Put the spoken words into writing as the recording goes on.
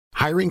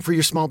Hiring for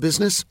your small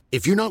business?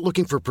 If you're not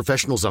looking for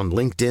professionals on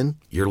LinkedIn,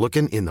 you're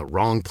looking in the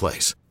wrong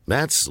place.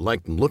 That's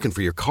like looking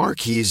for your car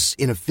keys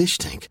in a fish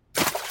tank.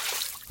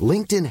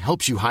 LinkedIn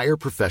helps you hire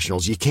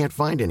professionals you can't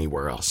find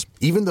anywhere else,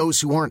 even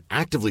those who aren't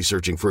actively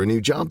searching for a new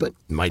job but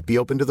might be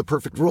open to the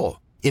perfect role.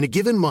 In a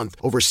given month,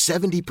 over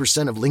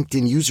 70% of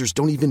LinkedIn users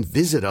don't even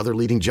visit other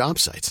leading job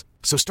sites.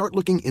 So start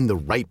looking in the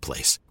right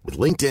place. With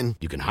LinkedIn,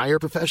 you can hire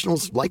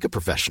professionals like a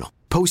professional.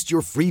 Post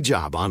your free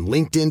job on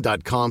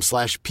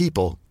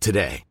linkedin.com/people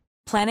today.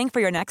 Planning for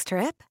your next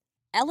trip?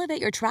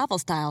 Elevate your travel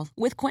style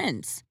with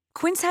Quince.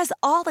 Quince has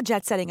all the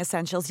jet-setting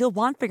essentials you'll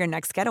want for your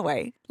next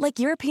getaway, like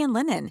European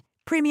linen,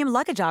 premium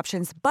luggage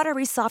options,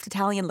 buttery soft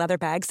Italian leather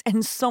bags,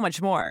 and so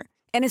much more.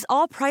 And is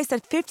all priced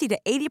at 50 to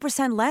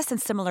 80% less than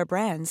similar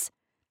brands.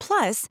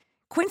 Plus,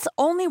 Quince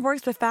only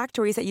works with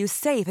factories that use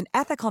safe and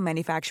ethical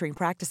manufacturing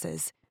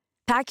practices.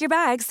 Pack your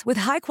bags with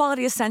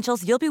high-quality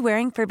essentials you'll be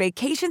wearing for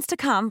vacations to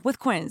come with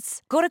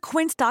Quince. Go to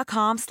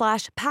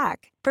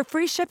quince.com/pack for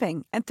free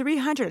shipping and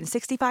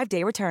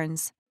 365-day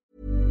returns.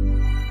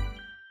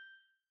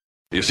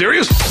 Are you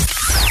serious?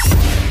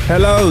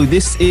 Hello,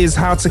 this is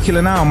How to Kill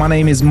an Hour. My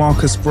name is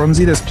Marcus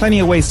Bronzy. There's plenty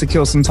of ways to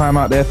kill some time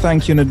out there.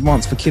 Thank you in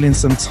advance for killing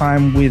some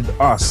time with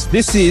us.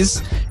 This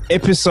is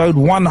episode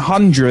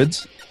 100,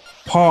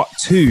 part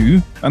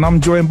 2, and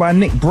I'm joined by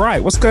Nick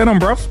Bright. What's going on,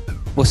 bruv?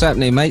 What's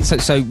happening, mate?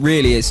 So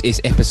really,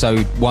 it's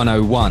episode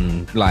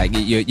 101. Like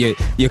you're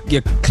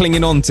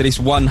clinging on to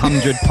this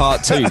 100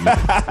 part 2.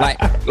 like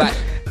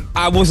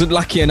I wasn't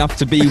lucky enough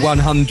to be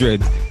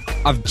 100.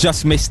 I've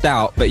just missed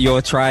out, but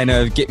you're trying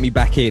to get me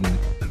back in.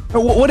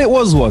 What it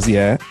was,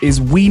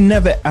 is we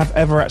never have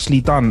ever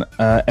actually done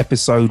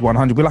episode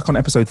 100. We're like on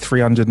episode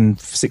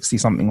 360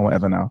 something or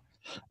whatever now.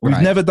 We've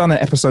never done an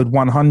episode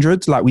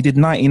 100. Like we did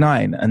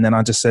 99, and then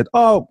I just said,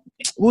 oh,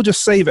 we'll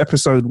just save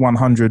episode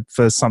 100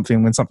 for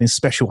something when something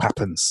special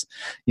happens,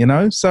 you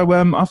know? So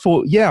I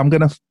thought, yeah, I'm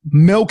going to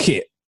milk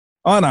it.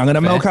 Oh, no, I'm going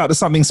to milk out to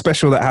something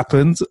special that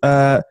happened.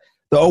 The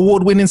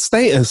award-winning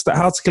status that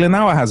How to Kill an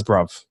Hour has,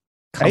 bruv.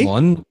 Come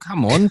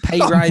on. Pay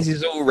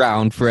rises all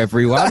round for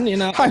everyone, you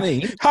know what I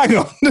mean? Hang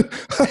on.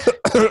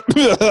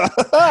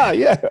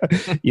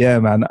 Yeah,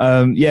 man.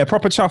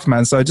 Proper chuff,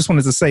 man. So I just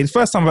wanted to say, the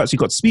first time I've actually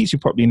got to speak to you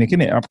properly, Nick,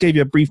 innit? I gave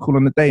you a brief call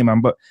on the day,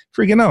 man, but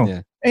friggin'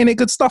 hell, ain't it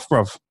good stuff,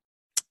 bruv?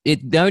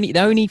 The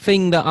only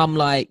thing that I'm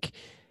like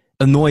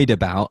annoyed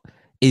about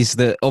is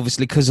that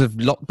obviously because of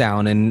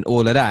lockdown and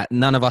all of that,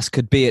 none of us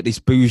could be at this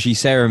bougie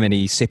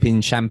ceremony sipping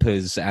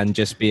champers and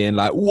just being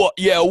like, what?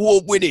 Yeah,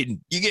 award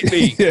winning. You get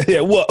me?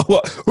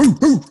 What?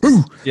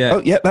 Ooh. Yeah.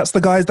 Oh, yeah, that's the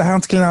guys, the How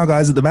to Kill an Hour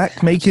guys at the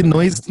back making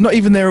noise. Not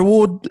even their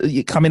award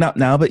coming up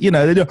now, but you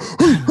know, they do.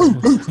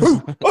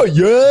 Oh,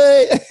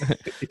 yeah.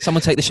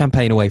 Someone take the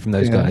champagne away from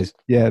those guys.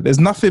 Yeah, there's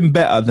nothing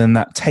better than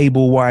that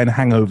table wine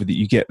hangover that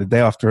you get the day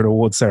after an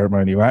award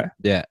ceremony, right?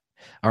 Yeah.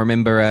 I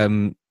remember,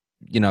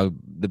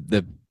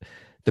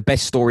 the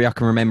best story I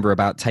can remember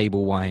about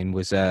table wine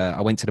was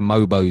I went to the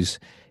Mobos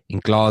in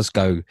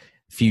Glasgow a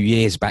few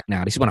years back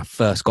now. This is when I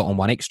first got on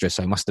One Extra,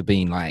 so it must have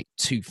been like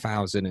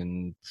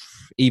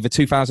either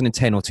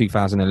 2010 or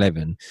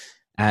 2011.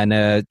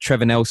 And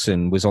Trevor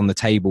Nelson was on the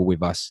table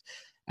with us,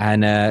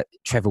 and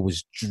Trevor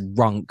was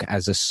drunk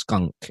as a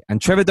skunk.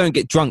 And Trevor don't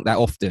get drunk that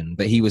often,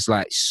 but he was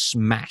like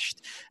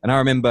smashed. And I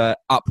remember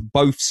up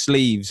both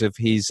sleeves of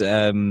his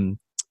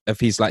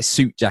like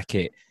suit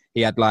jacket, he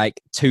had like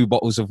 2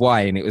 bottles of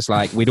wine. It was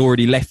like we'd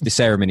already left the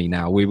ceremony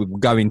now. We were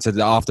going to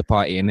the after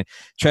party, and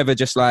Trevor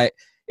just like,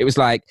 it was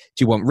like,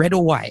 do you want red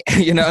or white?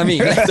 You know what I mean?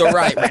 Left or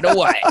right, red or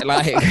white?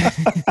 Like,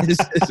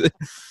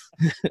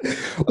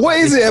 what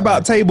is it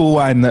about table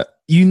wine that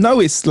you know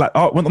it's like,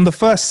 on the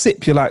first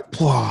sip, you're like,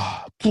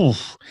 I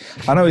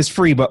know it's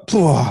free, but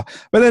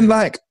then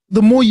like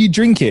the more you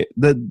drink it,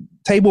 the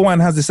table wine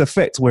has this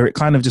effect where it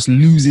kind of just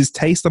loses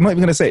taste. I'm not even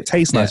going to say it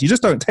tastes nice. You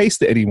just don't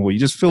taste it anymore. You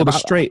just feel the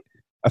straight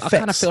effects. I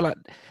kind of feel like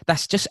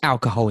that's just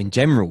alcohol in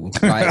general.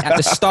 Like at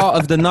the start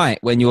of the night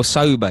when you're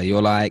sober,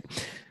 you're like,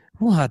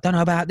 oh, I don't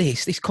know about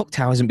this. This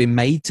cocktail hasn't been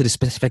made to the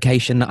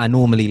specification that I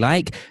normally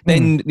like.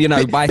 Then, you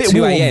know, by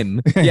 2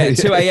 a.m., 2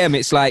 a.m.,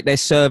 it's like they're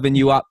serving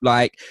you up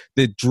like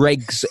the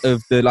dregs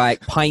of the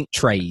like pint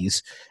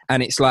trays.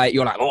 And it's like,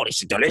 you're like, oh,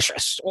 this is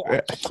delicious.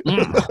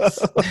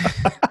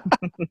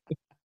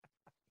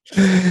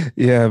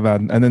 Yeah,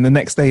 man. And then the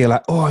next day you're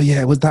like, oh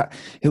yeah, it was that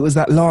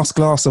last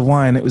glass of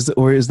wine. It was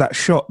that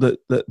shot that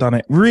done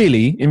it.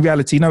 Really, in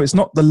reality, no, it's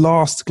not the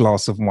last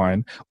glass of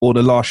wine or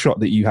the last shot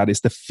that you had.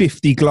 It's the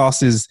 50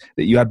 glasses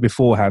that you had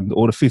beforehand,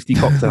 or the 50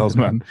 cocktails,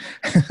 man.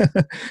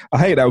 I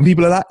hate that when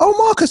people are like, oh,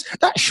 Marcus,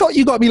 that shot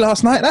you got me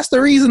last night, that's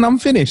the reason I'm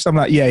finished. I'm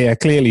like, yeah,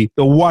 clearly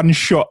the one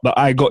shot that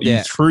I got you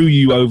threw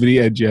you over the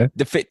edge. Yeah.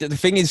 The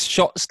thing is,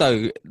 shots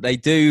though, they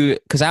do,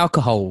 because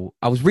alcohol,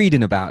 I was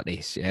reading about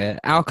this. Yeah,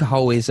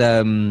 alcohol is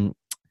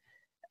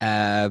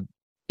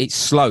it's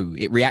slow.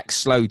 It reacts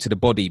slow to the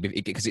body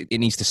because it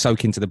needs to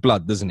soak into the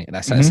blood, doesn't it?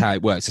 That's how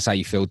it works. That's how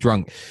you feel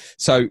drunk.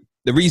 So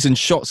the reason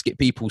shots get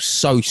people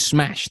so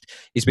smashed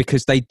is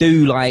because they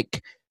do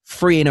like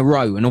 3 in a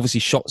row, and obviously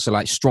shots are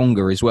like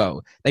stronger as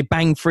well. They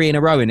bang 3 in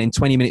a row, and then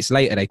 20 minutes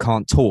later they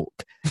can't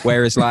talk.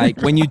 Whereas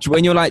like when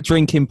you're like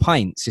drinking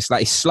pints, it's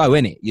like it's slow,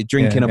 innit? You're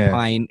drinking a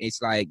pint,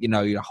 it's like, you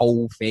know, the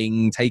whole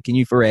thing taking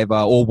you forever,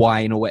 or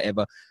wine or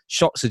whatever.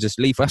 Shots are just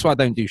lethal. That's why I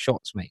don't do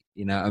shots, mate.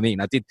 You know what I mean?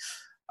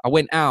 I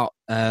went out.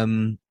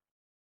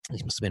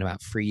 This must have been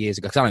about 3 years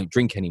ago, because I don't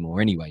drink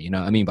anymore anyway. You know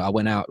what I mean? But I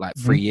went out like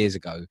 3 years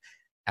ago,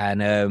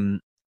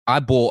 and I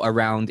bought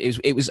around.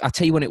 It was. I'll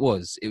tell you when it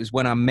was. It was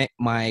when I met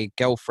my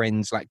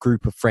girlfriend's like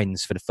group of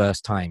friends for the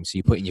first time. So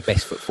you're putting your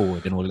best foot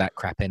forward and all of that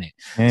crap in it.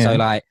 Yeah. So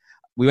like,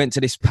 we went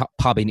to this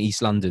pub in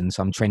East London,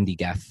 some trendy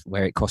gaff,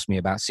 where it cost me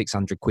about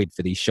 600 quid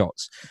for these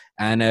shots.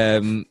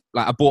 And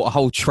like I bought a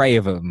whole tray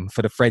of them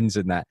for the friends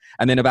and that.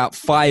 And then about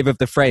 5 of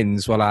the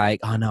friends were like,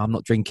 oh no, I'm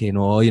not drinking,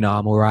 or, you know,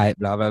 I'm all right,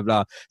 blah, blah,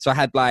 blah. So I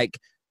had like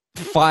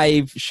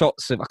 5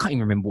 shots of, I can't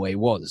even remember what it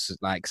was,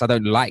 like, because I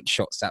don't like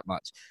shots that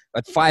much. I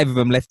had 5 of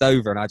them left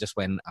over, and I just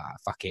went,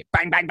 fuck it,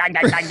 bang, bang, bang,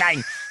 bang, bang,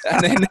 bang.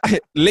 And then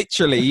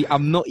literally,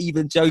 I'm not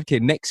even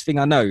joking, next thing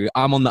I know,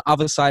 I'm on the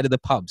other side of the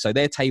pub. So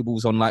their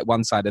table's on like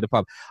one side of the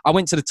pub. I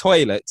went to the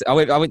toilet. I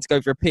went to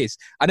go for a piss.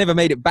 I never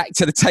made it back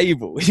to the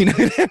table. You know,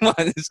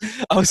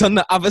 I was on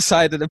the other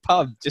side of the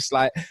pub, just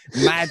like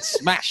mad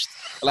smashed,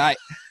 like.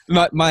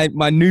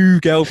 My new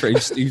girlfriend,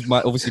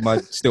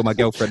 who's still my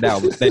girlfriend now,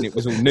 but then it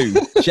was all new.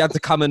 She had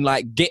to come and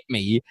like get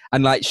me,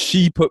 and like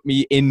she put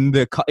me in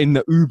the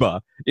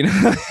Uber. You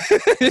know,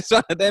 it's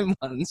one of them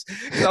ones.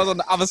 I was on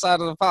the other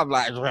side of the pub,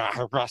 like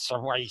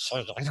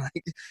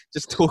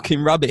just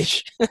talking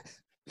rubbish.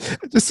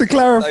 Just to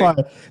clarify,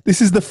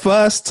 this is the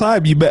first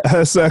time you met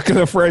her circle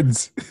of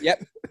friends.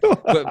 Yep.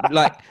 But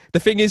like the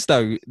thing is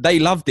though, they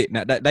loved it.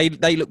 Now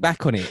they look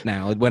back on it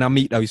now when I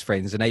meet those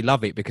friends, and they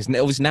love it, because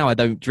obviously now I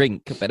don't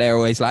drink, but they're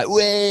always like,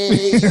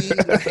 "Wait,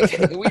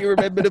 like, we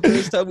remember the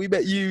first time we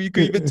met you. You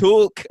could even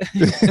talk."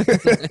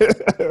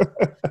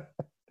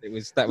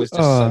 That was just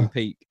so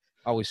peak.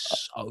 I was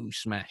so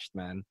smashed,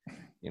 man.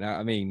 You know what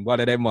I mean? One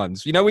of them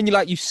ones. You know when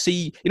you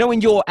see, you know when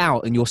you're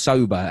out and you're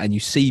sober and you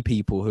see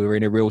people who are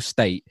in a real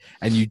state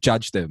and you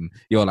judge them,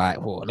 you're like,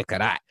 "Oh, look at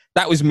that."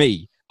 That was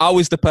me. I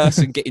was the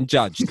person getting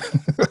judged.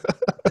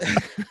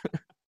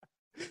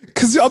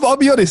 Because I'll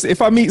be honest,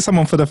 if I meet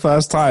someone for the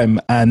first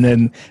time and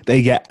then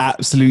they get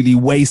absolutely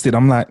wasted,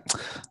 I'm like,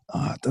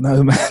 I don't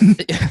know, man. A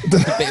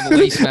bit of a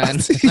waste,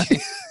 man.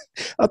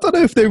 I don't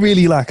know if they're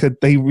really you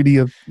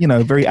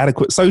know, very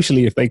adequate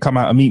socially if they come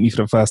out and meet me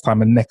for the first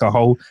time and neck a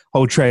whole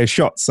tray of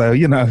shots. So,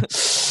 you know.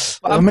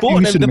 The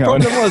problem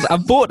was I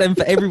bought them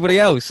for everybody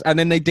else, and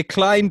then they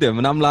declined them,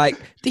 and I'm like,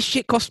 this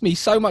shit cost me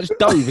so much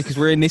dough because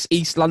we're in this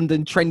East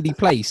London trendy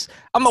place.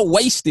 I'm not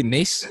wasting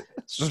this.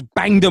 Just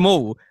banged them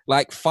all,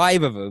 like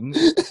 5 of them.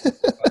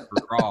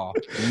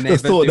 The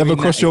thought never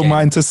crossed your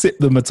mind to sip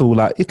them at all.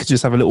 Like, you could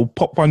just have a little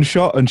pop one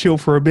shot and chill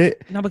for a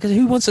bit. No, because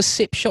who wants to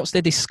sip shots?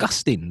 They're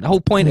disgusting. The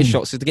whole point of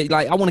shots is to get,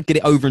 like, I want to get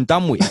it over and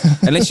done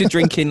with. Unless you're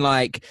drinking,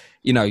 like,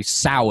 you know,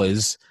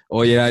 sours,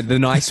 or, you know, the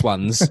nice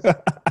ones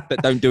that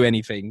don't do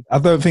anything. I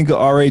don't think at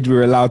our age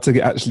we're allowed to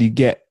actually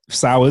get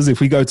sours. If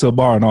we go to a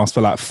bar and ask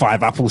for like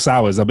 5 apple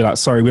sours, I'll be like,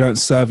 sorry, we don't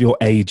serve your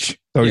age.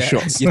 Those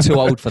shots. You're too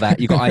old for that.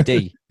 You got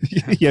ID.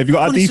 Yeah, have you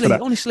got ID for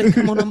that? Honestly,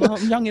 come on,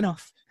 I'm young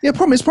enough. Yeah,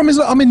 promise.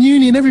 Like, I'm in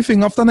uni and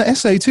everything. I've done an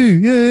essay too.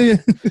 Yeah.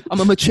 I'm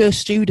a mature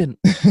student.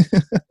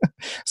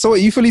 So, are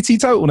you fully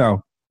teetotal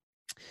now?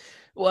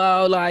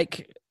 Well,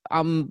 like,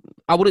 I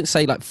wouldn't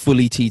say like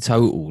fully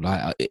teetotal.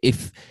 Like,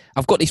 if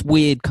I've got this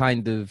weird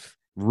kind of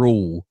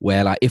rule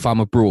where, like, if I'm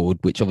abroad,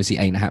 which obviously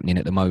ain't happening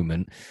at the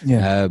moment,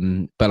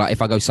 but like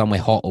if I go somewhere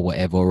hot or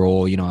whatever,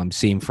 or, you know, I'm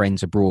seeing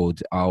friends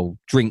abroad, I'll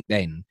drink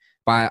then.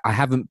 But I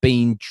haven't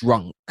been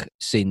drunk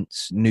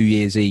since New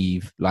Year's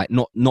Eve. Like,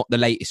 not the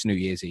latest New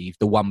Year's Eve,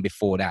 the one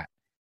before that.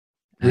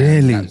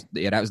 Really?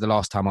 That was the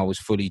last time I was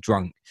fully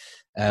drunk.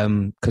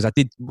 Because I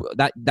did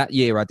that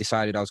year. I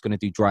decided I was going to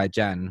do dry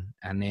Jan,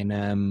 and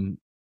then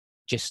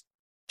just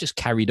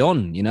carried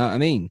on. You know what I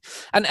mean?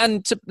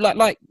 And to,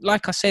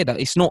 like I said,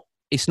 it's not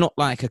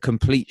like a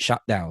complete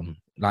shutdown.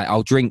 Like,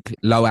 I'll drink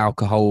low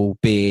alcohol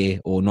beer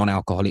or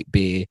non-alcoholic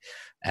beer.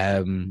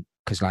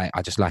 Because like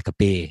I just like a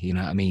beer, you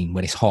know what I mean?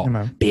 When it's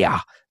hot, beer,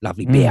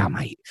 lovely beer,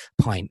 mate,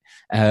 pint.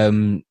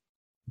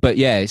 But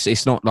yeah,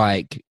 it's not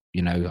like,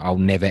 you know, I'll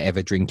never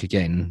ever drink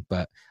again.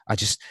 But I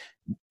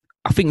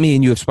think me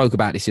and you have spoke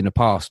about this in the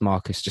past,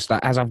 Marcus. Just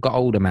like as I've got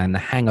older, man, the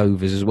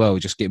hangovers as well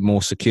just get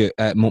more severe.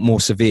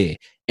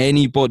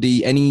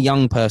 Any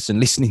young person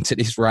listening to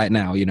this right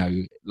now, you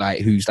know,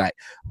 like who's like,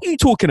 what are you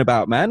talking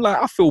about, man?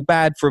 Like, I feel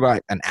bad for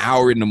like an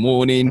hour in the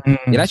morning.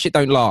 Yeah, that shit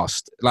don't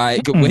last.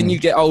 Like when you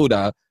get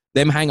older,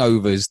 them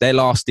hangovers, they're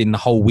lasting the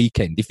whole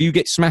weekend. If you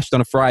get smashed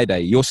on a Friday,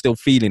 you're still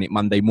feeling it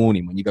Monday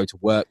morning when you go to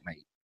work,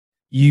 mate.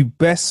 You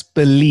best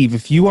believe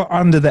if you are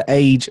under the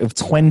age of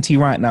 20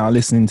 right now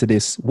listening to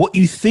this, what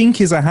you think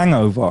is a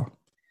hangover,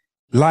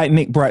 like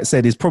Nick Bright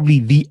said, is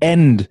probably the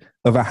end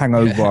of a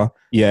hangover.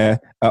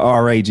 At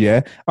our age.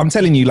 Yeah. I'm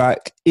telling you,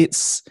 like,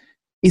 it's,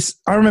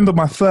 I remember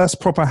my first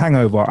proper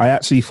hangover. I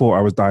actually thought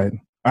I was dying.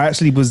 I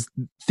actually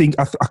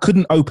I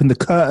couldn't open the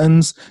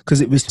curtains because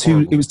it was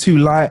too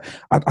light.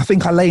 I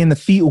think I lay in the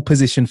fetal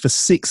position for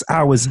 6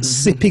 hours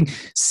sipping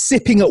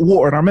at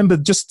water. And I remember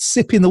just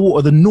sipping the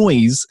water. The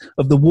noise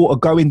of the water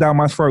going down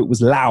my throat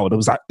was loud. I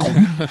was like,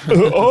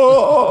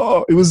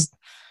 oh, it was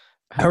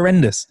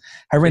horrendous.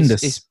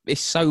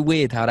 It's so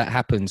weird how that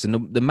happens.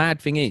 And the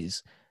mad thing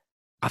is,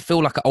 I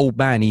feel like an old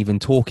man even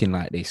talking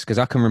like this, because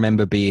I can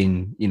remember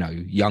being,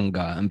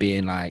 younger and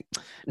being like,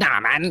 nah,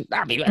 man,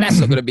 that's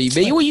not going to be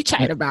me. What are you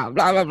chatting about?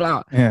 Blah, blah,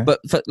 blah. Yeah. But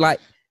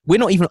we're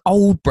not even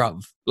old,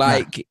 bruv.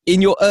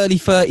 In your early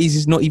 30s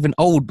is not even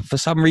old. But for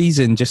some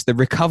reason, just the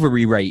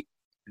recovery rate,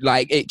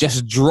 it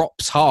just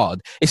drops hard.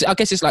 I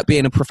guess it's like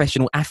being a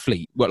professional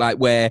athlete, but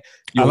where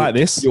I like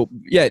this.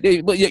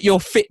 Your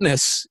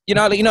fitness,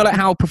 like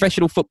how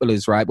professional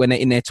footballers, right, when they're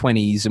in their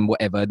 20s and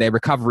whatever, their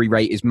recovery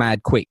rate is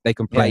mad quick. They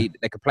can play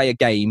a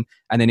game,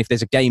 and then if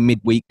there's a game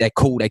midweek, they're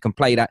cool. They can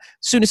play that.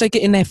 As soon as they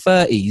get in their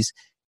 30s,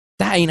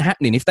 that ain't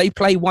happening. If they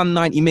play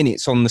 190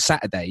 minutes on the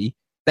Saturday,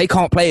 they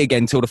can't play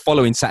again till the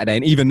following Saturday,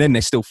 and even then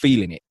they're still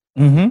feeling it.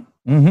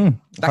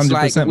 That's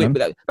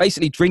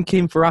basically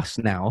drinking for us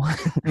now.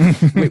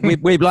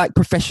 we're like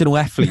professional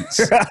athletes,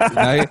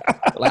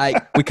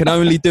 we can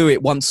only do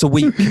it once a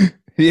week.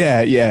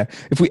 Yeah.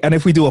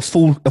 If we do a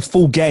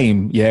full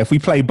game, if we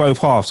play both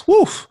halves,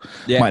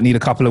 might need a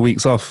couple of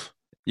weeks off.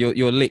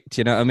 You're licked,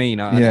 you know what I mean?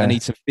 I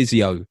need some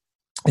physio.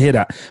 I hear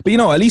that. But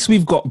at least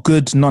we've got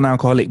good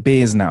non-alcoholic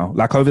beers now.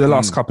 Over the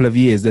last couple of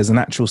years, there's an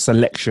actual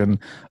selection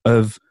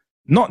of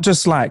not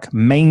just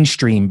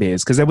mainstream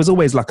beers, because there was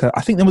always I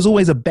think there was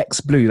always a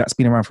Beck's Blue that's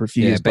been around for a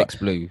few years. Beck's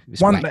Blue.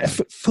 One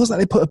feels like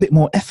they put a bit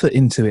more effort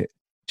into it.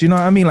 Do you know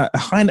what I mean?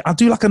 I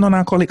do a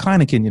non-alcoholic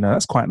Heineken.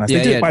 That's quite nice.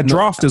 They do it by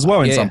draft as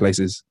well in some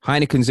places.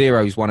 Heineken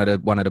Zero is one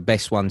of the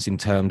best ones in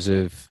terms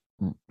of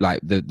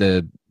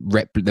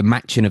the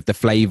matching of the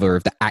flavor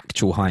of the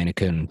actual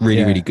Heineken.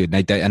 Really good.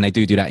 They do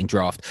that in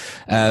draft.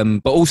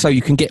 But also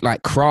you can get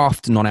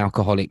craft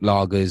non-alcoholic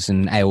lagers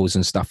and ales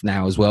and stuff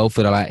now as well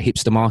for the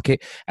hipster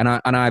market. And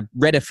I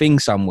read a thing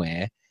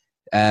somewhere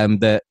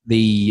that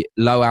the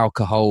low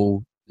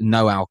alcohol,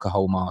 no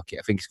alcohol market,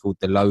 I think it's called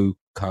the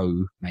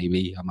LOCO,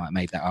 maybe I might have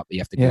made that up, but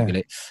you have to Google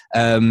it.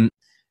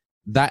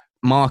 That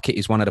market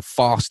is one of the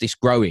fastest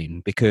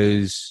growing,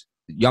 because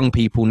young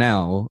people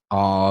now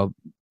are,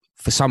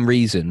 for some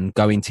reason,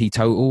 going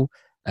teetotal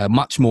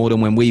much more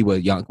than when we were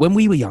young. When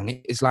we were young,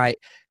 it's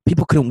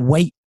people couldn't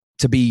wait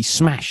to be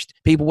smashed.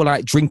 People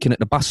were drinking at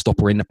the bus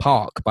stop or in the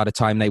park by the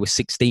time they were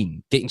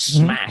 16, getting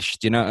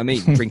smashed, you know what I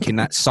mean? Drinking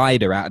that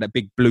cider out of that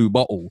big blue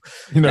bottle.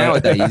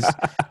 Nowadays,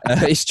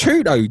 it's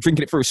true though,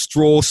 drinking it through a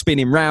straw,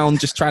 spinning round,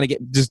 just trying to get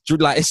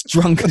as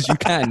drunk as you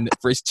can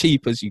for as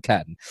cheap as you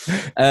can.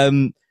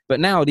 But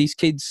now these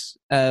kids,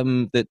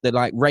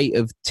 the rate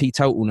of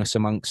teetotalness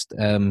amongst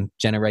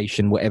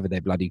generation, whatever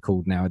they're bloody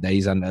called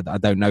nowadays, and I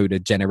don't know the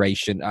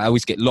generation. I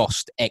always get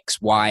lost. X,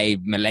 Y,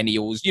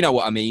 millennials. You know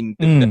what I mean?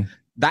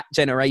 That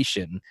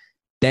generation,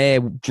 they're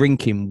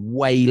drinking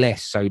way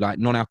less. So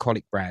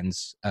non-alcoholic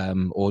brands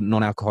or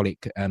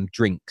non-alcoholic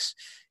drinks,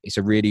 it's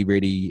a really,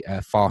 really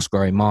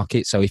fast-growing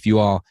market. So if you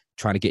are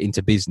trying to get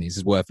into business,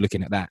 it's worth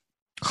looking at that.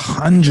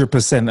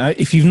 100%.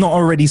 If you've not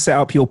already set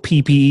up your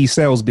PPE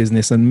sales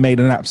business and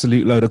made an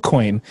absolute load of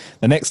coin,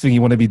 the next thing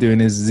you want to be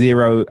doing is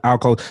zero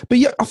alcohol. But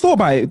I thought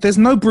about it. There's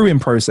no brewing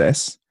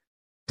process,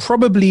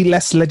 probably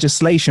less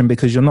legislation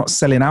because you're not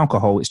selling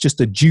alcohol. It's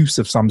just a juice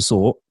of some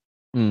sort.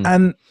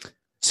 And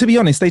to be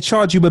honest, they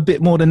charge you a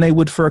bit more than they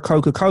would for a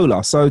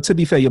Coca-Cola. So to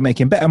be fair, you're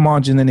making better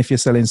margin than if you're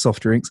selling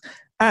soft drinks.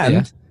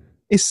 And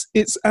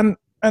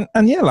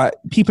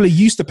people are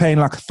used to paying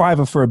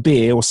 £5 for a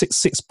beer or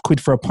six quid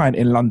for a pint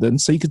in London.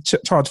 So you could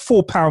charge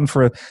 £4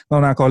 for a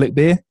non-alcoholic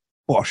beer.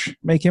 Bosh,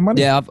 making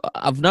money. Yeah,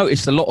 I've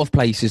noticed a lot of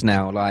places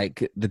now,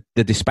 the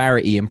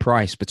disparity in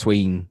price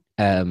between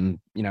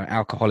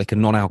alcoholic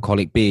and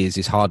non-alcoholic beers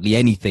is hardly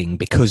anything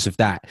because of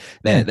that.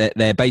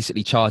 They're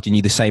basically charging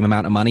you the same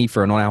amount of money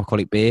for a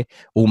non-alcoholic beer,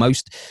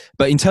 almost.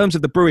 But in terms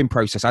of the brewing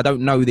process, I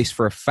don't know this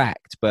for a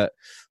fact, but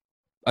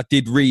I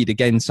did read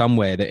again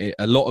somewhere that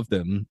a lot of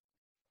them,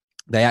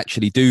 they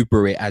actually do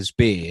brew it as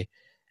beer,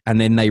 and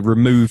then they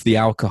remove the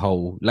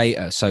alcohol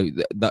later, so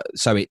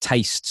it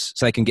tastes,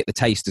 so they can get the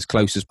taste as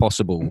close as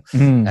possible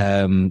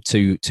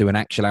to an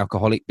actual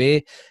alcoholic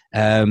beer.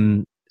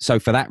 So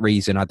for that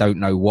reason, I don't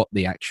know what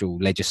the actual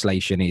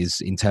legislation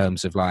is in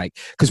terms of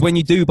because when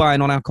you do buy a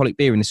non-alcoholic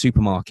beer in the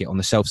supermarket on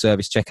the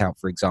self-service checkout,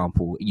 for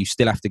example, you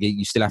still have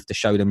to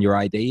show them your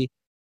ID.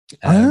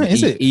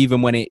 Is it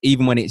even when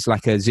it's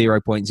like a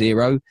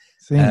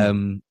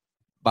 0.0?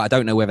 But I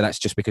don't know whether that's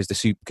just because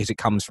because it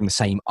comes from the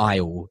same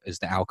aisle as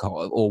the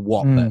alcohol or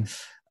what. But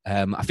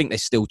I think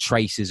there's still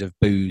traces of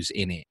booze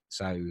in it.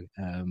 So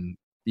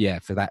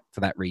for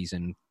that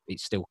reason,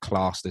 it's still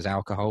classed as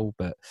alcohol.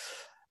 But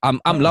I'm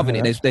loving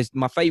it. There's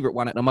my favourite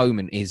one at the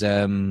moment is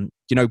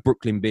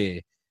Brooklyn Beer.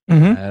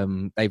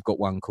 They've got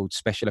one called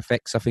Special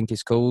Effects, I think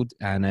it's called,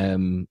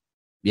 and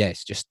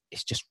it's just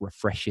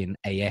refreshing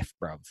AF,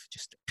 bruv.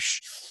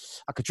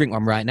 I could drink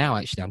one right now.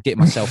 Actually, I'm getting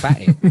myself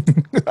at it.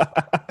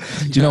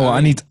 Do you know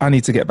what? I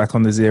need to get back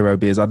on the zero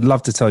beers. I'd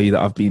love to tell you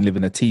that I've been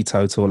living a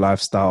teetotal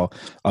lifestyle.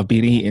 I've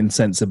been eating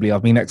sensibly.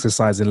 I've been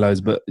exercising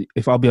loads. But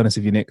if I'll be honest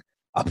with you, Nick,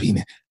 I've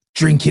been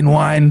drinking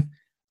wine.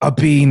 I've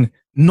been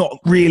not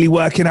really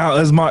working out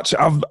as much.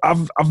 I've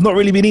not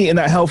really been eating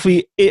that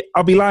healthy.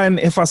 I'll be lying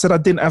if I said I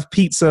didn't have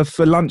pizza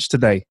for lunch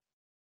today.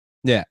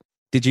 Yeah.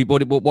 Did you?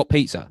 What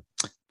pizza?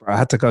 I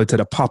had to go to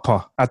the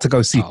Papa. I had to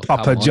go see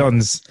Papa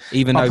John's.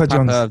 Even though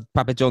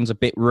Papa John's a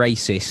bit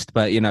racist,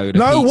 but you know.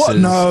 No, what?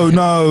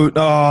 No.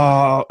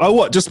 Oh,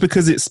 what? Just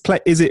because is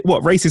it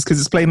what racist?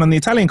 Because it's playing on the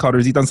Italian card, or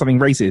has he done something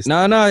racist?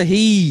 No.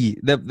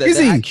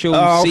 The actual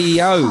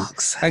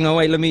CEO. Hang on,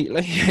 wait. Let me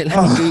he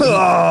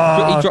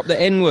dropped the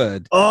N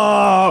word. Oh,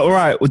 all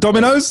right. Well,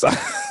 Domino's.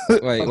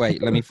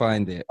 wait. Let me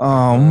find it.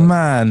 Oh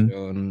man.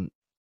 John,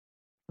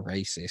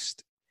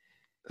 racist.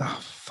 Oh,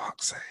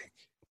 fuck's sake.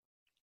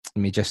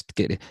 Let me just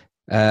get it.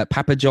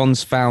 Papa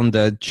John's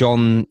founder,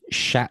 John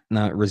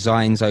Shatner,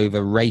 resigns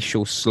over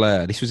racial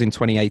slur. This was in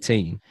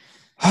 2018.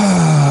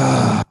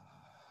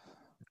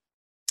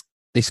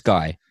 This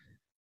guy.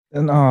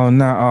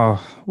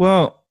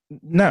 Well,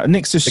 no,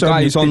 Nick's just showing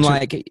me who's on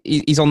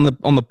he's on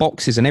the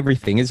boxes and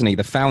everything, isn't he?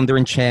 The founder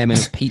and chairman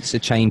of pizza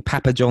chain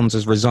Papa John's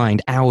has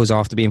resigned hours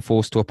after being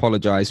forced to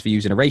apologise for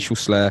using a racial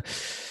slur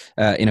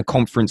in a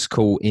conference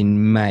call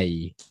in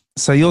May.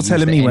 So you're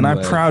telling me when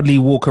I proudly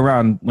walk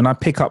around, when I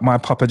pick up my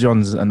Papa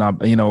John's and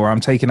where I'm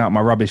taking out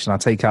my rubbish and I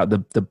take out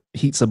the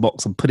pizza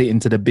box and put it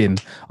into the bin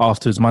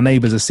afterwards, my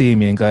neighbours are seeing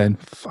me and going,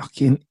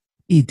 fucking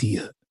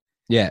idiot.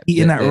 Yeah.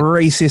 Eating that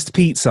racist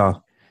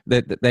pizza.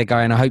 They're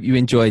going, I hope you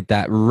enjoyed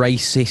that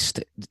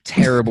racist,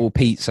 terrible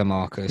pizza,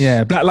 Marcus.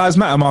 Yeah, Black Lives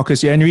Matter,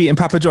 Marcus. Yeah, and you're eating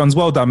Papa John's.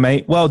 Well done,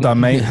 mate.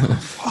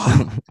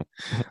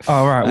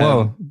 All right,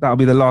 well, that'll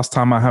be the last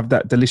time I have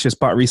that delicious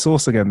buttery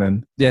sauce again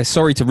then. Yeah,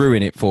 sorry to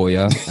ruin it for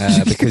you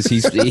because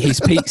his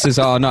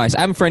pizzas are nice.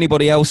 And for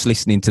anybody else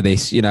listening to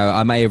this,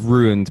 I may have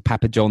ruined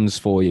Papa John's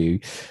for you.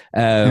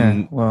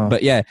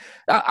 But yeah,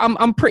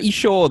 I'm pretty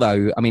sure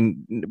though, I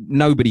mean,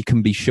 nobody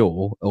can be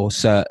sure or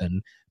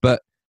certain,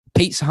 but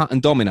Pizza Hut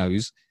and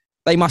Domino's,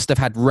 they must have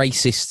had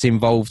racists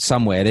involved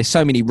somewhere. There's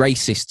so many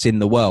racists in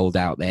the world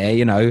out there,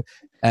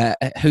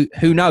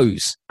 who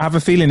knows? I have a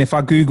feeling if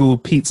I Google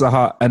Pizza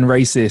Hut and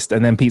racist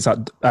and then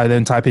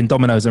then type in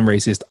Domino's and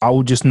racist, I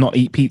will just not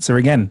eat pizza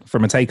again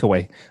from a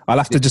takeaway. I'll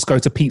have to just go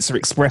to Pizza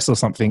Express or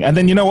something. And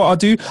then you know what I'll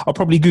do? I'll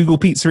probably Google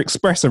Pizza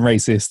Express and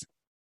racist.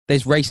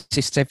 There's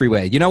racists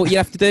everywhere. You know what you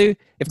have to do? You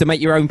have to make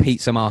your own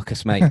pizza,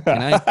 Marcus, mate.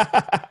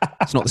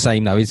 It's not the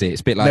same though, is it? It's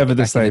a bit like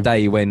back in the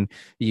day when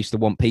you used to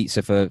want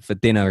pizza for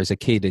dinner as a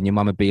kid and your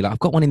mum would be like, I've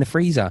got one in the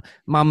freezer.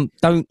 Mum,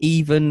 don't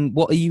even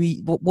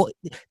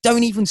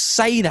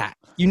say that.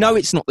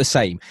 It's not the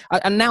same.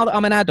 And now that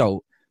I'm an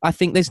adult, I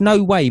think there's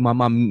no way my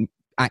mum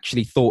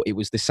actually thought it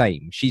was the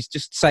same. She's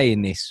just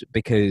saying this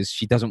because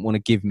she doesn't want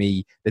to give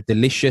me the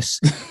delicious,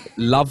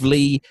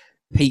 lovely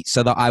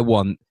pizza that I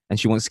want. And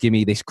she wants to give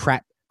me this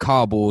crap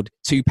cardboard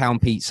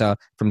 £2 pizza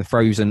from the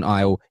frozen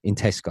aisle in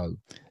Tesco.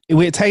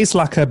 It tastes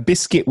like a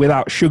biscuit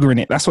without sugar in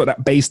it. That's what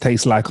that base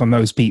tastes like on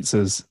those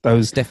pizzas.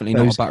 It's definitely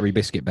not a buttery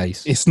biscuit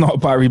base. It's not a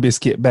buttery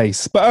biscuit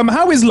base. But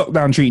how is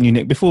lockdown treating you,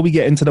 Nick? Before we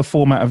get into the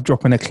format of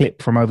dropping a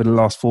clip from over the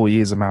last 4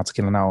 years of How to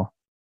Kill an Hour.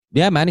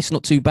 Yeah, man, it's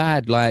not too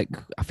bad. Like,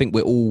 I think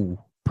we're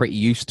all pretty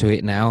used to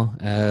it now.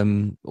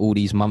 All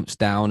these months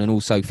down, and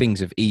also things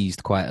have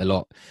eased quite a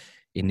lot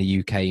in the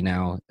UK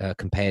now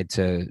compared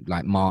to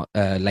like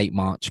late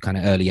March, kind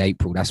of early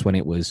April. That's when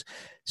it was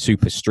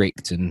super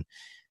strict and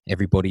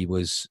everybody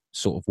was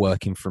sort of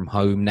working from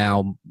home.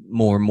 Now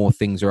more and more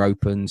things are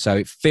open, so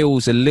it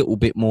feels a little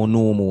bit more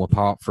normal,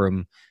 apart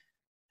from,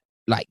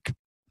 like,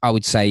 I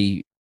would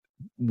say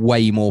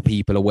way more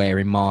people are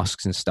wearing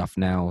masks and stuff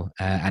now,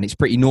 and it's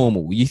pretty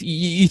normal.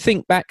 You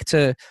think back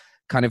to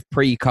kind of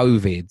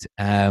pre-COVID,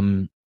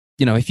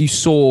 if you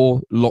saw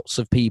lots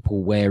of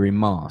people wearing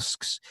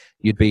masks,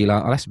 you'd be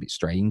like, oh, that's a bit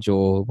strange,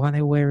 or why are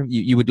they wearing,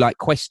 you would like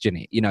question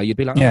it, you'd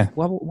be like, oh,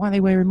 why are they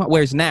wearing masks?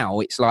 Whereas now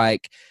it's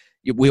like,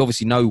 we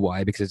obviously know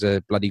why, because it's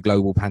a bloody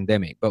global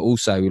pandemic, but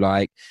also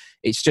like,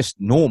 it's just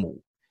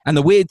normal. And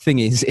the weird thing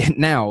is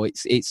now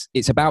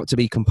it's about to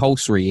be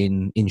compulsory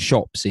in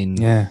shops in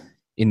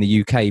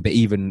the UK, but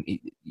even,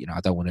 I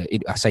don't want to,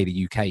 I say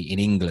the UK, in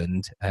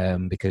England,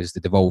 because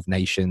the devolved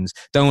nations,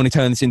 don't want to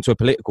turn this into a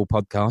political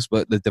podcast,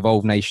 but the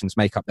devolved nations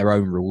make up their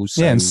own rules.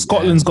 So, and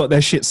Scotland's got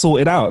their shit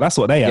sorted out. That's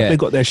what they have. Yeah. They've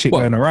got their shit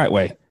going the right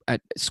way.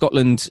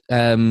 Scotland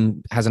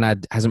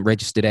hasn't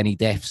registered any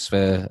deaths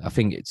for, I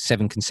think it's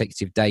 7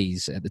 consecutive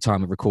days at the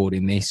time of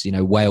recording this.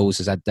 Wales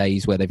has had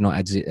days where they've not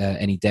had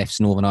any deaths.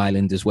 Northern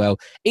Ireland as well.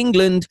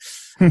 England,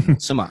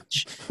 not so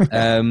much.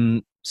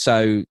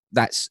 So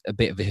that's a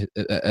bit of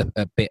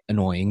a bit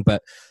annoying,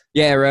 but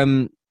yeah,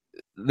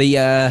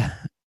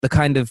 the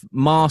kind of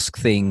mask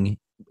thing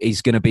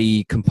is going to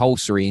be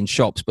compulsory in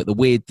shops. But the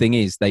weird thing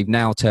is, they've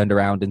now turned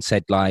around and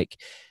said, like,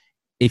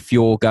 if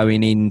you're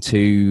going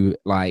into,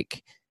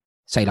 like,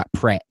 say like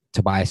Pret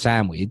to buy a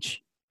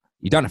sandwich,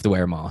 you don't have to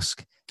wear a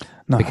mask.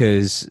 No.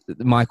 Because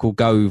Michael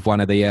Gove,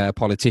 one of the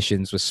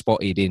politicians, was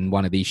spotted in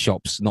one of these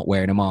shops not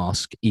wearing a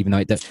mask, even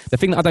though the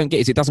thing that I don't get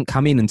is it doesn't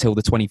come in until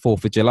the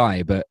 24th of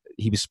July, but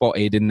he was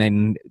spotted, and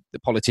then the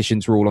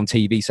politicians were all on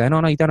TV saying,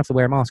 "Oh no, you don't have to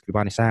wear a mask if you're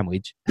buying a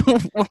sandwich."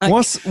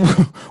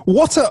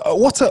 What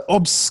a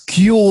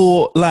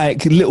obscure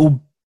like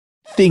little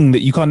thing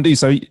that you can't do.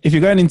 So if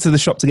you're going into the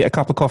shop to get a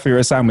cup of coffee or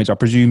a sandwich, I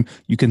presume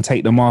you can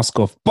take the mask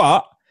off.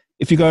 But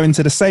if you go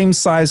into the same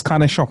size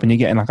kind of shop and you're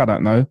getting like, I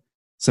don't know,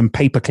 some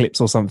paper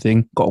clips or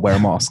something, got to wear a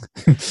mask.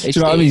 Do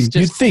you know what I mean?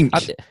 You'd think.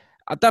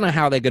 I don't know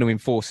how they're going to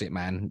enforce it,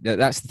 man.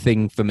 That's the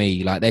thing for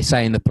me. Like they're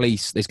saying the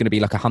police, there's going to be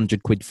like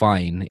 £100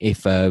 fine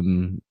if,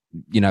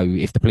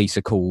 if the police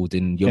are called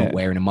and you're not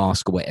wearing a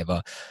mask or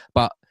whatever.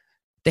 But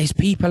there's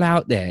people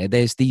out there,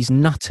 there's these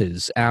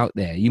nutters out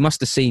there. You must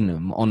have seen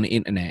them on the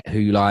internet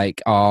who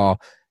like are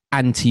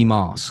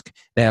anti-mask.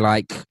 They're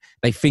like,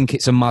 they think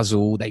it's a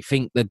muzzle. They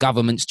think the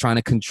government's trying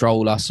to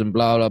control us and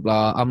blah, blah,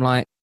 blah. I'm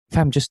like,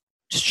 fam, just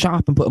shut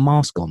up and put a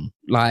mask on.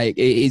 Like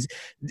it is,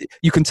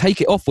 you can take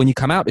it off when you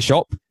come out the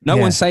shop. No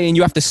one's saying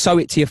you have to sew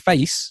it to your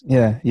face.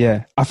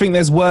 Yeah. I think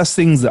there's worse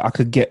things that I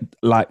could get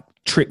like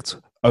tricked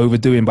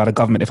overdoing by the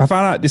government. If I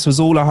found out this was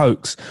all a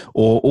hoax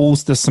or all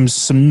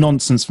some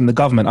nonsense from the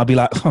government, I'd be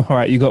like, all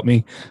right, you got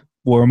me.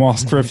 Wore a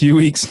mask for a few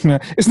weeks.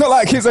 It's not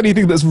like it's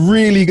anything that's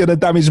really going to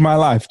damage my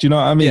life. Do you know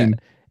what I mean? Yeah.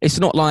 It's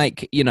not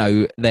like,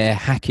 they're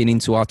hacking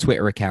into our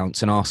Twitter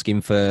accounts and asking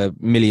for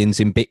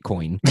millions in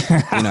Bitcoin.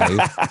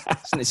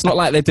 It's not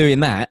like they're doing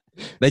that.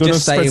 They're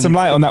just saying... Spread some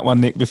light on that one,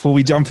 Nick, before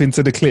we jump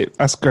into the clip.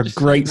 That's a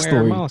great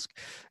story.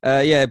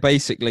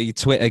 Basically,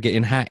 Twitter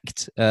getting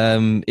hacked.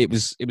 It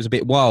was a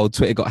bit wild.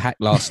 Twitter got hacked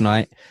last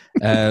night.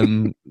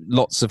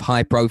 Lots of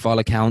high-profile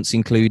accounts,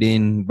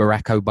 including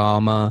Barack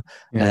Obama,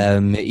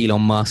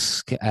 Elon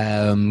Musk,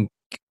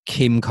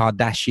 Kim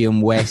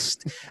Kardashian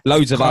West,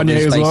 loads of Kanye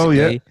others, as basically.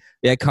 well,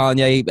 Yeah,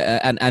 Kanye,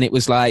 and it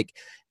was like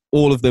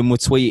all of them were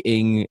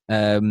tweeting,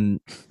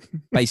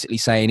 basically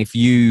saying if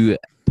you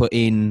put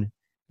in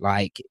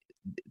like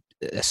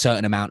a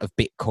certain amount of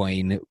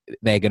Bitcoin,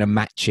 they're going to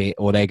match it,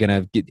 or they're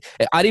going to.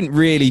 I didn't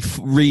really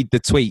read the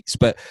tweets,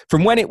 but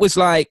from when it was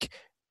like,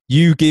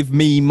 "You give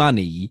me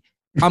money,"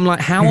 I'm like,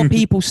 how are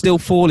people still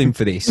falling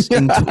for this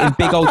in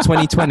big old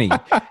 2020?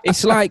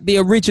 It's like the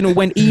original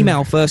when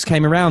email first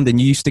came around and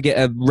you used to get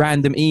a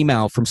random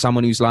email from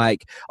someone who's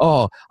like,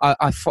 oh,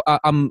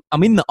 I'm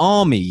in the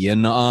army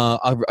and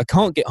I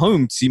can't get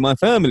home to see my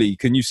family.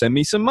 Can you send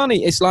me some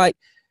money? It's like,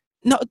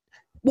 no,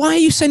 why are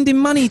you sending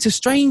money to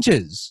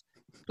strangers?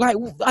 Like,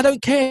 I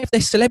don't care if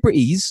they're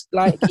celebrities.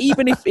 Like,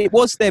 even if it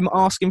was them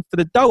asking for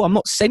the dough, I'm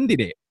not sending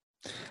it.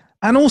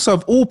 And also,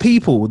 of all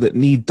people that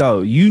need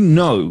dough,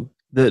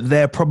 that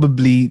they're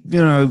probably,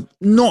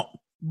 not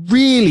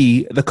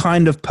really the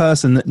kind of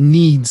person that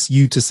needs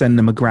you to send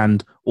them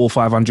 £1,000 or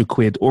 500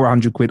 quid or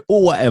 100 quid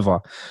or whatever.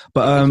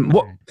 But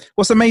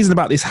what's amazing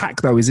about this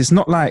hack, though, is it's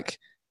not like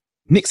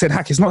Nick said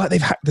hack. It's not like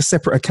they've hacked the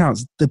separate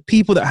accounts. The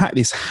people that hacked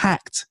this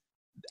hacked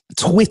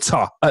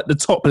Twitter at the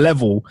top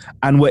level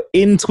and were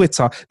in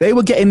Twitter. They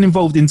were getting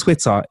involved in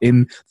Twitter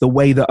in the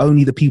way that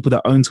only the people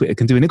that own Twitter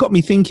can do. And it got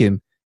me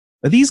thinking,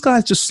 are these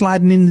guys just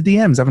sliding in the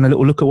DMs, having a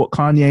little look at what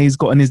Kanye's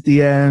got in his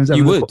DMs?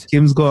 You would. What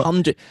Kim's got.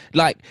 100.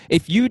 Like,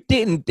 if you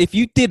didn't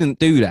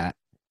do that,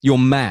 you're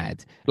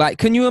mad. Like,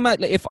 can you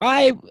imagine if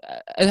I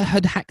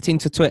had hacked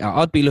into Twitter?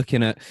 I'd be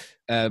looking at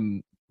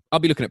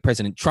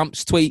President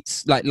Trump's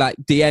tweets, like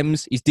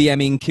DMs. He's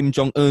DMing Kim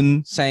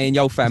Jong-un saying,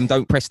 "Yo, fam,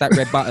 don't press that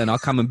red button. I'll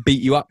come and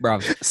beat you up,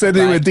 bruv." Send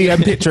him a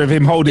DM picture of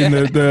him holding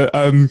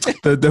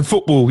the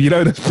football.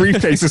 The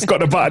briefcase has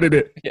got a button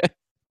in it. Yeah.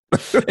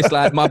 It's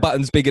like, my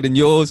button's bigger than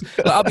yours.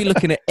 Like, I'll be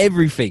looking at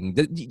everything.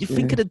 You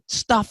think of the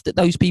stuff that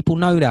those people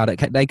know now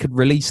that they could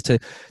release to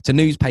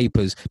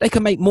newspapers. They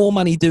can make more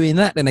money doing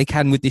that than they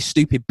can with this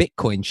stupid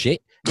Bitcoin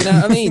shit. You know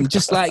what I mean?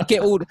 Just like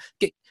get all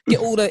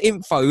the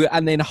info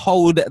and then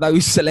hold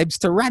those celebs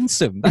to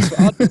ransom. That's what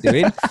I'd be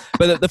doing.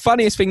 But the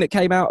funniest thing that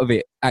came out of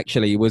it,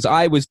 actually, was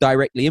I was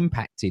directly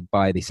impacted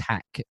by this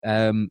hack.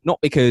 Not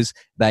because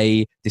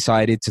they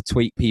decided to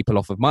tweet people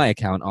off of my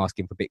account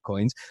asking for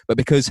Bitcoins, but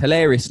because,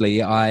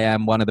 hilariously, I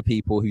am one of the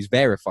people who's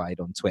verified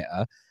on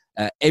Twitter.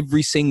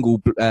 Every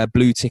single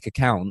blue tick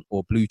account,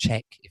 or blue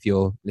check if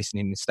you're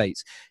listening in the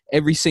States,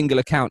 every single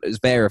account that's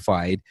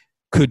verified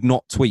could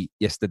not tweet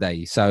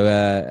yesterday.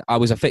 So I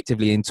was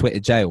effectively in Twitter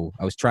jail.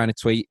 I was trying to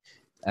tweet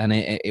and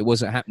it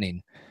wasn't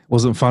happening.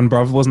 Wasn't fun,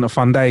 bruv. Wasn't a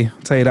fun day.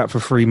 I'll tell you that for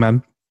free,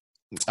 man.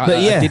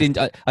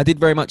 I did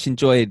very much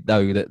enjoy it,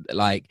 though, that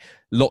like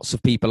lots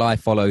of people I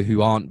follow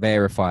who aren't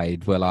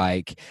verified were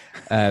like,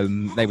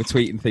 they were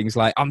tweeting things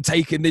like, "I'm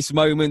taking this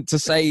moment to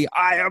say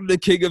I am the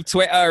king of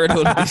Twitter," and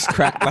all of this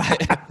crap,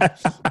 like,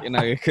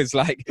 because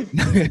like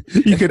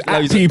you could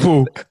add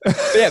people.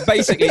 Yeah,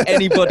 basically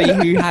anybody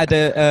who had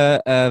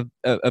a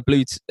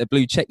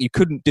blue check, you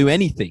couldn't do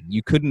anything.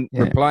 You couldn't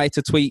reply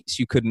to tweets.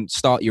 You couldn't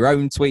start your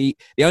own tweet.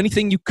 The only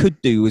thing you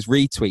could do was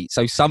retweet.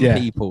 So some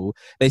people,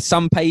 there's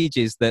some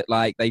pages that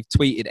like they've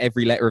tweeted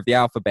every letter of the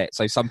alphabet.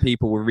 So some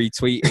people were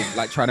retweeting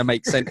like trying to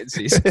make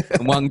sentences.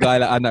 And one guy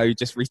that I know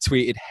just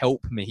retweeted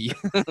 "help me,"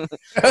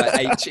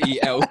 like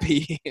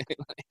HELPME.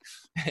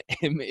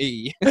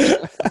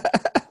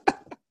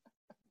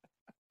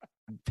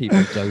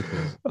 People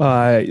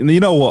joking. You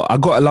know what? I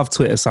gotta love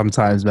Twitter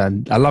sometimes,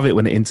 man. I love it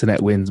when the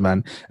internet wins,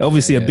 man.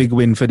 Obviously, a big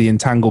win for the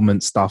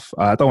entanglement stuff.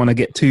 I don't want to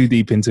get too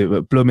deep into it,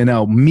 but blooming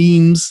hell,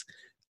 memes.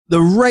 The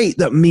rate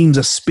that memes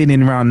are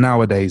spinning around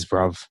nowadays,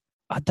 bruv.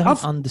 I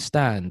don't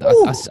understand.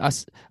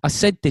 I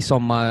said this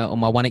on my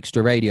One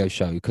Extra radio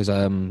show because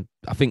I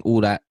think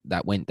all that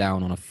went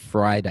down on a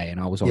Friday and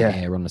I was on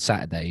air on a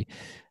Saturday,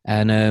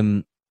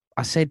 and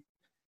I said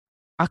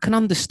I can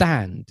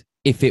understand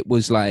if it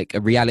was like a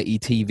reality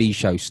TV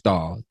show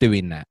star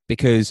doing that,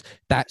 because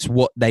that's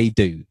what they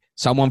do.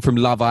 Someone from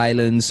Love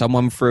Island,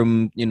 someone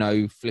from,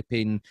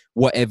 flipping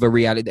whatever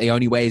reality, The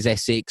Only Way is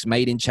Essex,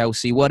 Made in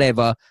Chelsea,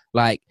 whatever.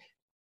 Like,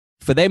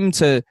 for them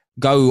to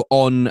go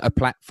on a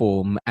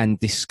platform and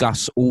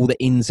discuss all the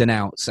ins and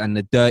outs and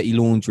the dirty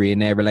laundry in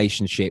their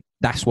relationship,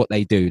 that's what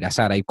they do. That's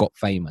how they got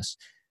famous.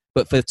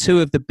 But for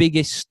two of the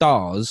biggest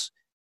stars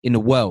in the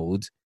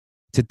world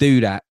to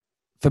do that,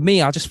 for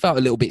me, I just felt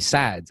a little bit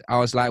sad. I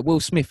was like,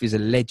 Will Smith is a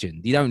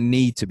legend. You don't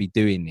need to be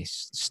doing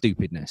this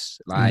stupidness.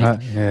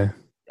 Like,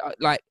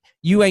 like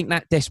you ain't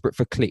that desperate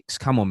for clicks.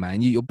 Come on,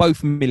 man. You're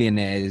both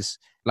millionaires.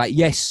 Like,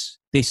 yes,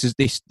 this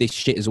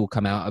shit has all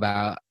come out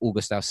about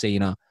August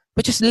Alsina,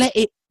 but just let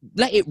it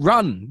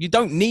run. You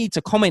don't need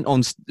to comment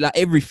on like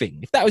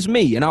everything. If that was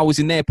me and I was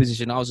in their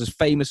position, I was as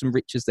famous and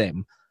rich as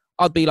them,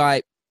 I'd be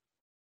like,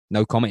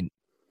 no comment.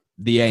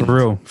 The end.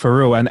 For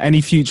real. And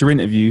any future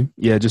interview,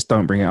 just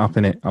don't bring it up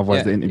in it.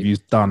 Otherwise, the interview's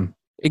done.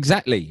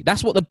 Exactly.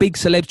 That's what the big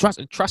celebs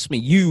trust me.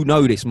 You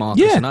know this,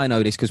 Marcus, and I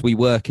know this because we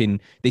work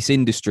in this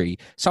industry.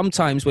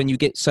 Sometimes when you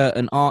get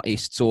certain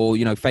artists or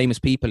famous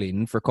people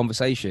in for a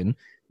conversation,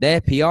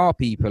 their PR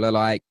people are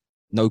like,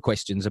 no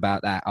questions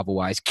about that.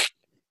 Otherwise,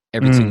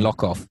 everything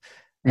lock off.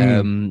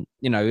 And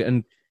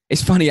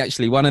it's funny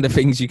actually. One of the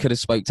things you could have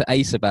spoke to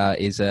Ace about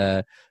is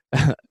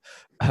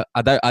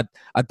I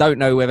don't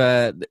know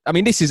whether, I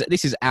mean, this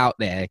is out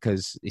there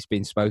because it's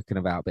been spoken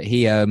about, but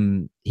he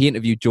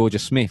interviewed Georgia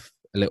Smith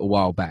a little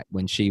while back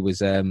when she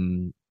was I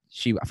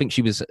think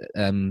she was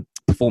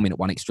performing at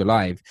One Extra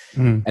Live,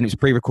 and it was a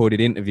pre-recorded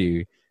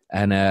interview,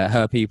 and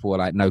her people were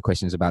like, no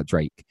questions about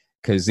Drake,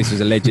 because this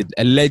was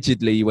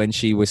allegedly when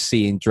she was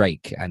seeing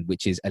Drake, and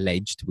which is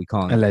alleged. We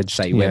can't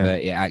say whether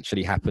it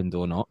actually happened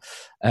or not.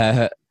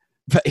 But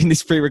in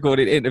this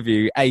pre-recorded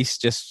interview, Ace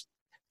just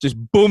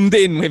boomed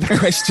in with a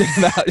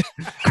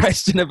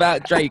question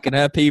about Drake, and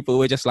her people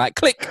were just like,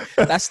 click,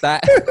 that's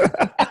that.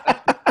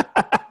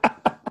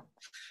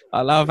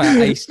 I love how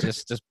Ace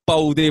just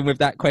bowled in with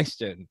that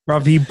question.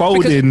 Bruv, he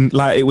bowled in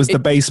like it was the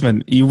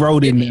basement. He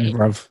rolled in there,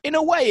 bruv. In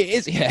a way,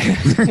 it is,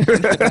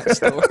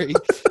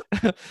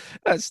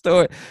 that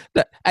story.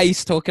 That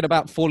Ace talking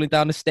about falling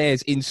down the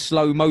stairs in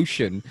slow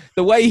motion.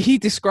 The way he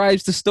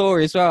describes the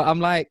story as well, I'm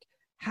like,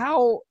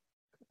 how...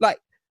 Like,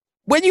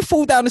 when you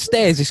fall down the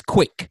stairs, it's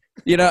quick.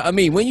 You know what I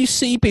mean? When you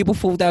see people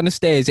fall down the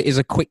stairs, it is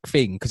a quick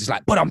thing because it's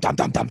like, dum.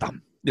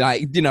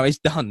 Like, it's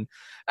done.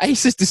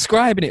 Ace is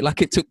describing it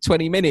like it took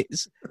 20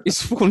 minutes.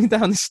 It's falling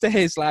down the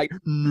stairs like,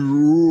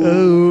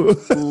 no.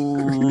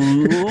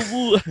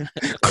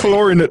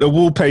 Clawing at the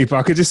wallpaper.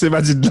 I could just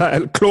imagine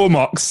like claw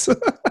marks.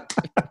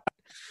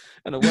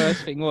 And the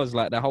worst thing was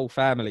like the whole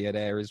family are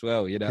there as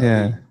well, what I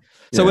mean?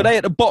 So were they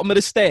at the bottom of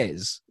the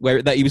stairs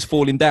that he was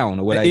falling down,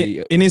 or were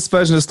they? In his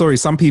version of the story,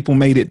 some people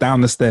made it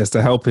down the stairs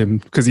to help him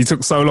because he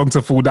took so long to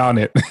fall down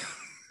it.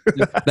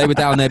 They were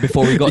down there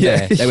before he got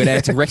there. They were there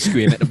to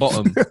rescue him at the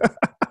bottom.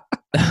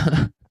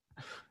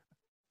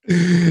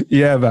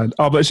 Yeah, man.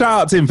 Oh, but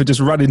shout out to him for just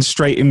running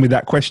straight in with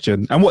that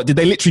question. And what, did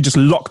they literally just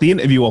lock the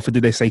interview off, or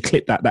did they say,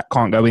 clip that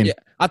can't go in? Yeah.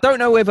 I don't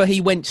know whether he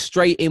went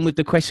straight in with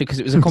the question because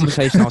it was a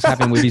conversation I was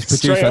having with his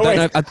producer.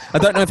 I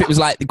don't know if it was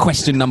like the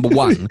question number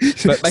one,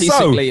 but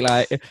basically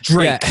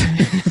Drake.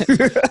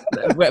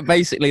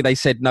 Basically they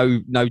said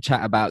no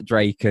chat about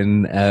Drake,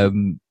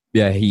 and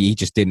he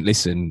just didn't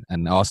listen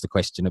and asked the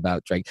question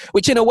about Drake,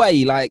 which in a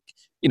way, like,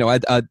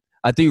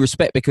 I do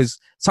respect, because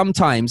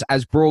sometimes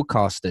as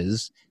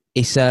broadcasters,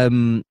 it's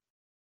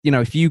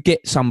if you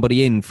get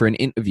somebody in for an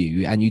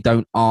interview and you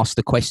don't ask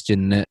the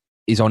question that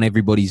is on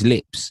everybody's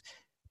lips,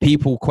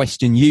 people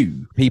question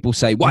you. People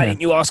say, why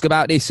didn't you ask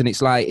about this? And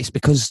it's like, it's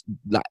because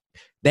like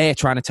they're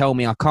trying to tell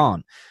me I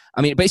can't.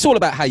 I mean, but it's all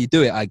about how you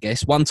do it, I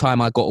guess. One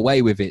time I got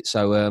away with it.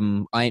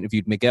 So I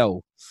interviewed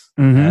Miguel,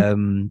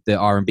 the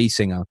R&B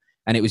singer,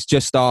 and it was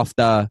just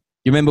after...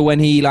 You remember when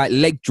he like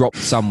leg dropped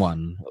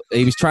someone?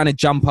 He was trying to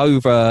jump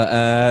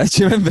over. Do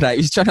you remember that?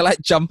 He was trying to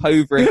like jump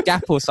over a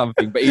gap or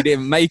something, but he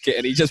didn't make it,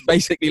 and he just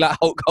basically like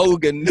Hulk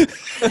Hogan off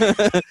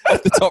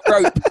the top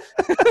rope.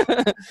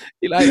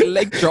 He like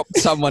leg dropped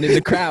someone in the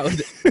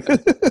crowd.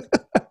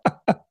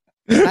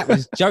 That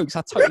was jokes.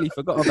 I totally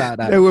forgot about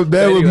that. There were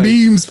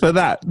memes for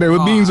that. There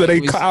were memes where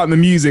they cut out the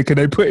music and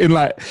they put in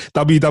like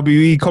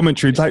WWE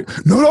commentary. It's like,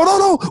 no,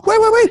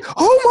 wait.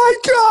 Oh my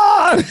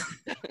God.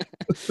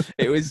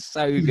 It was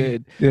so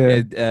good.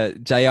 Yeah.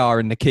 JR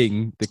and the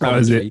King, the That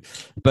was commentary.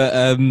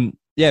 But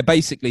yeah,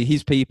 basically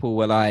his people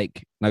were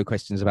like, no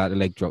questions about the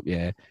leg drop,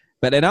 yeah.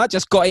 But then I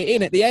just got it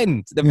in at the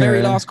end. The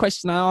very last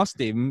question I asked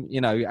him,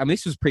 you know, I mean,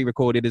 this was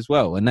pre-recorded as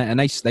well, and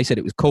they said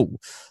it was cool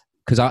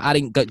because I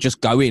didn't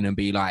just go in and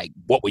be like,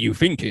 "What were you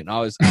thinking?" I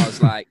was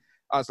like,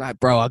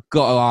 bro, I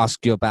got to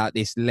ask you about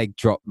this leg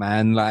drop,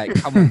 man. Like,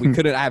 come on, we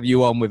couldn't have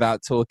you on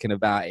without talking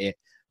about it.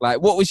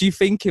 Like, what was you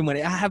thinking when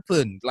it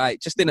happened?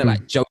 Like, just in a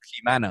like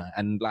jokey manner,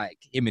 and like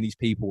him and his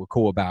people were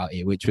cool about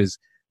it, which was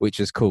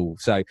cool.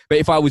 So, but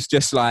if I was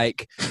just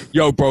like,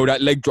 yo, bro,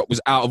 that leg drop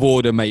was out of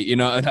order, mate, you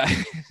know.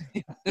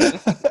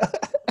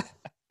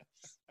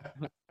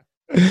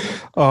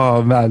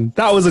 Oh man,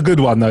 that was a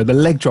good one though. The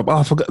leg drop. Oh,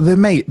 I forgot the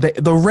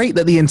rate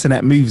that the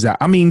internet moves at.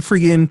 I mean,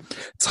 friggin'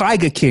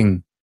 Tiger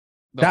King.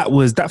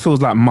 That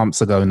feels like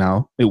months ago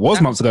now. It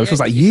was months ago. It feels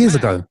like years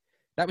ago.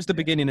 That was the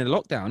beginning of the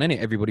lockdown, innit?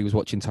 Everybody was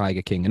watching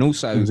Tiger King, and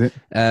also,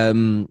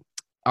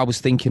 I was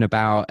thinking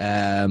about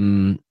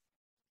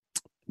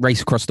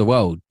Race Across the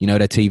World. You know,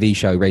 their TV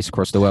show Race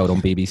Across the World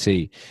on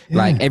BBC. Yeah.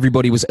 Like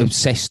everybody was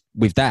obsessed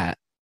with that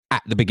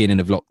at the beginning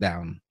of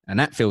lockdown, and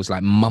that feels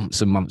like months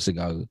and months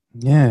ago.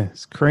 Yeah,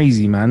 it's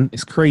crazy, man.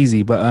 It's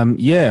crazy, but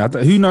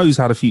who knows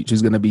how the future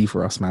is going to be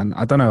for us, man?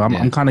 I don't know.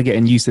 I'm kind of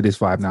getting used to this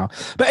vibe now.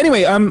 But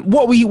anyway,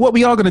 what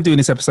we are going to do in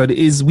this episode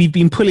is we've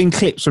been pulling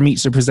clips from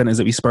each of the presenters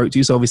that we spoke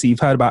to. So obviously you've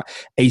heard about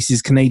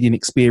Ace's Canadian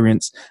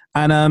experience,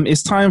 and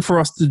it's time for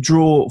us to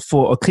draw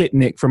for a clip,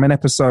 Nick, from an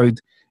episode.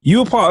 You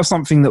were part of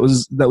something that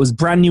was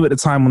brand new at the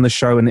time on the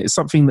show, and it's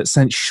something that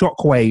sent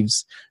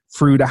shockwaves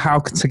through the How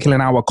to Kill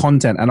an Hour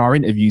content and our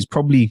interviews,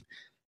 probably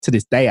to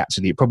this day.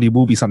 Actually, it probably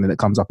will be something that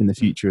comes up in the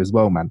future as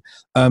well, man.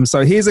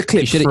 So here's a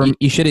clip.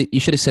 You should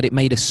have said it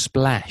made a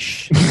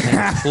splash, it made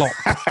a plop,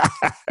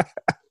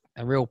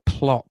 a real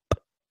plop.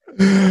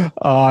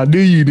 I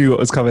knew you knew what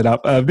was coming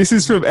up. This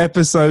is from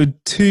episode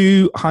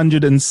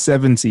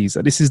 270.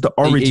 So this is the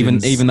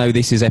origins. Even though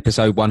this is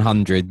episode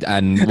 100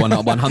 and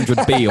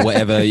 100B or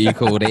whatever you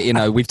called it, you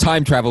know, we've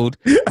time traveled.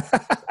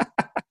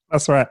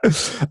 That's right.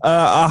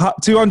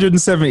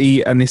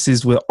 270, and this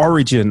is the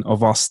origin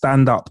of our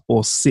stand up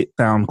or sit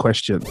down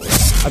question.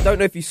 I don't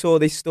know if you saw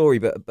this story,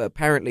 but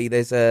apparently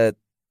there's a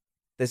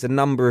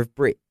number of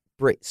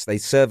Brits. They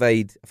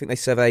surveyed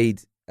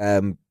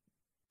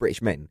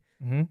British men.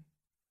 Mm-hmm.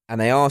 And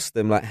they asked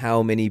them, like,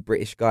 how many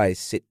British guys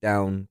sit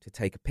down to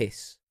take a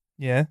piss.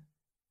 Yeah.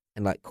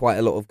 And, like, quite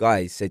a lot of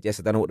guys said, yes,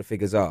 I don't know what the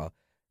figures are.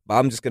 But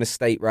I'm just going to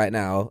state right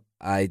now,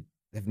 I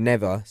have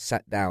never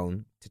sat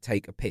down to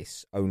take a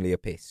piss, only a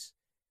piss.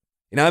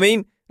 You know what I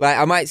mean? Like,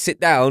 I might sit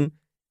down,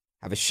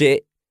 have a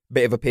shit,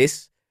 bit of a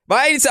piss.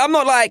 But I'm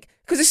not like,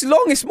 because it's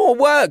long, it's more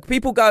work.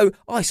 People go,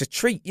 oh, it's a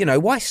treat. You know,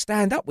 why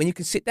stand up when you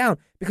can sit down?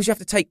 Because you have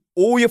to take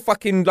all your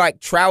fucking, like,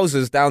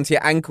 trousers down to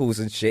your ankles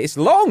and shit. It's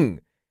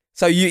long.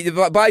 So you,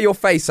 by your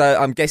face,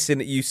 I'm guessing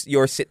that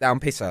you're a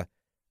sit-down pisser.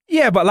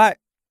 Yeah, but like,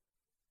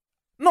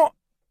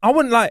 I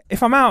wouldn't like,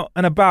 if I'm out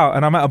and about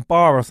and I'm at a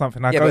bar or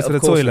something, I go to the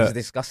toilet. It's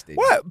disgusting.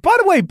 What? By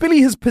the way,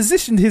 Billy has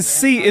positioned his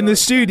seat in the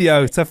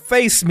studio to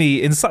face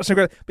me in such a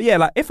great. But yeah,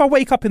 like if I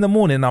wake up in the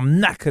morning and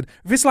I'm knackered,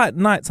 if it's like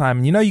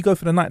nighttime, you know, you go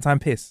for the nighttime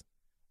piss.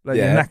 Like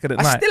you're knackered at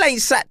night. I still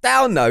ain't sat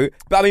down though.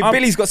 But I mean,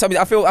 Billy's got something.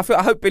 I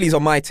hope Billy's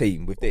on my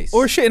team with this.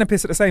 Or a shit and a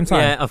piss at the same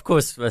time. Yeah, of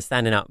course we're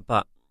standing up,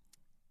 but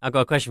I've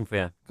got a question for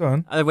you. Go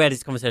on. We had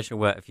this conversation at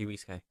work a few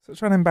weeks ago. So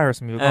trying to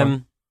embarrass me.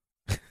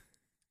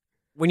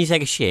 When you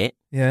take a shit,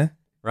 yeah,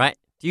 right?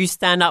 Do you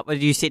stand up or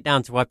do you sit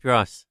down to wipe your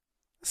ass?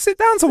 Sit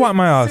down to wipe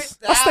my ass.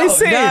 I stay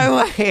sitting.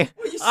 No way.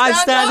 I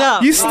stand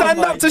up. You stand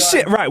up to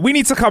shit. Right, we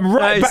need to come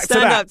back to that.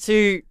 Stand up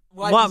to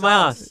wipe my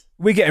ass.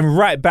 We're getting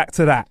right back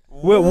to that.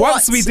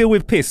 Once we deal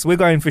with piss, we're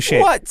going for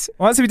shit. What?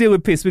 Once we deal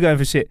with piss, we're going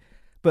for shit.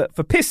 But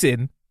for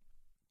pissing,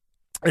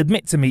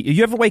 admit to me,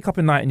 you ever wake up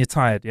at night and you're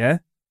tired, yeah?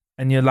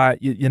 And you're like,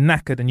 you're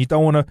knackered and you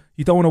don't want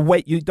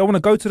to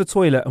go to the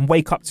toilet and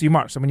wake up too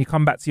much. So when you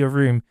come back to your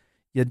room,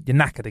 you're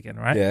knackered again,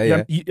 right?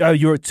 Yeah.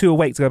 You're too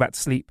awake to go back to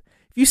sleep.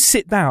 If you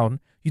sit down,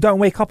 you don't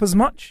wake up as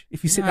much.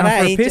 If you sit down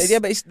for a piss. Yeah,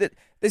 but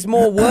there's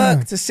more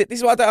work to sit. This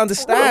is what I don't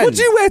understand. What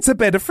do you wear to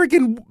bed? A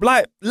friggin'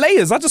 like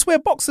layers. I just wear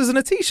boxers and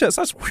a t-shirt.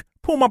 So I just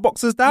pull my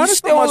boxers down. You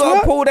still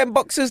got to pull them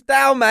boxers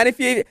down, man. If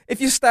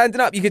you're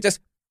standing up, you could just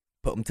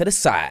put them to the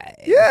side.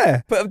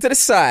 Yeah. Put them to the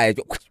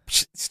side.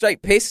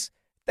 Straight piss.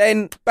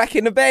 Then back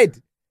in the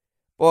bed.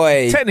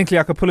 Boy. Technically,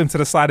 I could pull him to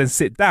the side and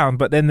sit down,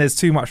 but then there's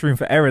too much room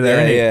for error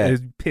there, innit? Yeah.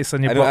 There's piss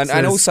on your boxers.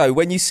 And also,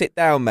 when you sit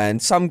down, man,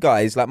 some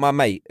guys, like my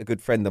mate, a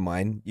good friend of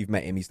mine, you've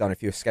met him, he's done a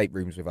few escape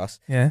rooms with us.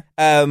 Yeah.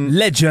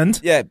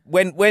 Legend. Yeah.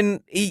 When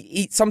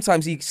he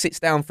sometimes he sits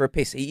down for a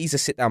piss. He's a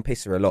sit-down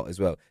pisser a lot as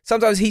well.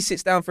 Sometimes he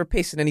sits down for a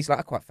piss and then he's like,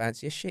 I quite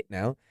fancy a shit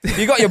now.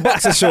 You got your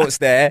boxer shorts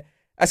there.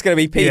 That's going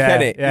to be peak,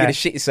 isn't it? Yeah. You're going to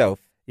shit yourself.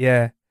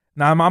 Yeah.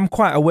 No, I'm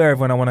quite aware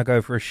of when I want to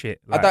go for a shit.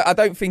 Like, I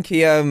don't think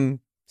he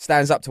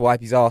stands up to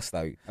wipe his ass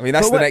though. I mean,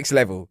 that's the next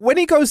level. When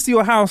he goes to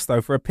your house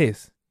though for a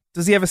piss,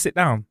 does he ever sit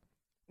down?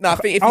 No, I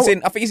think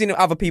he's in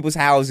other people's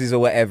houses or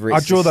whatever.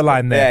 I draw the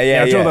line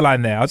there. I draw the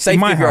line there.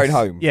 Safety of your own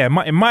home. Yeah,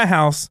 in my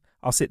house,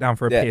 I'll sit down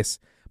for a Yeah. piss.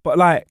 But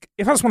like,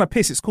 if I just want to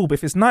piss, it's cool. But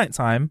if it's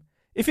nighttime,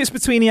 if it's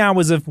between the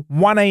hours of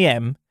 1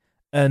 a.m.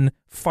 and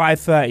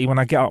 5:30 when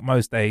I get up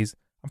most days,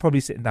 I'm probably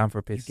sitting down for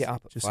a You piss. get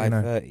up at just so you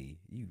know. 5:30.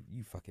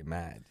 You fucking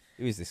mad.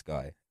 Who is this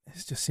guy?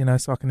 It's just,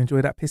 so I can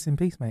enjoy that piss in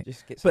peace, mate.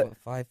 Just gets But- up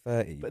at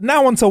 5:30. But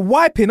now on to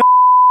wiping.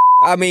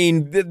 I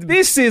mean,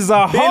 This is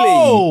a Billy.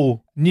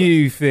 whole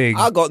new thing.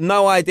 I got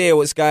no idea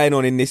what's going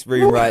on in this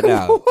room right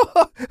now.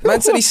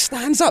 Man said he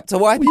stands up to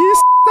wipe.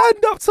 You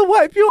stand up to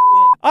wipe your.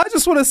 I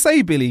just want to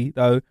say, Billy,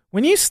 though,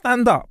 when you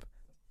stand up,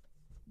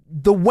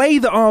 the way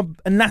that our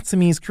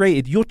anatomy is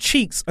created, your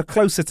cheeks are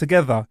closer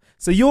together.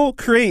 So you're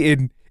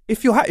creating.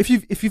 If you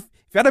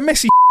had a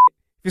messy,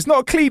 if it's not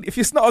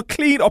a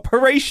clean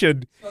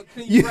operation,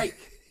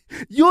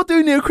 you're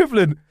doing the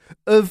equivalent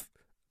of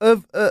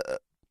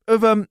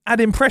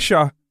adding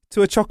pressure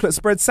to a chocolate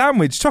spread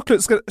sandwich.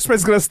 Chocolate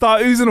spread's gonna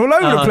start oozing all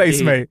over the place,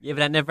 dude. mate. Yeah, but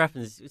that never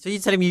happens. So you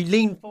tell him you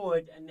lean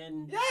forward and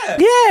then.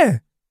 Yeah,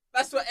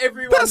 That's what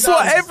everyone that's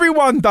what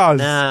everyone does.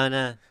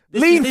 No.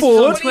 Lean this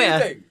forward. Is on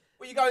Twitter.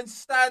 Well, you go and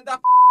stand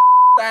up,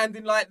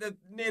 standing like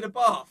near the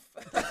bath.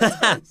 I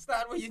don't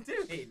understand what you're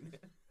doing.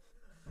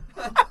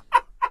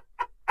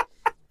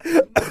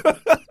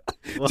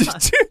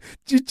 What?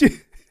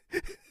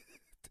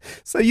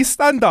 So you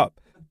stand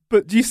up,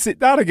 but do you sit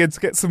down again to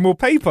get some more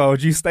paper, or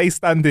do you stay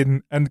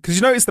standing? And because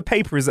you notice the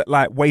paper is at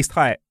like waist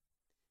height.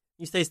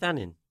 You stay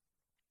standing.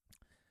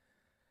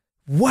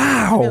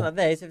 Wow. Yeah, like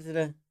there, it's up to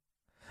the-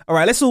 All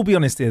right, let's all be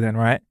honest here then,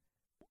 right?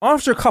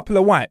 After a couple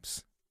of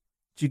wipes,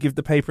 do you give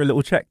the paper a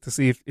little check to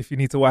see if you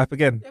need to wipe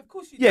again? Yeah, of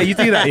course you Yeah, you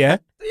do that, yeah?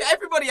 Yeah,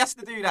 everybody has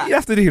to do that. You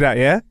have to do that,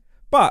 yeah?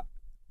 But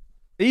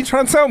are you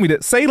trying to tell me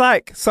that, say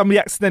like somebody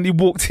accidentally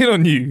walked in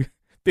on you,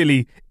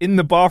 Billy, in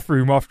the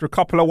bathroom after a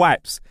couple of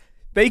wipes,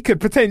 they could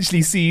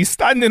potentially see you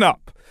standing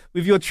up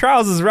with your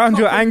trousers around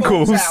your Cock and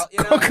balls ankles, out, you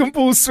know? cock and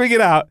balls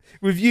swinging out,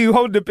 with you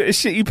holding a bit of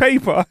shitty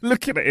paper,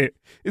 looking at it.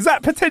 Is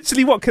that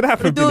potentially what could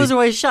happen, The door's Billy?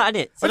 always shut,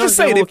 innit? So I'm just no one's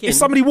saying, gonna if walk in.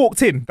 somebody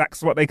walked in,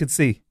 that's what they could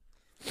see.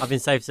 I've been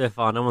safe so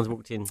far. No one's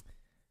walked in.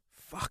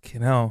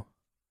 Fucking hell.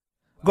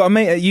 Got a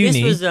mate at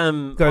uni. This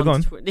was Go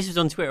on. This was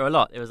on Twitter a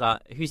lot. It was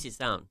like, who sits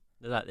down?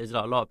 There's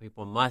like a lot of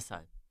people on my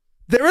side.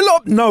 There are a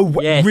lot. No,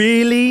 Yes.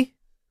 really?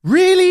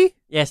 Really?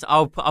 Yes,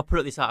 I'll put up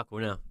this article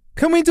now.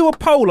 Can we do a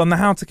poll on the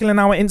How to Kill an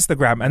Hour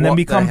Instagram, and then What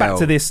we the come back hell?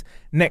 to this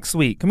next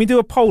week? Can we do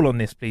a poll on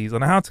this, please,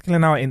 on the How to Kill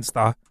an Hour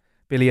Insta,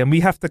 Billy? And we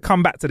have to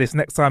come back to this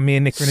next time me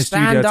and Nick are in the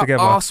studio Stand up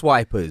together. arse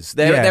wipers.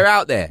 They're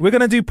out there. We're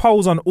going to do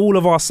polls on all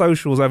of our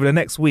socials over the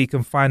next week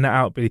and find that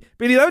out, Billy.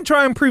 Billy, don't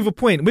try and prove a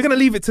point. We're going to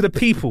leave it to the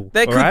people.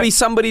 There all could right? be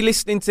somebody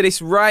listening to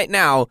this right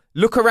now.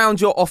 Look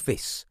around your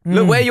office.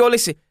 Look where you're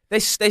listening.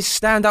 There's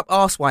stand up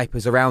arse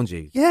wipers around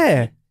you.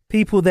 Yeah.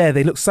 People there,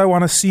 they look so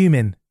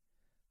unassuming.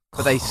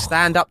 But they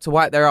stand up to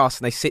wipe their ass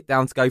and they sit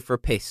down to go for a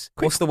piss.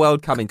 What's the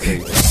world coming to?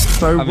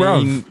 So I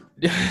rough. mean,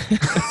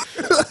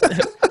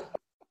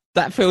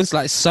 that feels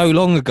like so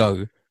long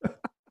ago.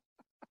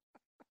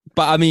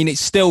 But I mean, it's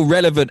still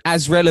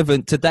as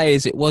relevant today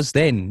as it was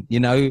then. You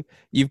know,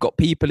 you've got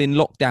people in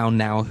lockdown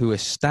now who are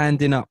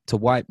standing up to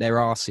wipe their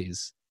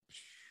asses.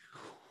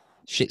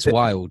 Shit's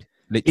wild.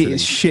 Literally.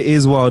 Shit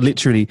is wild,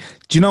 literally.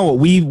 Do you know what?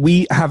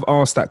 We have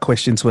asked that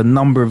question to a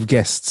number of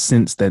guests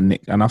since then,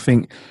 Nick. And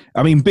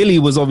I mean, Billy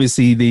was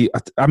obviously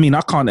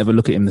I can't ever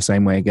look at him the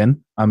same way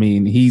again. I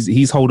mean,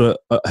 he's held a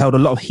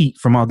lot of heat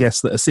from our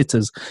guests that are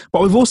sitters.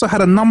 But we've also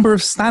had a number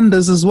of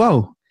standers as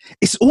well.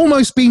 It's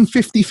almost been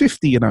 50-50,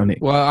 you know, Nick.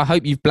 Well, I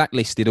hope you've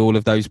blacklisted all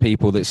of those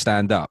people that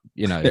stand up,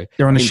 you know.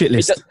 They're on a I mean, shit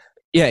list.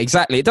 Yeah,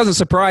 exactly. It doesn't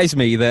surprise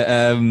me that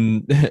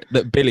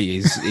that Billy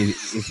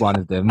is one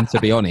of them, to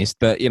be honest.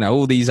 But you know,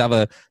 all these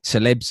other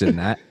celebs and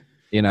that,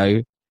 you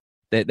know,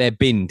 they're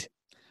binned.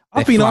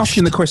 I've They're been flushed.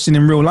 asking the question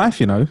in real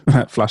life, you know,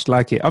 flushed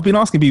like it. I've been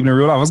asking people in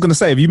real life. I was going to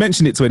say, have you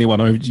mentioned it to anyone,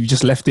 or have you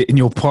just left it in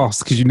your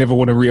past because you never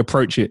want to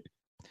reapproach it?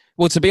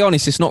 Well, to be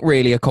honest, it's not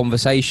really a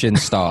conversation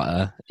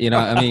starter. You know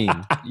what I mean?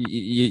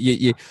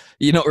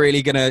 You're not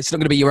really gonna. It's not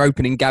gonna be your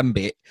opening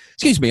gambit.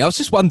 Excuse me. I was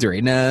just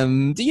wondering.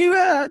 Do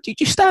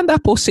you stand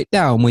up or sit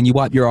down when you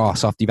wipe your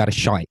ass after you've had a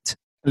shite?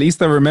 At least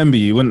they'll remember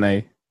you, wouldn't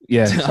they?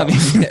 Yeah. I mean,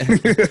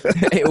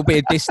 it'll be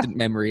a distant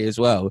memory as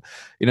well.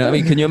 You know what I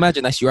mean? Can you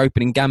imagine that's your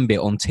opening gambit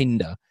on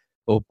Tinder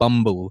or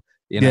Bumble?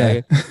 You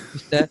know? Yeah.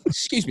 Just,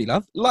 excuse me,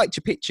 love. Liked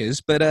your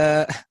pictures,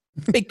 but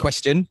big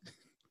question.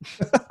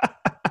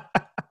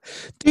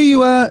 Do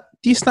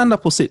you stand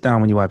up or sit down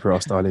when you wipe your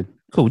ass, darling?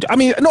 Cool. I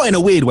mean, not in a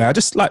weird way. I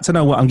just like to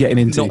know what I'm getting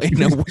into. Not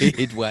in a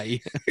weird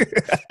way.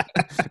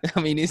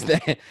 I mean, is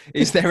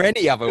there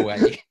any other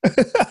way?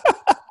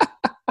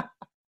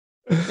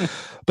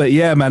 But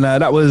yeah, man,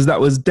 that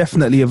was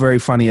definitely a very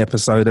funny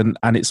episode, and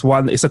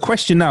it's a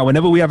question now.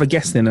 Whenever we have a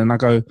guest in, and I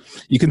go,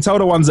 you can tell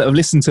the ones that have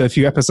listened to a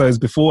few episodes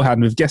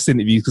beforehand with guest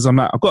interviews, because I'm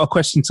like, I've got a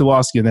question to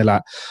ask you, and they're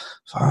like,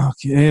 fuck,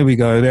 here we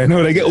go.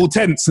 They get all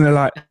tense, and they're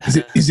like,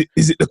 is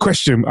it the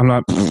question? I'm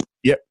like,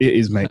 yep, it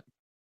is, mate.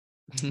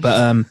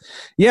 But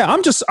yeah,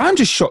 I'm just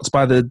shocked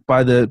by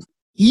the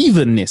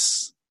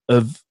evenness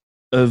of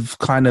of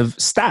kind of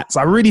stats.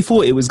 I really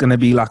thought it was going to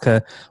be like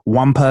a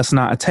 1 person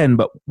out of 10,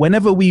 but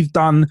whenever we've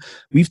done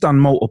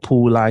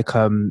multiple like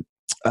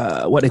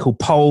what they call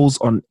polls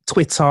on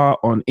Twitter,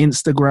 on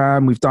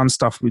Instagram, we've done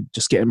stuff with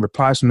just getting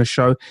replies from the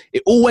show.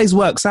 It always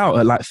works out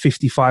at like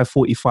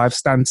 55-45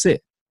 stand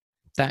sit.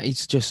 That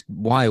is just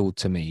wild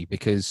to me,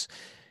 because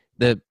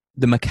the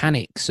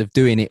mechanics of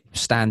doing it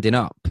standing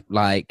up,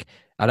 like,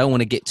 I don't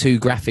want to get too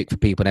graphic for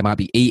people. They might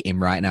be eating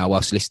right now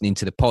whilst listening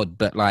to the pod,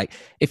 but like,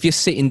 if you're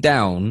sitting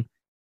down,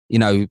 you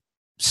know,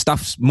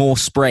 stuff's more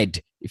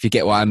spread, if you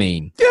get what I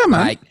mean. Yeah,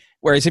 man. Like,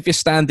 whereas if you're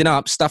standing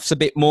up, stuff's a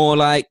bit more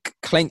like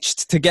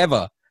clenched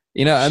together.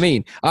 You know what I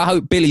mean? I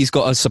hope Billy's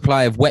got a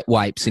supply of wet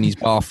wipes in his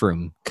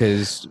bathroom,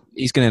 because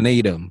he's going to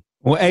need them.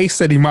 Well, Ace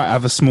said he might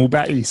have a small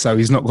batty, so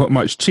he's not got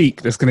much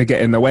cheek that's going to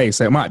get in the way.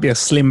 So it might be a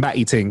slim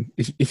batty thing.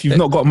 If you've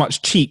not got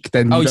much cheek,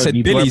 then he said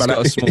Billy's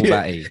got a small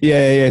batty.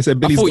 Yeah. So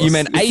Billy's I thought you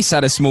meant Ace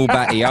had a small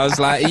batty. I was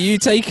like, are you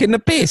taking the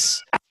piss?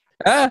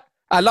 Huh?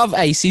 I love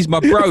Ace. He's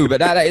my bro,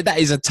 but that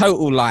is a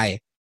total lie.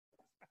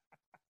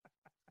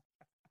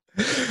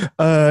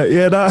 No,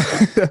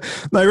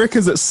 he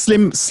reckons that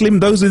slim,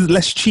 those with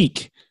less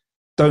cheek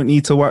don't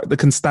need to work, that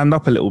can stand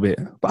up a little bit.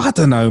 But I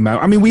don't know, man.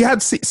 I mean, we had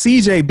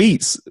CJ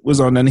Beats was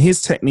on, and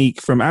his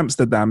technique from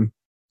Amsterdam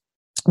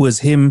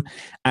was him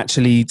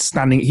actually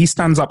standing. He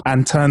stands up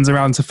and turns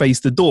around to face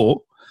the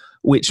door,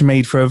 which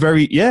made for a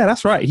very, yeah,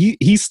 that's right.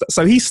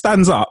 So he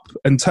stands up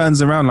and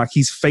turns around like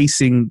he's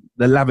facing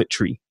the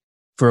lavatory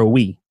for a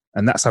wee,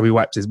 and that's how he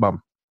wipes his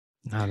bum.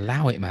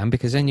 Allow it, man,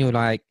 because then you're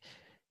like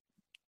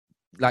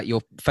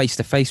you're face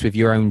to face with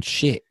your own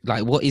shit.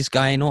 Like, what is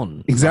going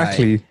on?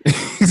 Exactly. Like,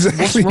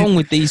 exactly. What's wrong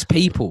with these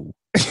people?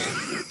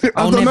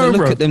 I'll don't never know,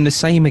 look bro. at them the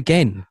same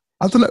again.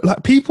 I don't know,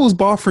 like people's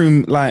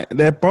bathroom, like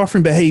their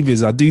bathroom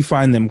behaviors, I do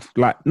find them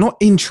like, not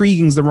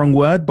intriguing is the wrong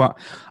word, but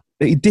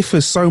it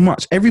differs so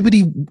much.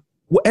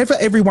 Whatever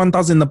everyone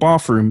does in the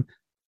bathroom,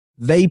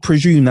 they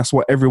presume that's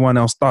what everyone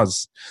else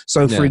does.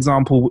 So for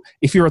example,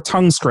 if you're a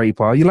tongue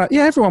scraper, you're like,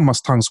 yeah, everyone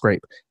must tongue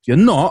scrape. If you're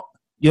not,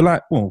 you're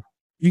like, well,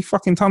 you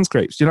fucking tongue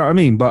scrapes. Do you know what I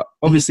mean? But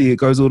obviously it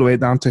goes all the way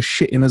down to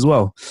shitting as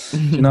well. Do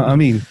you know what I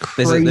mean?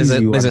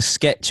 There's a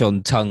sketch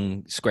on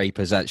tongue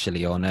scrapers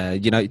actually on, do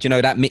you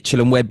know that Mitchell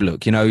and Webb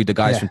look? You know, the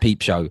guys from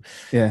Peep Show?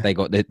 Yeah. They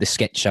got the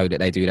sketch show that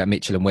they do, that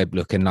Mitchell and Webb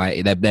look. And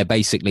like, they're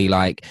basically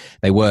like,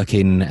 they work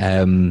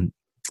in,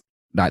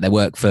 like they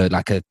work for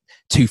like a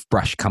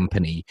toothbrush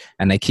company,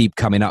 and they keep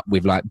coming up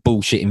with like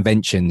bullshit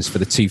inventions for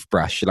the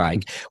toothbrush.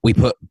 Like, we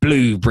put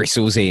blue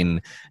bristles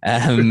in,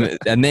 and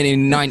then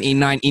in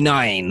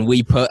 1999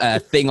 we put a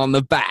thing on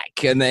the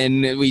back, and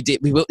then we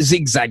put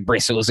zigzag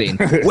bristles in.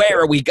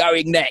 Where are we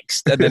going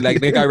next? And then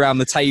they go around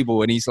the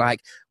table, and he's like,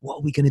 what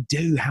are we going to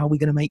do? How are we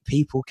going to make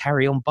people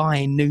carry on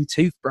buying new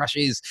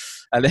toothbrushes?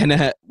 And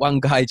then one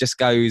guy just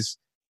goes,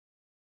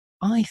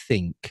 I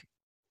think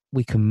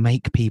we can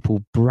make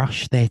people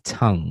brush their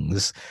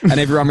tongues. And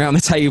everyone around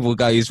the table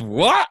goes,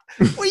 what?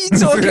 What are you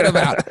talking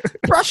about?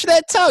 Brush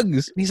their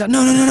tongues? And he's like,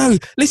 no.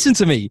 Listen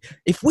to me.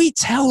 If we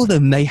tell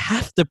them they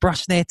have to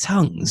brush their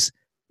tongues,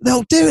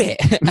 they'll do it.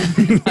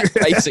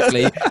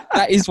 Basically,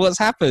 that is what's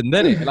happened,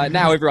 isn't it? Like,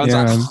 now everyone's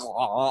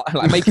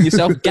like making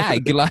yourself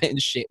gag like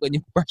and shit when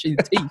you're brushing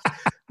your teeth.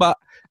 But,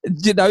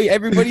 you know,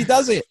 everybody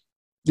does it.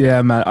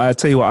 Yeah, man. I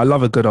tell you what, I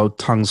love a good old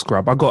tongue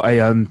scrub. I got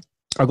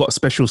a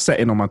special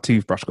setting on my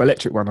toothbrush, got an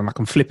electric one, and I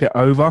can flip it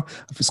over.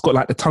 It's got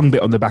like the tongue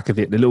bit on the back of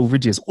it, the little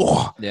ridges.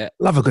 Oh, yeah,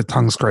 love a good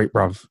tongue scrape,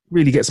 bruv.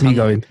 Really gets me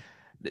going.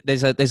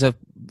 There's a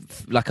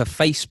like a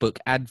Facebook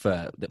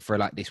advert for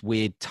like this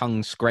weird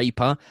tongue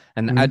scraper,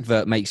 and the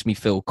advert makes me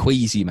feel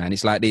queasy, man.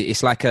 It's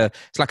like a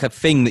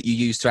thing that you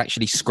use to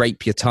actually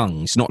scrape your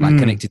tongue. It's not like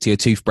connected to your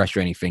toothbrush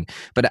or anything,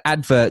 but the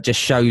advert just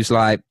shows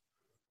like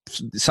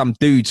some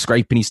dude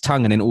scraping his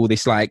tongue, and then all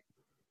this like,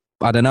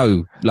 I don't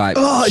know, like,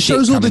 it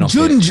shows all the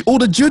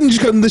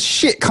junge and the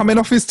shit coming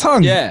off his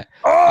tongue. Yeah.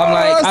 I'm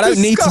like, I don't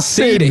need to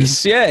see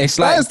this. Yeah, it's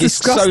like, it's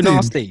so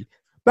nasty.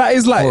 That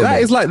is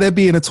like there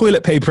being a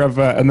toilet paper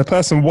advert, and the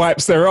person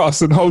wipes their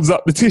ass and holds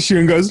up the tissue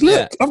and goes,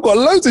 look, I've got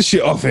loads of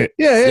shit off it.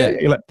 Yeah.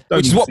 You're like,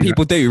 which is what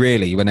people do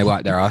really when they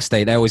wipe their ass.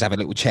 They always have a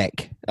little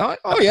check. Oh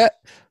yeah.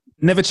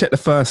 Never check the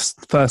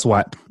first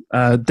wipe.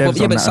 Dev's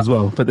on that as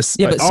well. But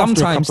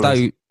sometimes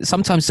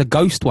sometimes it's a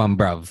ghost one,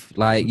 bruv.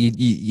 Like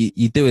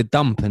you do a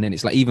dump, and then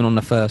it's like, even on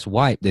the first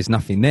wipe, there's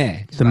nothing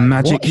there. It's the like,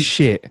 magic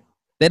shit.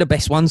 They're the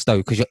best ones though,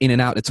 because you're in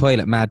and out of the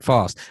toilet mad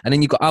fast. And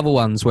then you've got other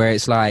ones where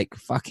it's like,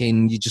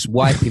 fucking, you're just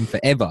wiping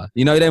forever.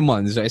 You know them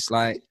ones where it's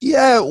like,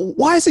 yeah.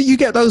 Why is it you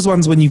get those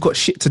ones when you've got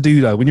shit to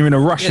do though? When you're in a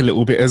rush a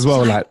little bit as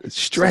well, like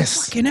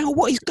stress. Fucking hell,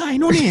 what is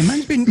going on here?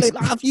 Man's been like,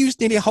 I've used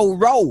nearly a whole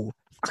roll.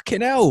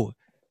 Fucking hell.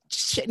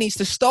 Shit needs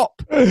to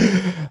stop.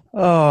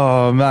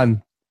 Oh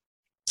man.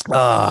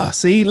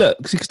 See,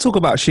 look, you could talk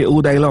about shit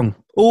all day long.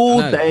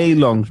 Day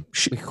long.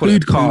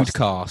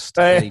 Foodcast.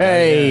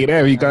 Hey,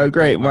 there we go.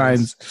 Great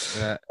minds.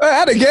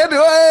 And again,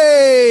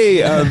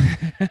 hey.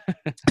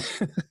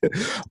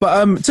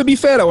 But to be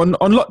fair though, on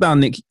lockdown,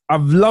 Nick,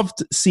 I've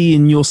loved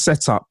seeing your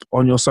setup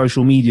on your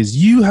social medias.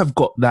 You have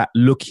got that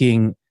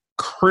looking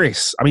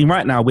Chris. I mean,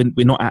 right now we're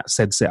not at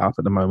said setup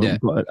at the moment. Yeah.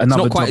 We've got It's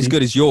another not quite job. as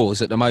good as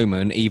yours at the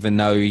moment, even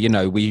though, you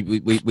know,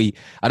 we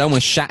I don't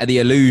want to shatter the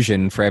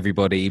illusion for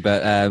everybody,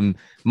 but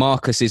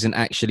Marcus isn't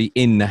actually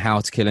in the How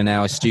to Kill an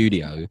Hour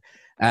studio.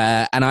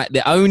 And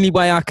the only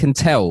way I can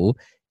tell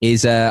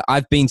is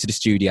I've been to the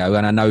studio,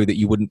 and I know that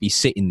you wouldn't be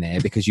sitting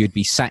there because you'd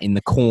be sat in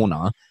the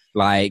corner,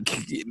 like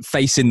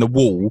facing the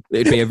wall.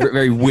 It'd be a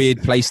very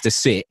weird place to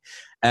sit.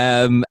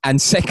 And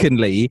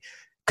secondly,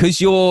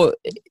 because your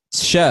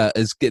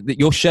shirt's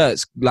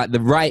like the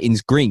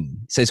writing's green,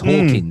 it says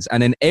Hawkins,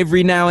 and then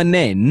every now and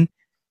then,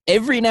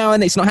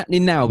 it's not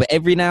happening now, but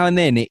every now and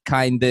then it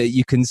kind of,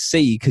 you can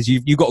see, because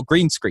you've got a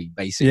green screen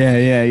basically.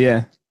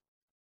 Yeah.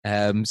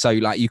 So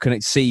like you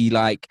can see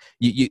like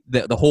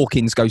the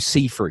Hawkins go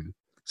see through.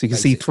 So you can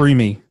see through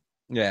me.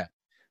 Yeah.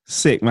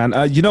 Sick, man.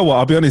 You know what?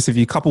 I'll be honest with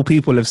you. A couple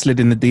people have slid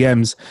in the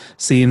DMs,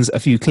 seeing a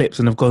few clips,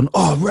 and have gone,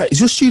 "Oh, right, is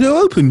your studio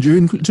open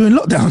during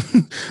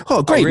lockdown?"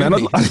 Oh, great,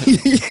 really? Man.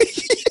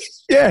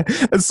 Yeah.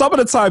 And some of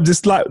the times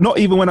it's like, not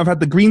even when I've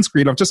had the green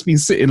screen, I've just been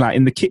sitting like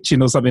in the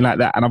kitchen or something like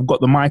that, and I've got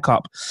the mic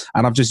up,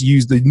 and I've just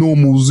used the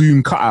normal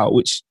Zoom cutout,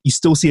 which you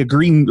still see a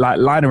green like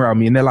line around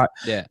me, and they're like,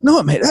 "Yeah,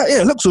 no, mate,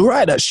 it looks all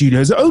right. That studio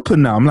is it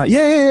open now?" I'm like,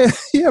 yeah,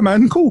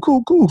 man, cool.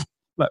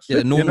 Like, yeah."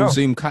 The normal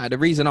Zoom cutout. The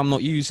reason I'm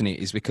not using it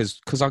is because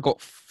I got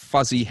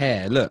fuzzy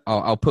hair. Look,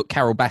 I'll put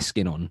Carol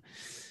Baskin on,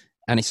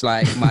 and it's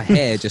like my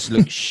hair just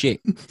looks shit.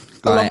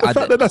 Like, why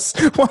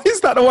is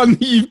that the one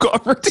that you've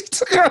got ready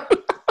to go?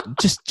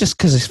 Just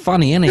because it's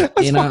funny, isn't it?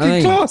 That's you know what I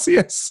mean? Class,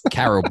 yes.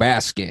 Carol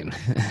Baskin.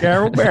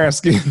 Carol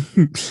Baskin.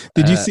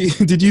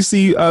 Did you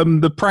see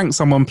the prank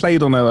someone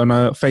played on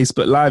a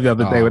Facebook Live the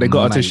other day where they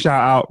got her to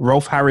shout out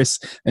Rolf Harris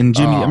and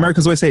Jimmy?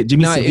 Americans always say it,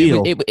 Jimmy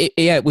Savile.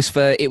 It was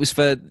for.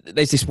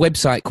 There's this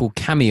website called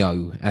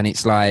Cameo, and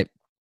it's like,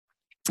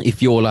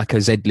 if you're like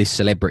a Z-list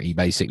celebrity,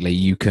 basically,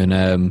 you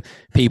can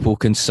people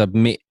can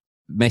submit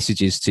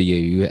messages to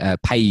you,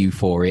 pay you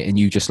for it, and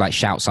you just like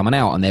shout someone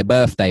out on their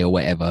birthday or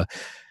whatever.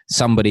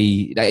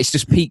 It's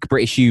just peak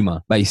British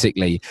humour,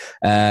 basically.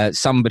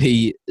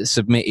 Somebody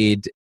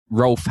submitted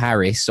Rolf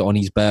Harris on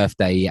his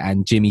birthday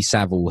and Jimmy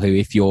Savile, who,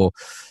 if you're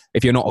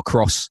not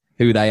across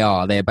who they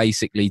are, they're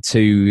basically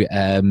two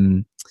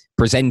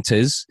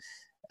presenters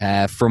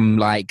from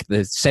like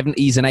the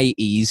 70s and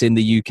 80s in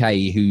the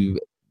UK who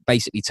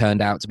basically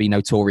turned out to be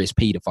notorious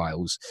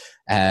paedophiles,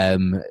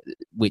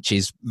 which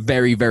is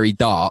very, very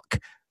dark,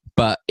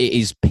 but it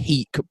is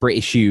peak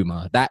British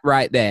humour. That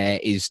right there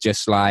is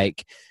just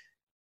like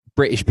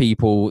British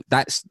people.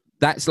 That's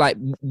like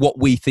what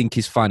we think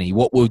is funny.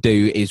 What we'll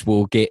do is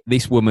we'll get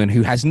this woman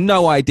who has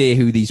no idea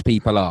who these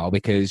people are,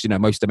 because, you know,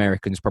 most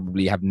Americans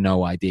probably have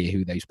no idea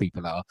who those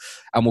people are,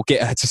 and we'll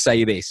get her to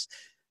say this.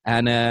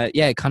 And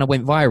it kind of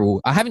went viral.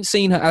 I haven't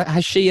seen her.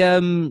 Has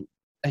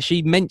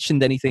she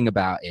mentioned anything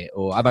about it,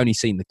 or I've only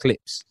seen the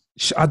clips?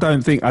 I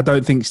don't think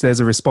there's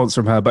a response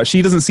from her, but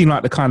she doesn't seem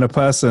like the kind of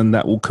person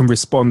that can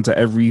respond to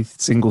every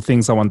single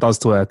thing someone does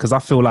to her. Because I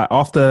feel like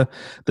after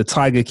the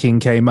Tiger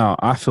King came out,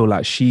 I feel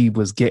like she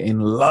was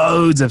getting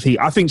loads of heat.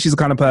 I think she's the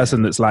kind of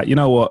person that's like, you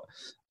know what?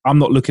 I'm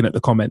not looking at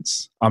the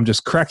comments. I'm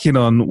just cracking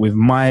on with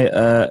my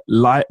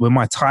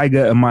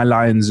tiger and my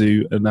lion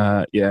zoo, and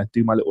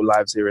do my little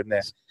lives here and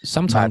there.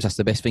 Sometimes that's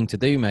the best thing to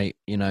do, mate.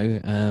 You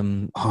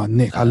know.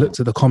 Nick, I looked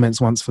at the comments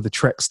once for the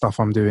Trek stuff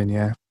I'm doing.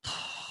 Yeah.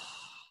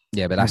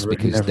 Yeah, but that's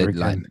because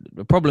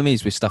the problem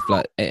is with stuff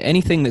like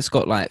anything that's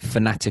got like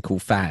fanatical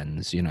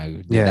fans, you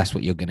know, that's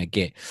what you're going to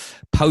get.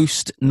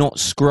 Post, not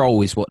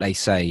scroll, is what they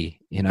say.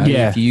 You know,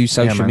 if you use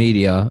social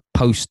media,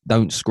 post,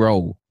 don't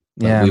scroll.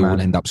 But we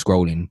all end up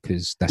scrolling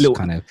because that's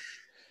kind of.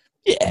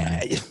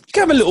 Yeah, you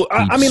can have a little.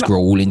 I mean,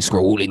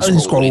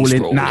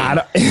 scrolling. Nah,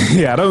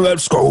 I don't go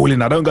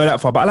scrolling. I don't go that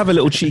far, but I'll have a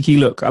little cheeky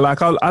look.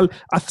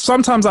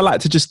 Sometimes I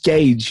like to just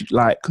gauge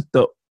like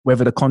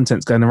whether the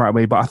content's going the right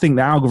way, but I think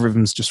the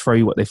algorithms just throw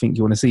you what they think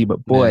you want to see.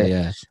 But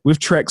boy, with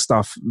Trek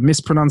stuff,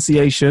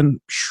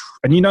 mispronunciation,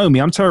 and you know me,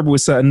 I'm terrible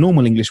with certain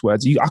normal English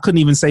words. I couldn't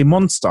even say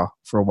monster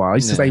for a while. I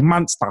used to say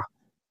monster.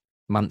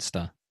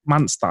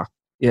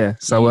 Yeah.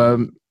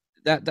 So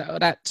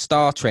that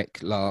Star Trek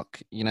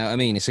lark, you know what I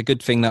mean? It's a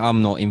good thing that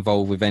I'm not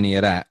involved with any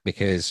of that,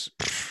 because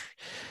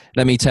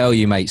let me tell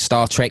you, mate,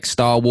 Star Trek,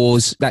 Star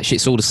Wars, that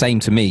shit's all the same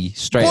to me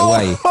straight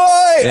away.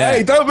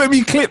 Hey, don't make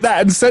me clip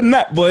that and send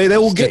that, boy. They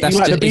will get you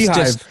like the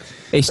beehive.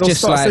 It's They'll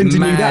just start like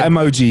sending you that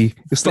emoji.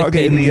 They'll start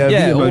getting the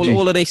emoji.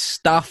 all of this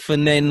stuff,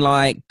 and then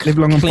like Live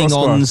long and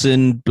Klingons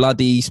and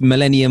bloody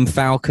Millennium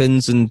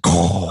Falcons and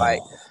like,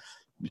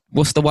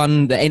 what's the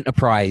one? The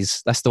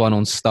Enterprise. That's the one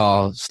on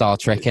Star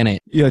Trek, innit?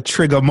 You're a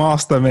trigger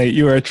master, mate.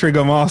 You were a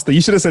trigger master.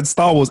 You should have said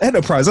Star Wars.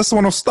 Enterprise. That's the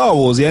one of Star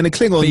Wars, yeah. And the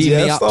Klingons, Beam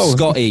me up, Star Wars.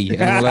 Scotty,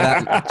 and all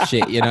of that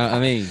shit. You know what I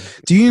mean?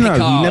 Do you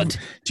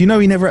know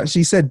he never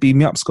actually said "beam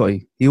me up,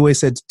 Scotty"? He always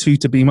said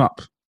to beam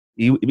up.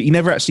 He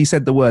never actually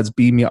said the words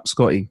 "beam me up,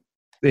 Scotty."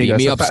 There you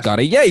beam me up,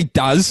 Scotty. Yeah, he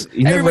does.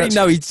 Everybody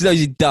knows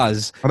he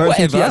does. I don't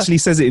think he actually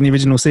says it in the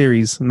original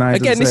series. No,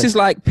 again, this is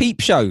like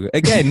Peep Show.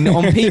 Again,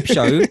 on Peep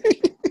Show.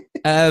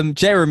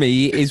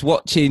 Jeremy is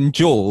watching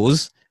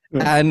Jaws,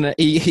 and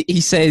he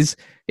says,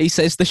 he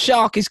says the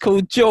shark is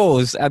called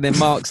Jaws, and then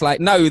Mark's like,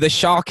 no, the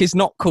shark is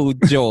not called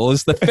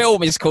Jaws. The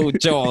film is called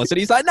Jaws, and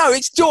he's like, no,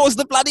 it's Jaws,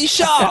 the bloody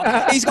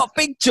shark. He's got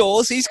big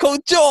jaws. He's called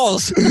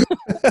Jaws.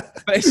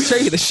 But it's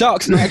true, the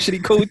shark's not actually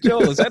called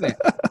Jaws, isn't it?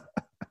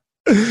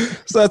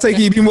 So I take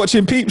it you've been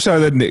watching Peep Show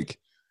then, Nick?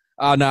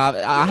 Oh no,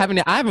 I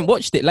haven't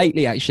watched it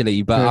lately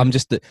actually, but I'm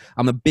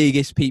the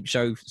biggest Peep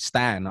Show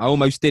stan. I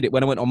almost did it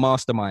when I went on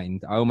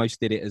Mastermind. I almost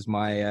did it as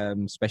my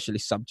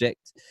specialist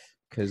subject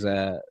because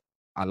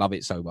I love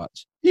it so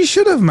much. You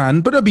should have,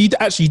 man. But you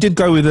actually did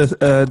go with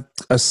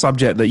a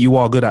subject that you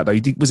are good at, though.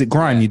 Was it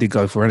grime you did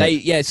go for,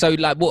 innit? So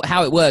like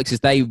how it works is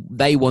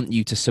they want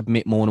you to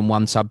submit more than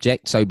one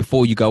subject. So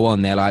before you go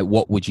on, they're like,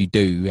 what would you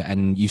do?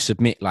 And you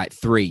submit like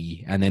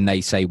 3, and then they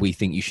say, we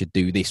think you should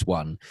do this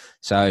one.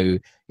 So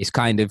it's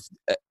kind of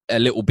a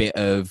little bit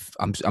of,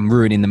 I'm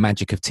ruining the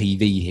magic of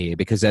TV here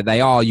because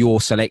they are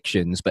your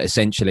selections, but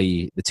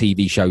essentially the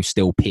TV show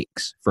still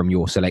picks from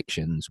your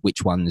selections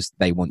which ones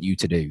they want you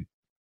to do.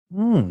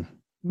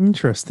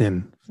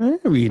 Interesting.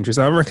 Very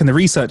interesting. I reckon the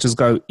researchers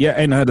go, yeah,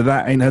 ain't heard of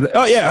that, ain't heard of that.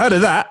 Oh, yeah, heard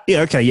of that. Yeah,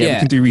 okay, yeah, we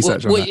can do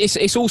research on that.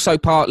 It's also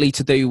partly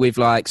to do with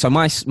like, so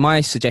my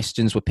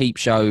suggestions were Peep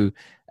Show,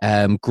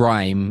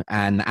 grime,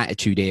 and the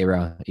Attitude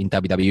Era in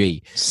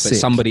WWE. Sick. But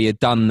somebody had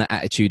done the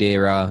Attitude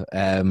Era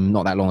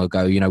not that long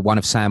ago. You know, one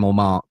of Sam or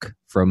Mark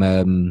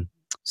from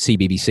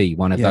CBBC,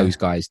 one of those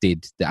guys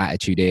did the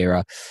Attitude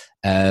Era.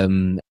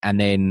 And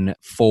then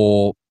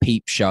for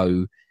Peep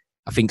Show,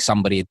 I think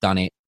somebody had done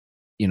it,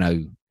 you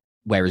know,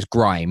 whereas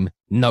grime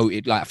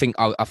noted, like I think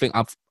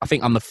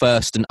I'm the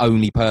first and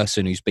only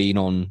person who's been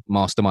on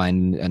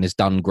Mastermind and has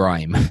done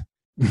grime.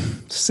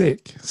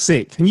 Sick.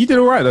 And you did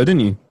all right though, didn't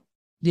you?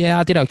 Yeah,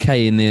 I did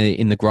okay in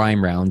the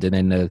grime round, and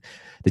then the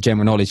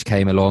general knowledge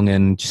came along,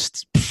 and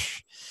just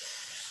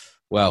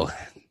well,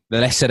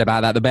 the less said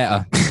about that, the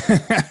better.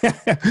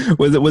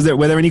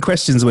 Were there any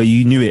questions where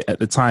you knew it at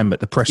the time,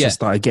 but the pressure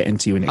started getting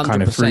to you and it 100%.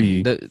 Kind of threw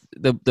you?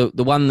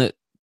 The one that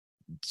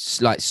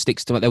like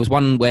sticks to it. There was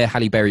one where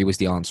Halle Berry was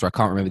the answer. I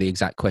can't remember the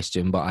exact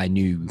question, but I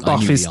knew.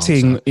 Toughest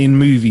thing in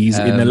movies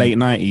in the late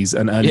 90s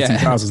and early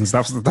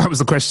 2000s. That was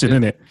the question,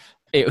 isn't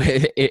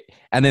it?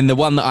 And then the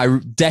one that I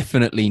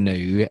definitely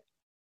knew,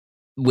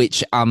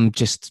 which I'm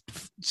just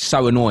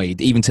so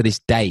annoyed, even to this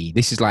day.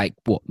 This is like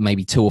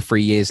maybe 2 or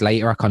 3 years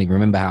later. I can't even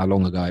remember how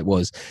long ago it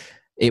was.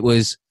 It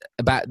was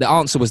about, the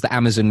answer was the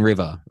Amazon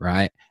River,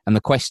 right? And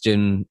the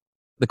question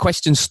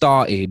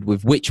started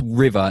with which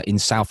river in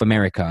South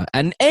America,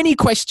 and any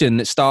question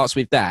that starts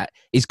with that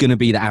is going to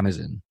be the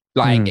Amazon.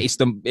 Like it's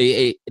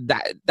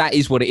that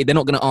is what it. They're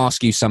not going to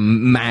ask you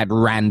some mad,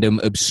 random,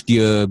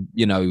 obscure,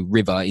 you know,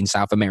 river in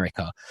South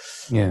America.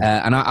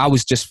 Yeah. And I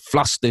was just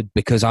flustered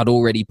because I'd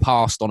already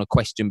passed on a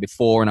question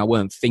before, and I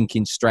weren't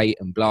thinking straight,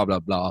 and blah blah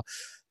blah.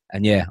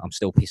 And yeah, I'm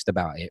still pissed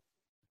about it.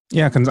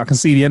 Yeah, I can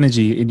see the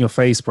energy in your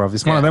face, bruv.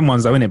 It's one of them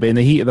ones, though, isn't it? But in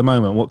the heat of the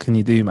moment, what can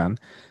you do, man?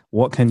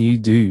 What can you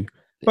do?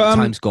 But,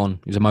 time's gone.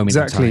 It was a moment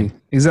in time.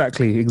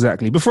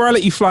 Exactly. Before I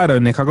let you fly, though,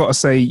 Nick, I got to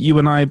say, you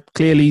and I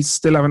clearly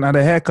still haven't had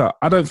a haircut.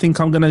 I don't think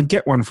I'm going to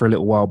get one for a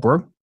little while,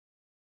 bro.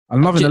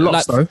 I'm loving the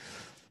locks, though.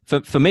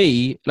 For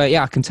me, like,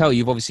 yeah, I can tell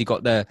you've obviously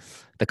got the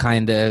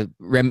kind of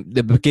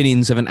the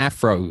beginnings of an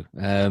afro.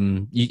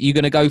 You're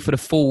going to go for the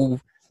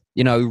full,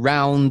 you know,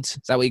 round.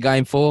 Is that what you're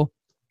going for?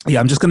 Yeah,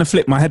 I'm just going to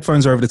flip. My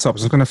headphones are over the top,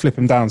 so I'm going to flip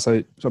them down.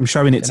 So I'm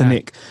showing it to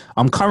Nick.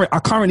 I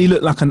currently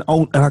look like an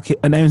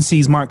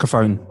MC's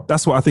microphone.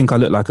 That's what I think I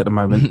look like at the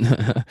moment.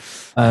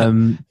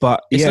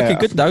 But it's looking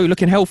good though,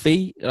 looking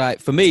healthy.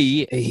 Like for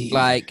me,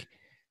 like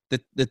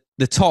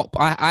the top.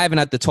 I haven't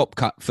had the top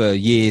cut for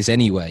years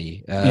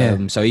anyway.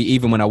 So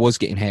even when I was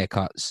getting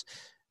haircuts,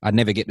 I'd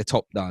never get the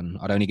top done.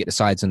 I'd only get the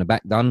sides and the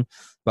back done.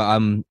 But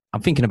I'm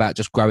thinking about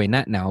just growing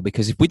that now,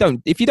 because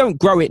if you don't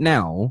grow it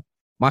now,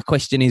 my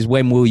question is,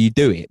 when will you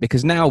do it?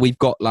 Because now we've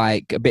got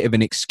like a bit of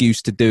an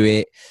excuse to do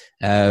it.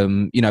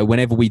 You know,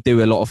 whenever we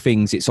do a lot of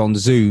things, it's on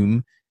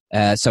Zoom.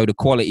 So the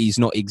quality is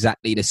not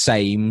exactly the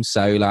same.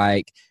 So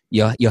like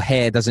your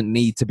hair doesn't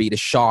need to be the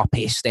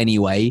sharpest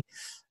anyway.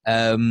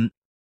 So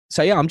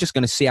yeah, I'm just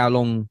going to see how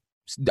long.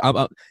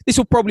 This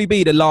will probably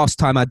be the last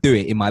time I do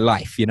it in my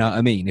life. You know what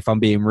I mean? If I'm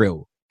being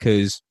real,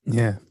 because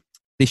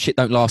this shit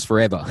don't last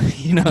forever.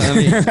 You know what I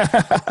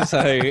mean?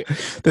 So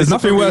there's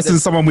nothing worse than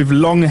someone with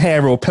long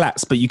hair or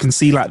plaits, but you can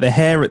see like the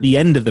hair at the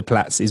end of the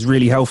plaits is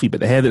really healthy, but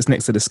the hair that's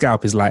next to the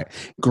scalp is like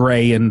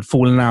grey and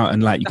falling out,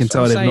 and like you can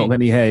tell they've not got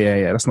any hair.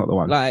 Yeah, that's not the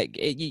one. Like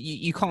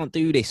you can't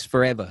do this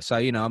forever. So,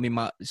 you know,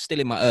 I'm still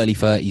in my early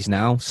 30s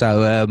now.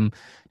 So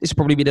this will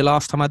probably be the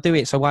last time I do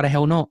it. So why the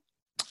hell not?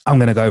 I'm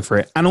going to go for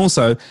it. And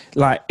also,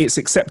 like, it's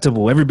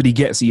acceptable. Everybody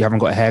gets that you haven't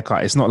got a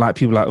haircut. It's not like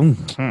people are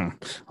like,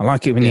 I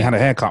like it when you had a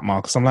haircut,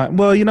 Marcus. I'm like,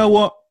 well, you know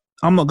what?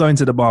 I'm not going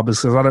to the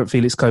barbers because I don't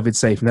feel it's COVID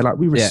safe. And they're like,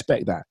 we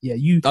respect that. Yeah,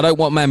 I don't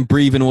want man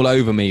breathing all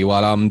over me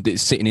while I'm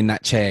sitting in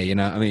that chair. You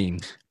know what I mean?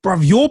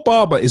 Bruv, your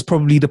barber is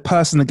probably the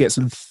person that gets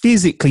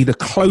physically the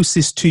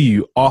closest to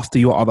you after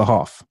your other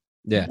half.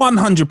 Yeah.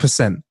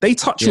 100%. They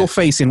touch your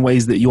face in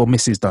ways that your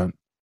missus don't.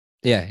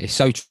 Yeah, it's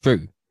so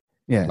true.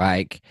 Yeah.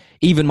 Like,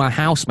 even my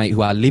housemate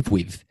who I live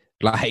with,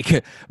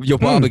 Like your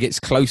barber gets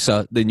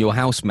closer than your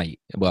housemate.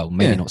 Well,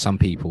 maybe not some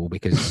people,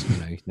 because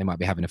they might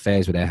be having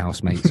affairs with their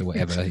housemates or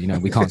whatever.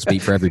 We can't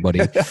speak for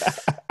everybody,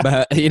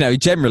 but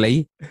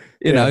generally,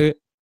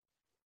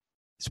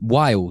 it's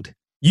wild.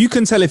 You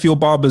can tell if your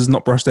barber's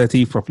not brushed their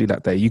teeth properly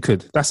that day. You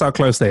could. That's how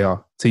close they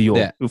are to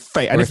your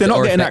fate. And if they're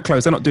not getting that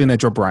close, they're not doing their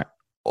job right.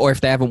 Or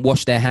if they haven't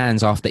washed their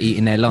hands after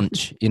eating their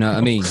lunch, you know what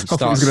I mean?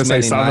 Start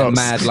smelling like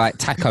mad, like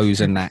tacos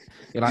and that.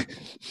 You're like,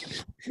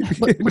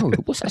 bro,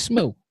 what's that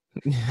smell?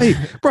 Hey,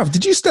 bruv,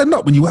 did you stand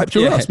up when you wiped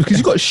your ass? Because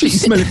you got shitty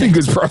smelling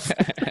fingers, bruv.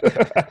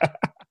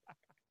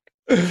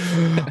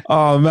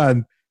 Oh,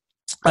 man.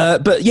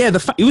 But yeah,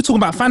 you were talking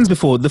about fans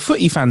before. The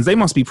footy fans, they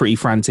must be pretty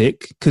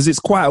frantic, because it's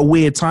quite a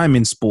weird time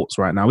in sports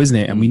right now, isn't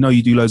it? And we know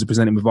you do loads of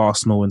presenting with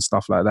Arsenal and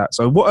stuff like that.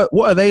 So what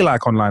are they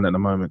like online at the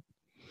moment?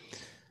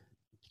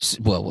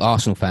 Well,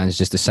 Arsenal fans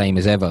just the same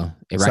as ever,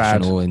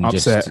 irrational. Sad, and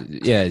upset,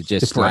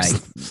 just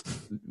depressed.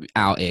 Like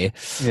out here.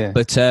 Yeah.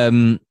 But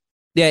it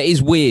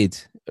is weird.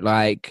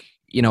 Like,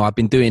 I've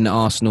been presenting the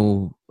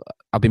Arsenal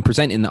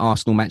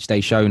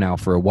Matchday show now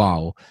for a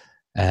while.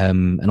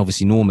 And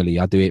obviously normally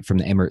I do it from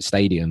the Emirates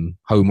Stadium,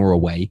 home or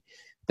away.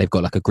 They've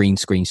got like a green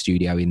screen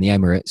studio in the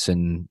Emirates,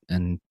 and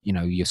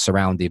you're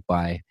surrounded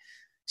by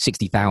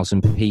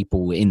 60,000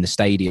 people in the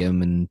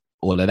stadium and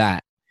all of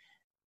that.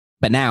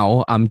 But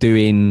now I'm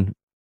doing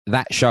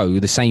that show,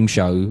 the same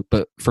show,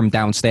 but from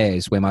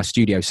downstairs where my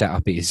studio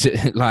setup is,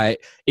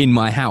 like in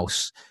my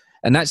house.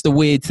 And that's the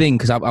weird thing,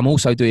 because I'm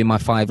also doing my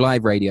 5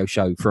 Live radio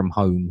show from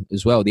home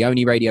as well. The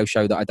only radio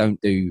show that I don't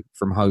do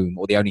from home,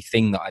 or the only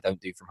thing that I don't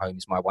do from home,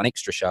 is my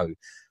 1Xtra show.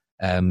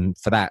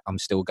 For that, I'm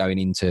still going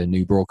into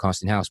New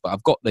Broadcasting House, but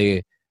I've got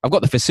the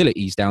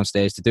facilities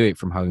downstairs to do it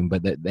from home,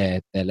 but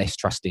they're less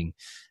trusting,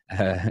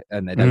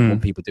 and they don't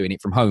want people doing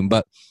it from home.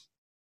 But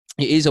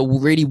it is a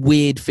really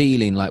weird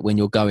feeling, like when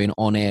you're going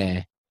on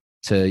air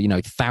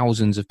to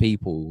thousands of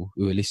people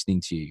who are listening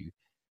to you,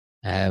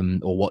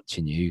 or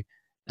watching you,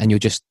 and you're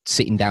just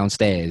sitting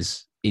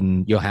downstairs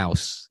in your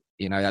house.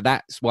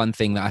 That's one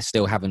thing that I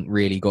still haven't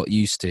really got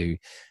used to,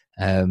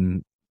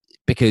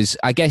 because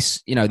I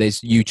guess there's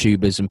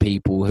YouTubers and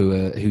people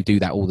who do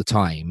that all the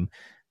time,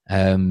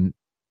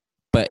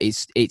 but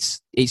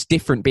it's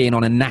different being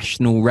on a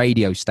national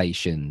radio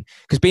station,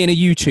 because being a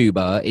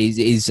YouTuber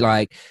is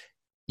like,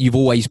 you've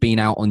always been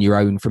out on your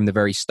own from the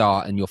very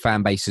start, and your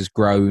fan base has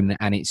grown,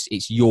 and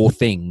it's your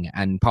thing,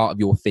 and part of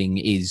your thing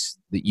is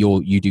that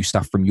you do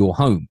stuff from your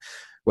home.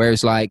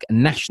 Whereas like a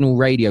national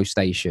radio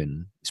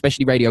station,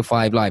 especially Radio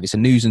 5 Live, it's a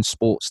news and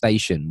sports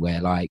station where,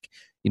 like,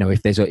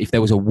 if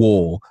there was a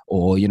war,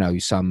 or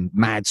some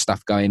mad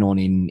stuff going on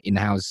in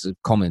House of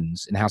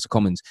Commons,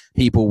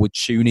 people would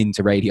tune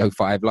into Radio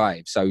 5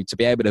 Live. So to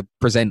be able to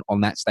present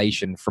on that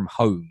station from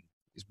home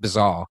is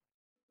bizarre.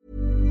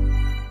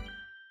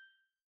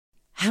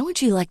 How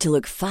would you like to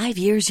look 5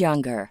 years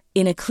younger?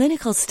 In a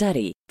clinical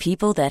study,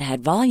 people that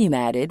had volume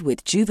added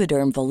with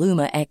Juvederm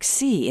Voluma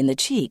XC in the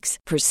cheeks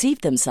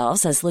perceived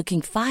themselves as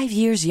looking 5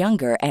 years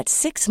younger at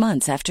 6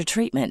 months after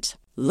treatment.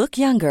 Look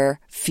younger,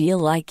 feel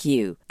like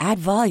you. Add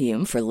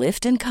volume for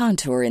lift and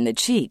contour in the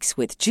cheeks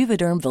with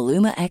Juvederm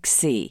Voluma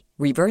XC.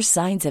 Reverse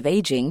signs of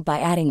aging by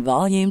adding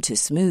volume to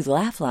smooth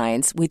laugh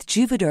lines with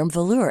Juvederm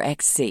Volure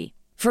XC.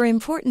 For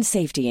important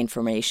safety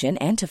information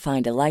and to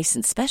find a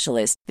licensed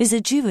specialist,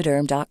 visit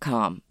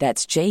Juvederm.com.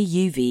 That's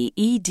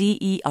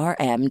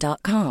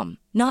JUVEDERM.com.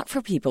 Not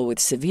for people with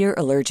severe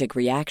allergic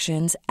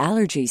reactions,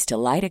 allergies to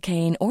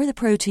lidocaine, or the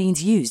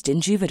proteins used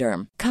in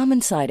Juvederm.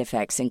 Common side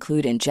effects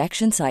include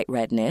injection site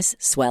redness,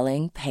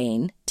 swelling,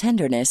 pain,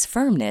 tenderness,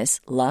 firmness,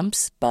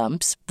 lumps,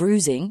 bumps,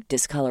 bruising,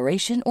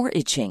 discoloration, or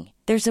itching.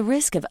 There's a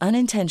risk of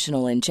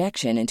unintentional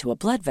injection into a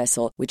blood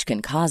vessel, which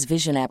can cause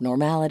vision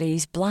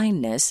abnormalities,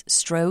 blindness,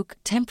 stroke,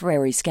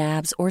 temporary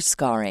scabs, or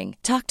scarring.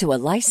 Talk to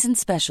a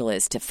licensed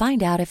specialist to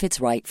find out if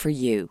it's right for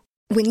you.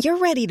 When you're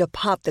ready to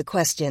pop the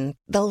question,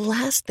 the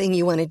last thing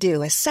you want to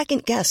do is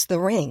second-guess the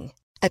ring.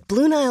 At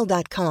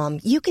BlueNile.com,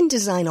 you can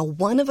design a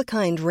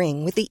one-of-a-kind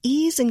ring with the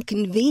ease and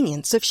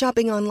convenience of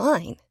shopping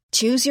online.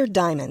 Choose your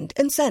diamond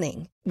and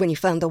setting. When you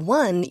find the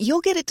one, you'll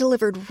get it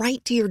delivered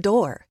right to your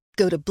door.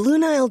 Go to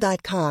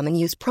BlueNile.com and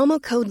use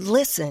promo code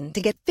LISTEN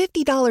to get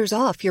 $50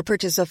 off your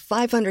purchase of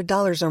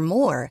 $500 or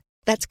more.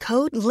 That's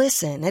code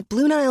LISTEN at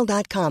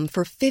BlueNile.com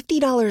for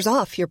 $50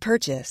 off your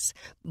purchase.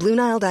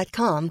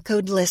 BlueNile.com,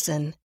 code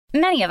LISTEN.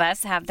 Many of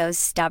us have those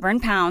stubborn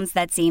pounds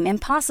that seem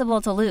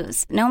impossible to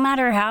lose, no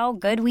matter how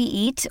good we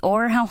eat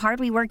or how hard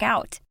we work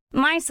out.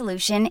 My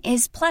solution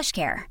is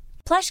PlushCare.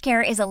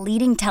 PlushCare is a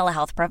leading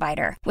telehealth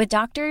provider with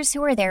doctors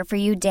who are there for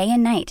you day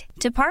and night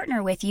to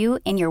partner with you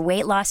in your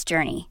weight loss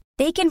journey.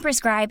 They can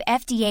prescribe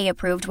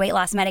FDA-approved weight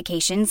loss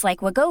medications like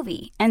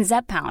Wegovy and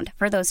Zepbound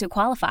for those who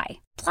qualify.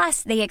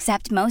 Plus, they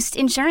accept most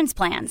insurance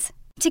plans.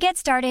 To get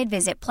started,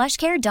 visit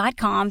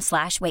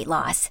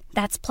plushcare.com/weightloss.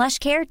 That's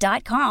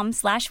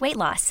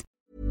plushcare.com/weightloss.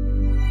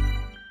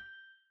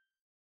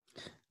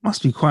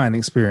 Must be quite an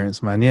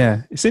experience, man.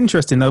 Yeah. It's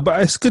interesting though,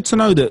 but it's good to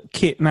know that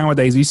kit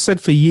nowadays, we said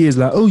for years,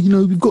 like, oh,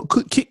 we've got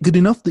kit good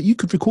enough that you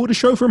could record a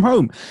show from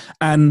home.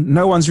 And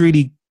no one's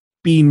really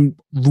been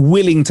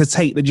willing to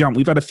take the jump.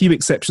 We've had a few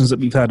exceptions that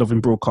we've heard of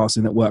in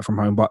broadcasting that work from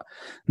home, but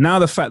now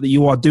the fact that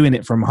you are doing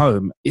it from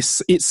home,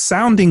 it's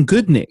sounding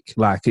good, Nick.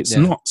 Like, it's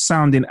not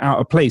sounding out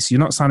of place. You're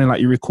not sounding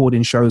like you're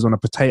recording shows on a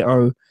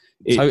potato.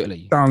 It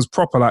totally sounds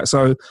proper. Like,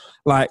 so,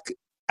 like,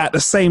 at the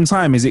same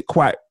time, is it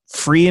quite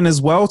freeing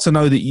as well to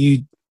know that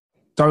you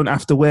don't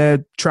have to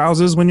wear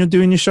trousers when you're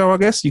doing your show? I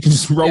guess you can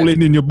just roll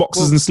in your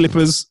boxers and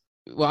slippers.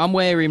 Well, I'm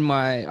wearing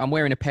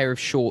a pair of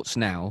shorts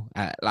now,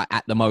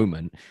 at the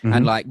moment,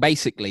 and like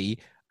basically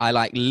I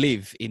like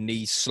live in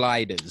these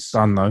sliders.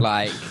 I know.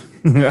 Like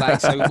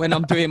so when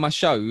I'm doing my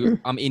show,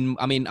 I'm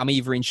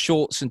either in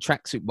shorts and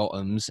tracksuit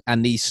bottoms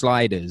and these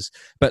sliders.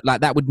 But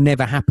like that would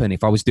never happen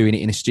if I was doing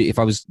it in a studio. If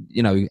I was,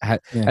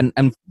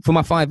 and for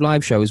my 5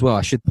 Live show as well,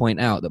 I should point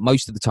out that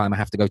most of the time I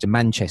have to go to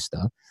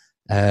Manchester,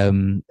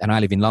 and I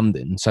live in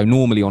London. So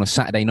normally on a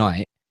Saturday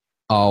night,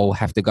 I'll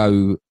have to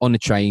go on the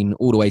train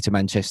all the way to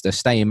Manchester,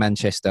 stay in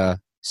Manchester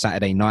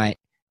Saturday night,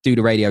 do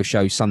the radio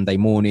show Sunday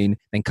morning,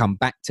 then come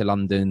back to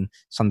London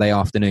Sunday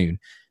afternoon.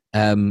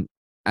 And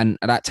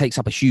that takes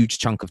up a huge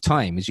chunk of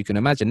time, as you can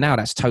imagine. Now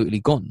that's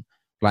totally gone.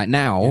 Like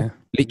now,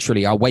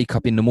 literally, I wake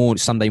up in the morning,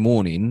 Sunday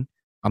morning,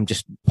 I'm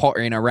just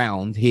pottering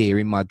around here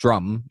in my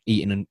drum,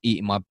 eating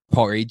my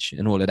porridge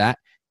and all of that.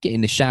 Get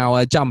in the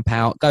shower, jump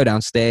out, go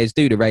downstairs,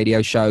 do the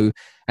radio show.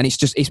 And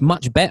it's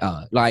much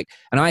better. Like,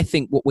 and I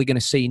think what we're going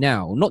to see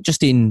now, not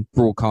just in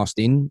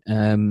broadcasting,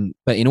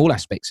 but in all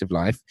aspects of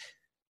life,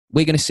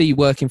 we're going to see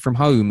working from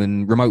home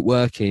and remote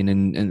working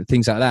and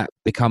things like that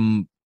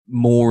become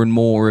more and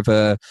more of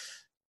a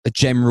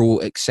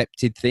general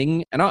accepted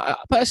thing. And I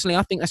personally,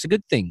 I think that's a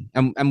good thing.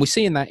 And we're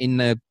seeing that in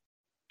again,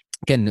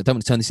 I don't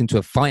want to turn this into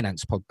a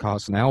finance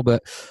podcast now,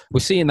 but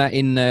we're seeing that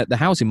in the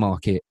housing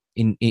market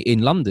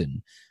in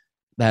London.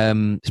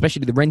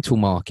 Especially the rental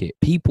market.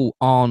 People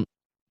aren't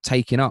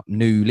taking up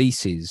new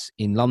leases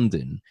in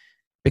London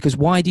because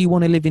why do you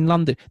want to live in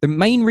London? The two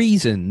main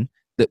reasons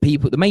that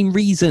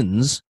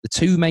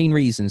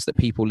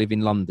people live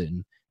in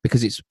London,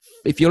 because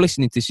if you're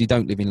listening to this, you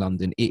don't live in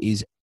London, it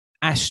is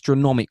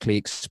astronomically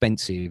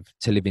expensive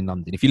to live in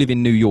London. If you live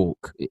in New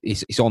York,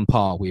 it's on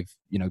par with,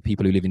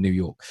 people who live in New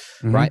York,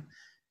 right?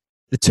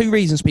 The 2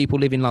 reasons people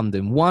live in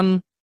London: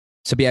 1,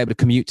 to be able to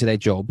commute to their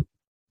job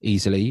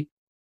easily,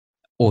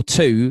 or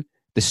 2,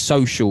 the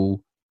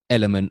social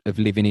element of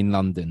living in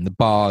London, the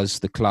bars,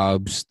 the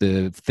clubs,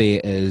 the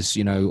theatres,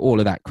 all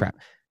of that crap.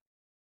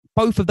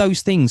 Both of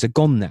those things are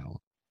gone now.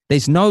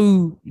 There's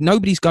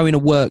nobody's going to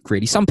work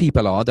really. Some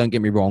people are, don't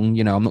get me wrong.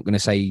 I'm not going to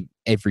say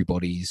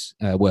everybody's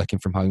working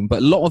from home, but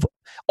a lot of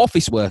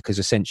office workers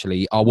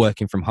essentially are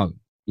working from home.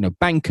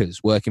 Bankers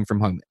working from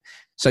home.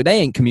 So they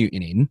ain't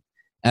commuting in.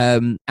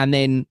 And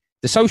then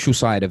the social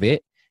side of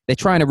it, they're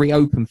trying to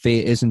reopen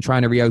theatres and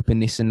trying to reopen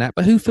this and that.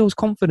 But who feels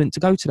confident to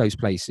go to those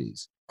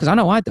places? Because I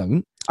know I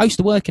don't. I used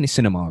to work in a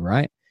cinema,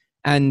 right?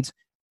 And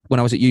when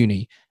I was at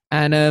uni.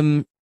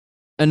 And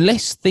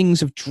unless things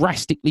have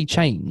drastically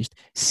changed,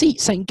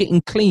 seats ain't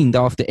getting cleaned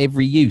after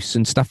every use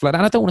and stuff like that.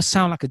 And I don't want to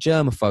sound like a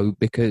germaphobe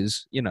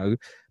because,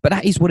 but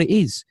that is what it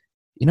is.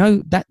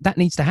 That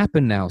needs to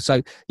happen now.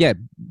 So, yeah,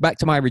 back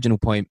to my original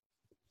point.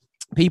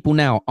 People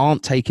now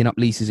aren't taking up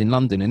leases in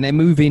London and they're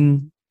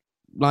moving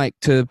like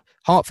to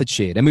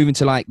Hertfordshire. They're moving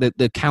to like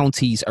the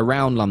counties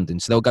around London.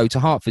 So they'll go to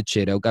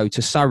Hertfordshire, they'll go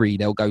to Surrey,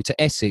 they'll go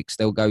to Essex,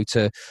 they'll go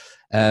to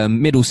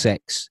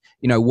Middlesex,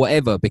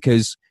 whatever,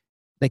 because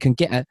they can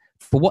get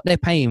for what they're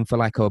paying for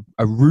like a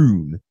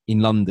room in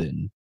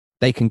London,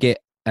 they can get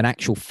an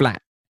actual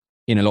flat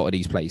in a lot of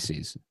these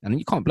places. And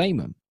you can't blame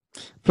them.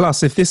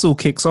 Plus, if this all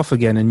kicks off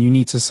again and you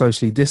need to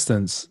socially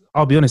distance,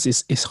 I'll be honest,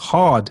 it's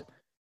hard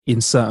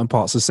in certain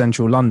parts of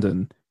central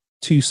London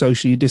to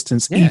socially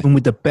distance, even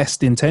with the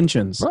best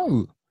intentions.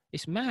 Bro,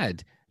 it's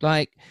mad.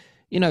 Like,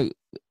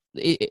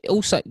 it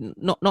also,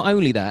 not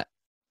only that,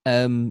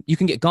 you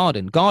can get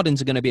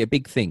gardens are going to be a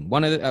big thing.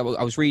 I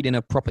was reading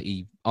a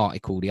property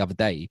article the other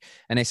day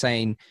and they're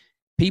saying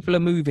people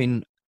are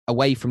moving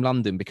away from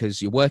London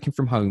because you're working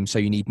from home, so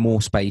you need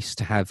more space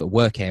to have a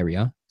work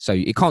area. So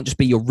it can't just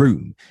be your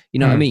room. You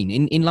know what I mean?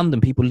 In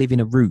London, people live in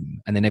a room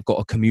and then they've got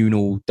a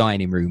communal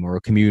dining room or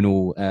a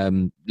communal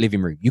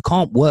living room. You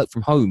can't work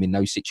from home in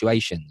those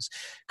situations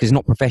because it's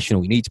not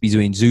professional. You need to be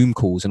doing Zoom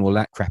calls and all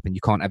that crap, and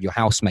you can't have your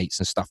housemates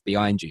and stuff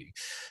behind you.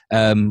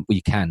 Well,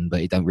 you can,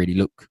 but it don't really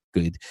look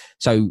good.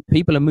 So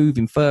people are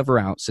moving further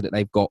out so that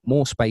they've got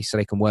more space so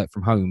they can work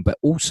from home. But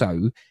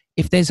also,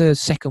 if there's a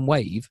second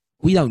wave,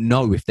 we don't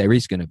know if there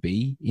is going to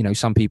be.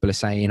 Some people are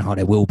saying,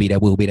 there will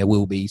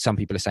be. Some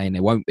people are saying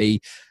there won't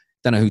be.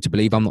 Don't know who to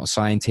believe. I'm not a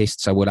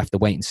scientist, so we'll have to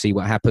wait and see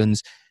what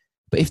happens.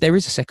 But if there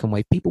is a second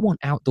wave, people want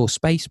outdoor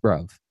space,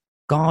 bruv.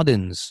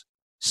 Gardens,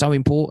 so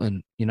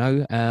important,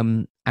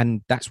 and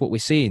that's what we're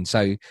seeing.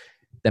 So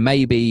there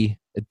may be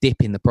a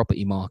dip in the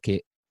property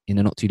market in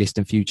a not too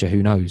distant future.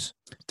 Who knows?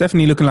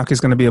 Definitely looking like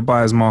it's going to be a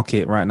buyer's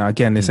market right now.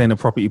 Again, this ain't a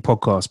property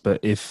podcast, but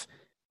if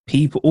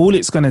people, all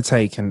it's going to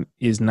take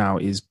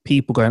is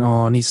people going,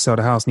 I need to sell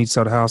the house,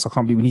 I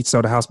can't believe we need to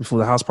sell the house before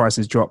the house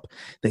prices drop.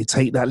 They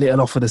take that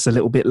little offer that's a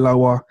little bit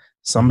lower.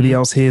 Somebody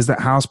else hears that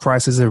house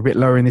prices are a bit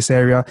lower in this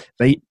area.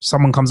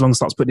 Someone comes along and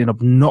starts putting in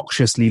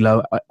obnoxiously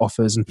low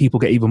offers, and people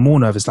get even more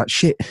nervous. Like,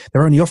 shit,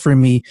 they're only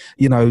offering me,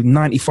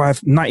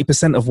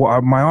 90% of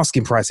what my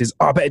asking price is.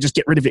 Oh, I better just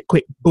get rid of it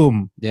quick.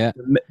 Boom. Yeah.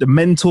 The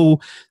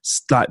mental,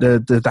 like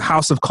the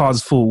house of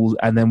cards falls,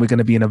 and then we're going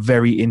to be in a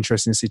very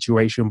interesting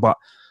situation. But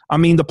I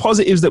mean, the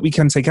positives that we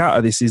can take out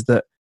of this is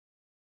that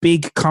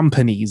big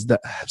companies that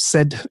have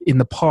said in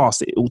the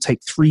past it will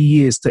take 3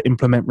 years to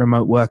implement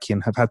remote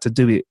working have had to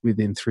do it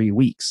within 3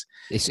 weeks.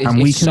 It's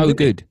so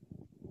good.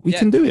 We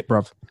can do it,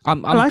 bruv.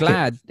 I'm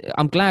glad.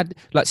 I'm glad.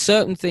 Like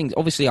certain things,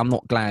 obviously, I'm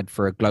not glad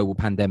for a global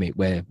pandemic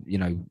where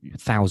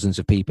thousands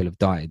of people have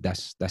died.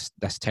 That's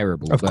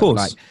terrible. Of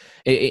course.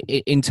 Like,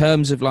 in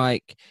terms of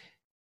like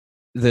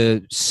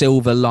the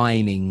silver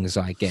linings,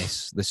 I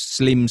guess the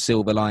slim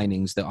silver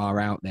linings that are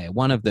out there.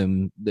 One of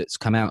them that's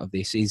come out of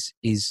this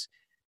is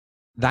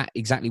that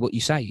exactly what you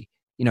say.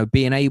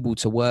 Being able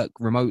to work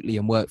remotely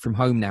and work from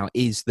home now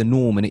is the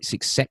norm, and it's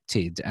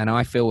accepted. And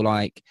I feel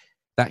like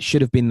that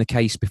should have been the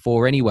case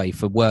before anyway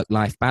for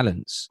work-life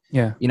balance.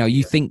 Yeah.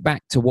 You think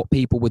back to what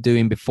people were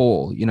doing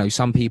before.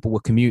 Some people were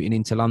commuting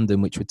into London,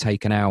 which would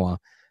take an hour.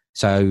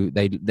 So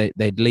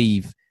they'd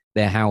leave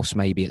their house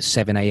maybe at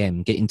 7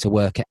 a.m., get into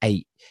work at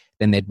 8.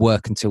 Then they'd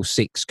work until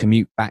 6,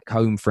 commute back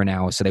home for an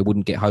hour, so they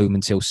wouldn't get home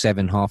until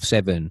 7, half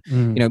 7.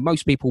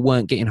 Most people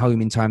weren't getting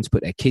home in time to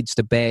put their kids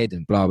to bed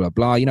and blah, blah,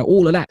 blah.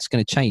 All of that's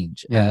going to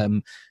change. Yeah.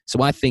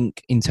 So I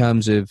think in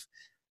terms of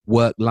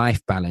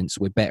work-life balance,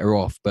 we're better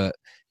off. But,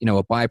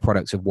 a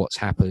byproduct of what's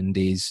happened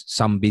is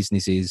some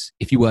businesses,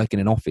 if you work in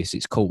an office,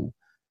 it's cool.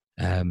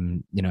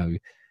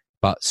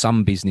 But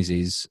some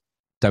businesses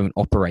don't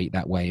operate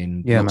that way,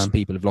 and lots of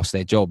people have lost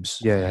their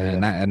jobs.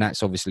 And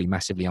that's obviously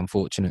massively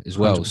unfortunate as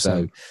well.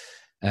 100%.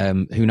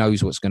 So who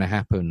knows what's going to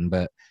happen,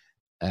 but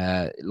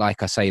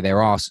like I say,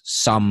 there are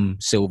some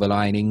silver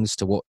linings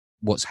to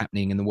what's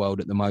happening in the world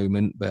at the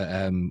moment,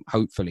 but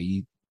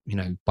hopefully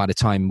by the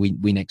time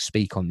we next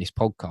speak on this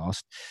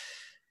podcast,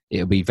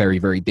 it'll be very,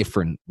 very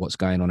different what's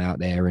going on out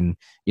there, and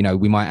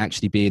we might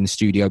actually be in the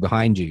studio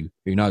behind you.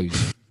 Who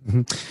knows?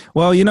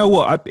 Well, you know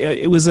what?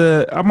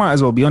 I might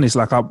as well be honest.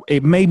 Like,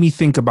 it made me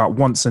think about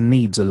wants and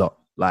needs a lot,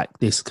 like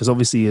this, because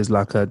obviously, as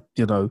like a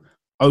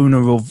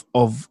owner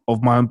of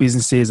my own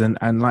businesses,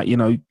 and like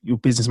you're a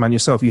businessman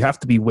yourself, you have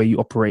to be where you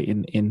operate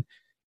in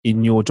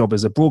your job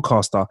as a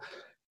broadcaster.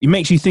 It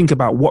makes you think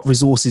about what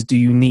resources do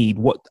you need.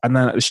 And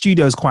then the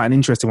studio is quite an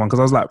interesting one, because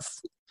I was like,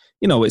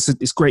 it's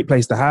a great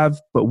place to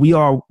have, but we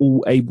are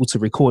all able to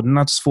record, and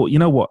I just thought, you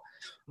know what?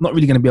 I'm not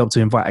really going to be able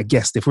to invite a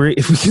guest. If we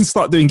can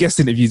start doing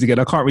guest interviews again,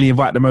 I can't really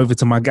invite them over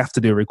to my gaff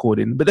to do a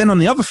recording. But then on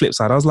the other flip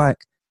side, I was like,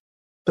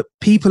 but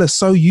people are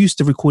so used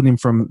to recording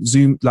from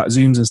Zoom, like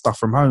Zooms and stuff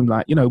from home.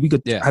 Like, we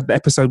had the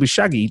episode with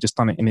Shaggy, just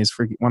done it in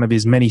one of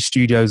his many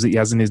studios that he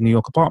has in his New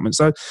York apartment.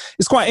 So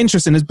it's quite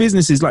interesting as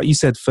businesses, like you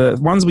said, for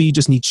ones where you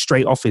just need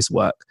straight office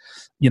work,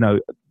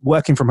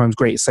 working from home is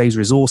great. It saves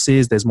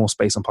resources. There's more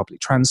space on public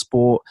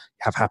transport.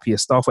 You have happier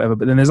staff, whatever.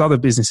 But then there's other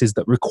businesses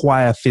that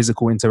require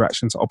physical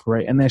interaction to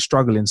operate, and they're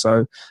struggling.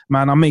 So,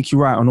 man, I'll make you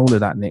right on all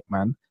of that, Nick,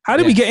 man. How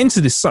did we get into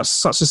this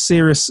such a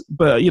serious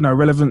but,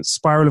 relevant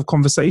spiral of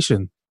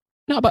conversation?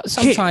 No, but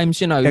sometimes,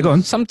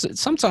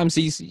 sometimes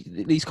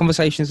these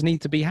conversations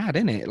need to be had,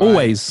 innit? Like,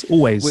 always.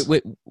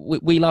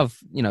 We love,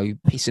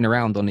 pissing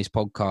around on this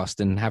podcast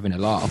and having a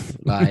laugh,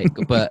 like,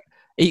 but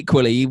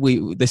equally,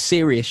 the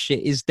serious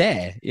shit is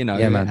there,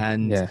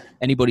 and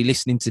anybody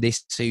listening to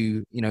this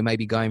who,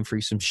 maybe going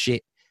through some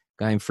shit,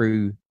 going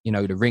through,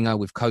 the ringer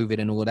with COVID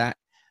and all that,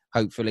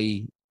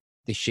 hopefully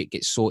this shit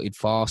gets sorted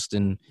fast,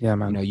 and,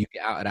 you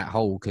get out of that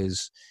hole,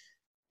 because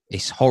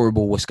it's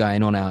horrible what's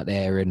going on out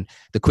there. And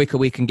the quicker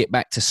we can get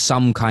back to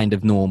some kind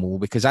of normal,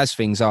 because as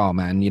things are,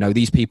 man,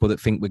 these people that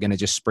think we're going to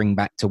just spring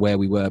back to where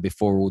we were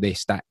before all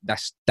this,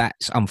 that's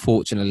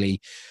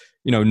unfortunately,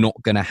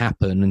 not going to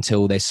happen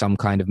until there's some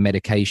kind of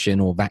medication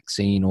or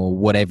vaccine or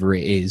whatever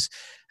it is.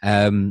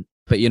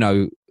 But,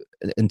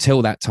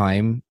 until that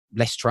time,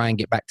 let's try and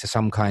get back to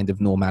some kind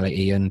of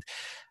normality, and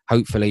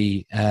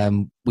hopefully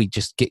we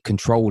just get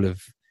control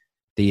of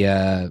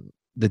the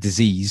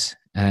disease,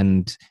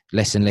 and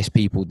less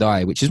people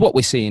die, which is what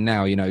we're seeing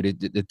now.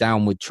 The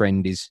downward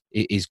trend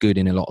is good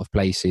in a lot of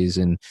places,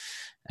 and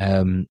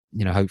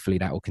hopefully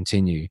that will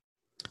continue.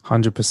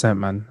 100%,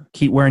 man.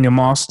 Keep wearing your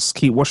masks,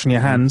 keep washing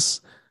your hands.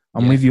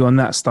 I'm with you on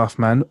that stuff,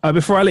 man.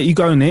 Before I let you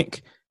go,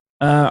 Nick,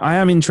 I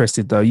am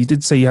interested though. You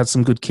did say you had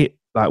some good kit.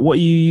 Like, what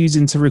are you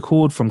using to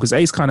record from? Because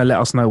Ace kind of let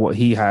us know what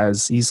he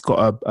has. He's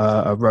got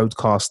a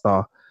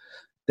Rodecaster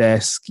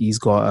desk. He's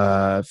got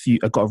a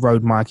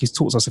Rode mic. He's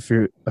talked us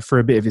through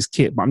a bit of his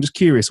kit, but I'm just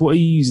curious, what are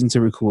you using to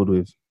record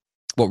with?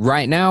 What,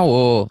 right now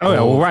or? Oh,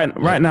 yeah, well,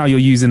 right now you're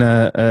using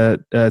was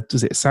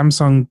it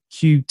Samsung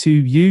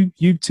Q2U?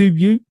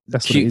 U2U?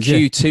 That's what it is.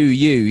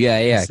 Q2U,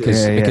 yeah.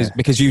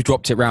 Because you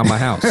dropped it around my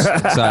house.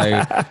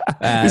 So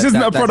this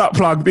isn't a product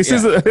plug. This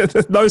is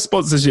no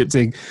sponsorship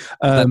thing.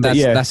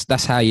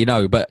 That's how you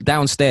know. But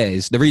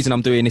downstairs, the reason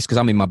I'm doing this because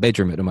I'm in my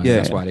bedroom at the moment. Yeah,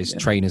 that's why there's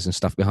trainers and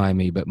stuff behind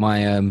me. But my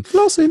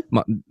flossing.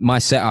 my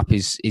setup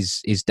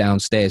is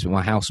downstairs with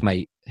my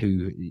housemate,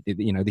 who,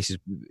 you know, this is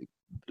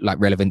like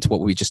relevant to what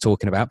we were just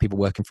talking about, people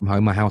working from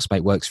home. My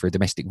housemate works for a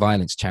domestic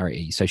violence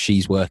charity, so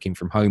she's working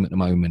from home at the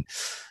moment,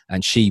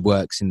 and she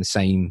works in the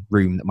same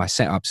room that my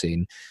setup's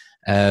in.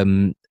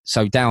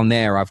 So down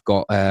there I've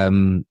got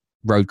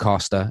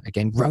Rodecaster.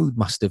 Again, Rode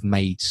must have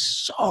made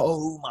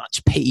so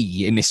much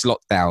pee in this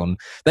lockdown.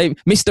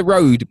 Mr.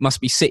 Rode must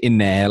be sitting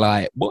there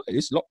like, what,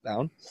 this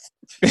lockdown?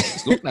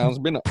 This lockdown's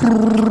been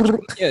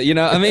yeah, you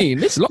know what I mean?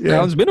 This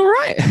lockdown's been all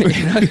right.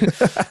 You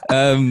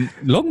know?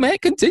 Long may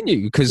it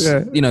continue, because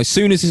you know, as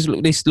soon as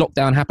this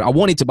lockdown happened, I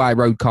wanted to buy a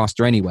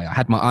Rodecaster anyway. I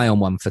had my eye on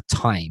one for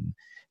time.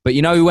 But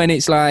you know, when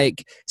it's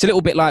like, it's a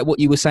little bit like what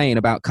you were saying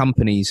about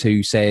companies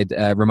who said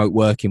remote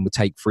working would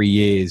take 3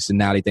 years and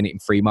now they've done it in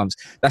 3 months.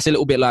 That's a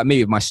little bit like me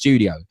with my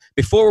studio.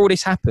 Before all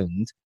this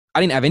happened,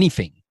 I didn't have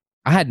anything.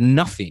 I had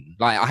nothing.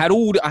 Like I had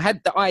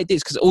the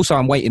ideas, because also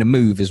I'm waiting to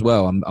move as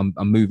well. I'm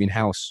moving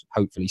house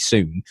hopefully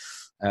soon.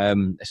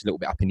 It's a little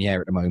bit up in the air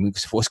at the moment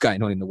because of what's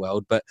going on in the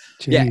world. But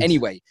yeah,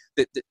 anyway,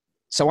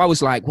 so I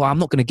was like, well, I'm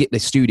not going to get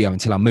this studio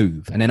until I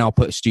move, and then I'll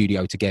put a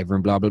studio together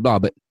and blah blah blah.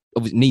 But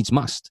obviously, needs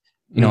must.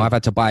 You know, I've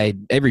had to buy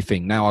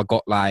everything. Now I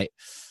got like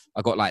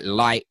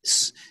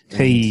lights,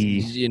 and,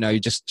 you know,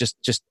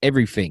 just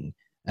everything.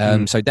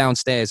 So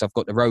downstairs I've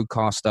got the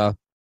Rodecaster,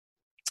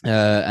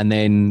 and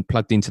then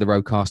plugged into the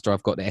Rodecaster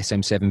I've got the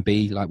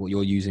SM7B, like what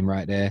you're using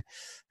right there,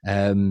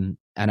 and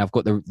I've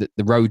got the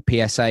Rode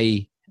PSA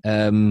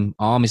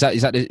arm. Is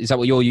that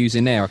what you're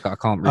using there? I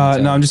can't really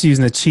tell. No, I'm just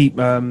using a cheap.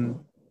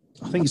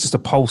 I think it's just a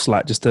pulse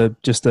light, just a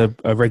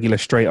regular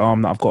straight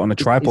arm that I've got on a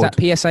tripod. Is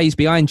that PSA's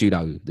behind you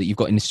though, that you've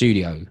got in the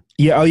studio?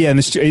 Yeah. Oh, yeah.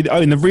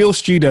 In the real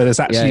studio that's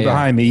actually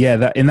behind me. Yeah.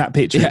 That in that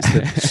picture. Yeah.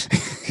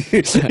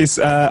 It's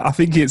I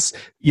think it's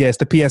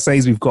the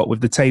PSAs we've got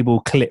with the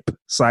table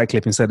side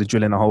clip instead of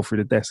drilling a hole through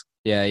the desk.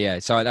 Yeah.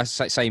 So that's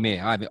same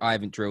here. I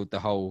haven't drilled the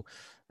hole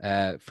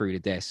through the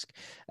desk.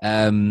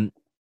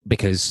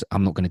 Because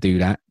I'm not going to do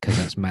that, because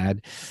that's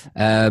mad.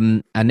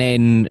 And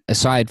then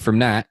aside from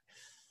that,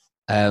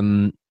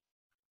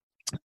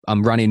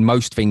 I'm running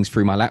most things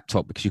through my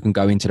laptop, because you can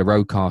go into the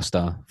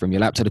Rodecaster from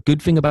your laptop. The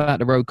good thing about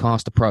the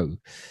Rodecaster Pro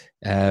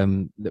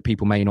that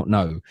people may not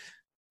know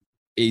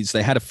is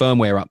they had a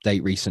firmware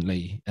update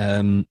recently,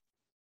 and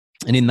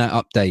in that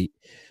update,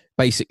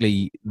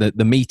 basically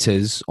the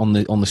meters on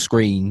the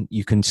screen,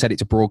 you can set it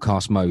to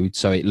broadcast mode,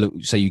 so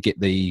you get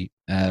the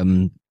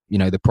you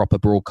know, the proper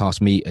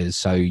broadcast meters,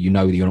 so you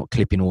know that you're not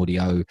clipping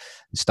audio and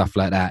stuff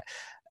like that.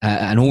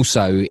 And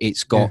also,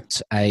 it's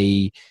got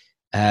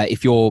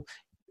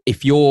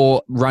if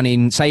you're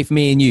running, say if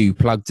me and you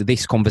plugged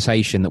this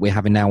conversation that we're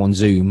having now on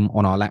Zoom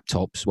on our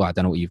laptops, well, I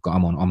don't know what you've got,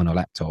 I'm on a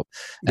laptop.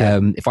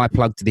 If I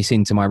plugged this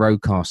into my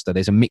Rodecaster,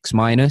 there's a mix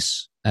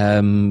minus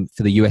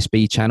for the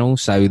USB channel,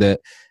 so that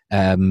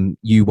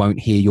you won't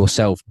hear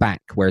yourself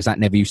back, whereas that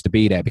never used to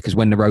be there, because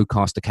when the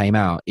Rodecaster came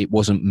out, it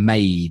wasn't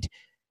made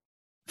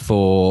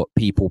for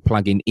people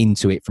plugging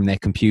into it from their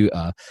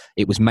computer.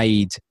 It was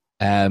made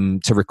to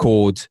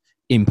record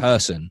in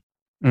person,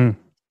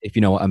 if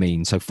you know what I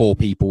mean. So 4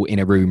 people in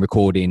a room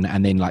recording,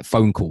 and then like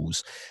phone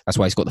calls. That's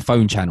why it's got the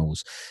phone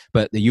channels.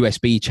 But the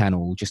USB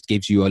channel just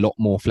gives you a lot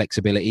more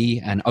flexibility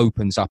and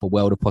opens up a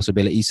world of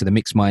possibilities. So the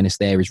mix minus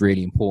there is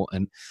really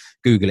important.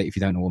 Google it if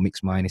you don't know what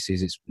mix minus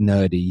is. It's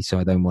nerdy, so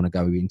I don't want to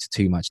go into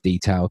too much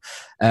detail.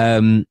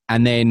 And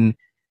then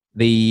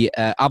the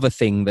other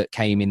thing that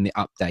came in the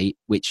update,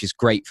 which is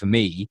great for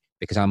me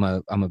because I'm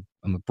a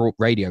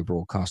radio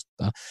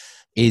broadcaster,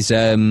 is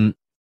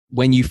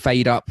when you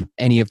fade up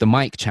any of the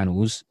mic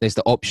channels, there's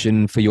the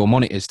option for your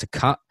monitors to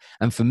cut.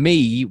 And for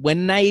me,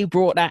 when they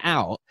brought that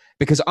out,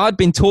 because I'd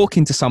been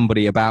talking to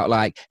somebody about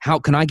like, how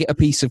can I get a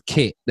piece of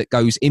kit that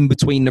goes in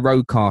between the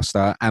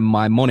Rodecaster and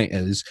my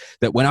monitors,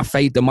 that when I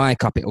fade the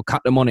mic up, it'll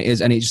cut the monitors,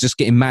 and it's just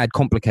getting mad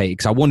complicated,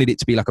 because I wanted it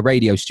to be like a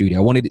radio studio.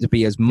 I wanted it to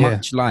be as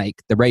much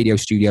like the radio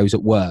studios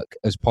at work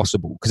as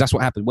possible, because that's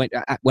what happened.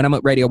 When I'm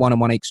at Radio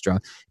 101 Extra,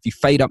 if you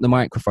fade up the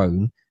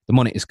microphone, the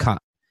monitor's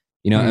cut.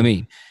 You know what I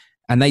mean?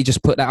 And they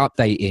just put that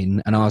update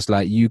in, and I was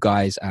like, you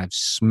guys have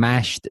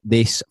smashed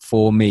this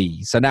for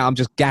me. So now I'm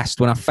just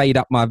gassed when I fade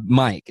up my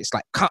mic. It's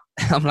like, cut.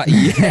 I'm like,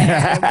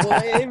 yeah,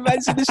 boy,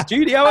 man's in the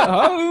studio at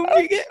home.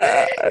 You get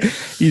me?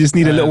 You just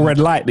need a little red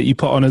light that you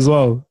put on as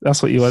well.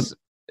 That's what you want.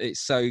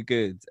 It's so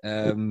good.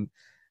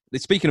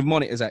 Speaking of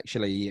monitors,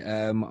 actually,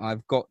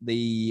 I've got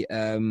the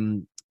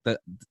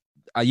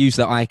I use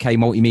the IK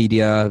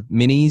Multimedia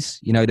Minis.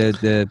 You know,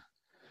 the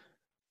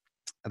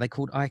are they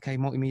called IK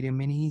Multimedia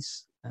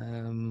Minis?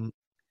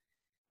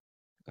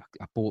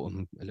 I bought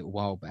them a little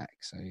while back.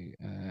 So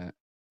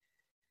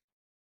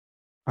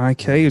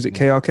IK, is it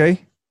KRK?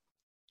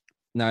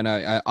 No,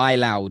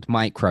 iLoud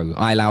Micro.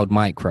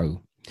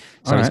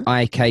 So All it's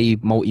IK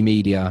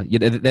Multimedia.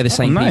 They're the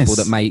same people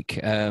that make,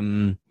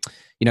 the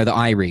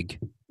iRig.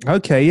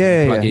 Okay,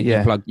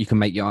 You can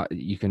make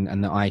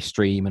and the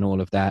iStream and all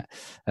of that.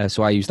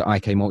 So I use the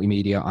IK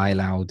Multimedia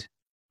iLoud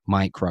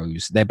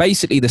Micros. They're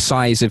basically the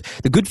size of.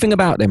 The good thing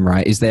about them,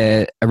 right, is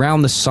they're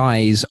around the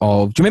size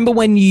of. Do you remember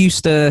when you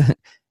used to?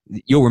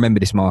 You'll remember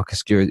this,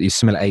 Marcus. You're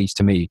similar age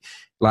to me.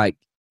 Like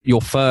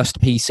your first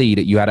PC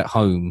that you had at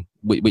home,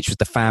 which was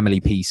the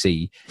family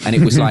PC, and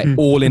it was like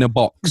all in a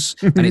box,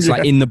 and it's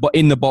like in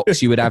the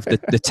box you would have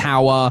the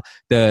tower,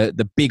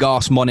 the big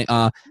ass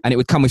monitor, and it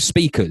would come with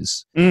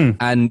speakers,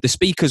 and the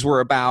speakers were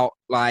about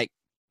like,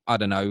 I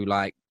don't know,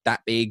 like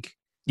that big.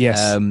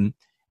 Yes.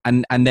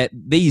 And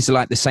these are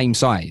like the same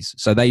size,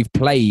 so they've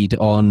played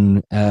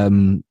on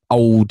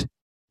old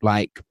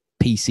like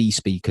PC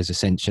speakers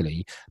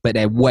essentially, but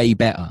they're way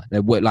better.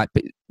 They're like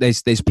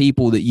there's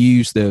people that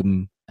use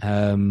them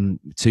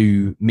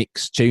to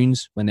mix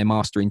tunes when they're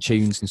mastering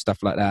tunes and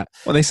stuff like that.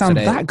 Well, they sound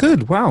that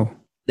good. Wow.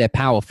 They're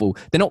powerful.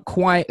 They're not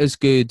quite as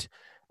good,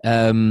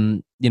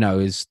 as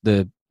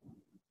the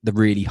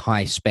really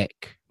high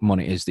spec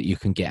monitors that you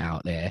can get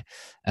out there.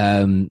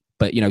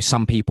 But,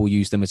 some people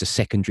use them as a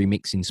secondary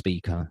mixing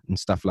speaker and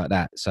stuff like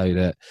that. So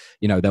that,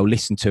 they'll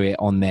listen to it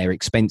on their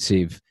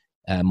expensive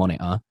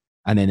monitor,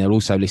 and then they'll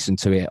also listen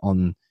to it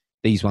on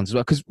these ones as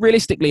well. Because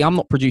realistically, I'm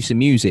not producing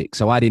music,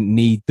 so I didn't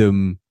need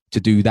them to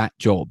do that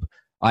job.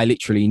 I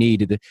literally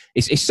needed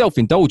it's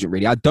self-indulgent,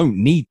 really. I don't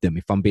need them,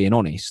 if I'm being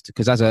honest,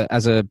 because as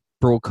a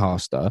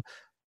broadcaster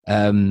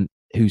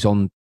who's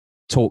on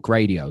talk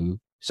radio,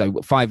 so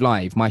 5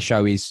 Live, my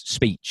show is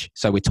speech,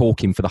 so we're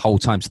talking for the whole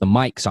time, so the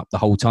mic's up the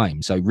whole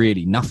time, so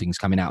really nothing's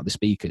coming out of the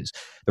speakers.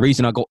 The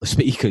reason I got the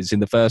speakers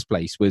in the first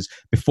place was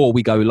before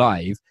we go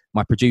live,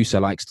 my producer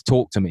likes to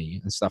talk to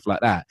me and stuff like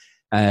that,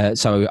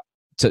 so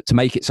to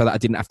make it so that I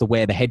didn't have to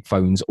wear the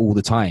headphones all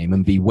the time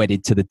and be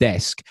wedded to the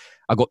desk,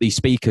 I got these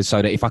speakers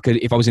so that if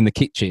I was in the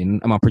kitchen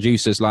and my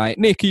producer's like,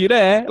 Nick, are you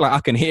there? Like I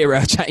can hear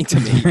her chatting to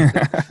me.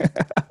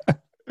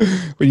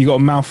 When you got a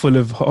mouthful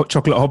of hot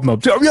chocolate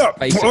hobnobs. Yeah.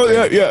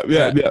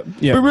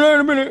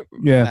 In a minute.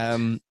 Yeah.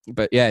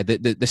 But yeah,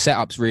 the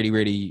setup's really,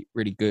 really,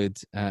 really good.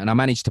 And I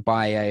managed to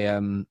buy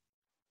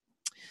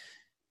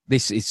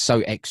this is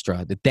so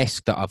extra. The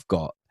desk that I've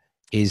got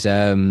is,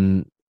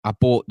 I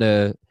bought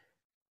the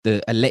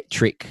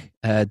electric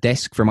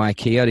desk from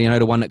IKEA,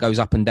 the one that goes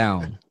up and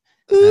down.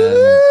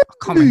 I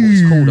can't remember what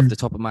it's called off the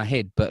top of my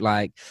head, but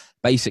like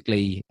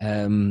basically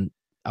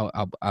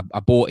I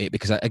bought it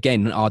because,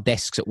 again, our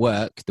desks at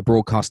work, the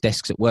broadcast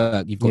desks at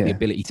work, you've got the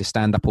ability to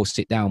stand up or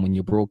sit down when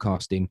you're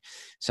broadcasting.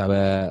 So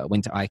I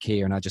went to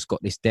IKEA and I just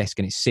got this desk,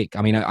 and it's sick.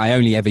 I mean, I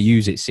only ever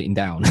use it sitting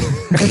down.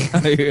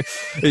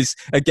 It's,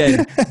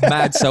 again,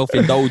 mad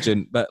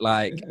self-indulgent, but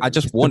like I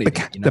just wanted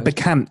it. The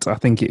Becant, I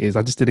think it is.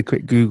 I just did a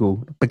quick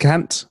Google.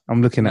 Becant,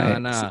 I'm looking at it.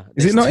 No,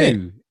 is it not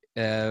two.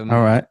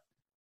 All right.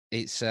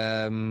 It's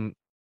IKEA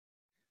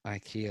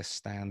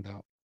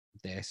stand-up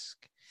desk.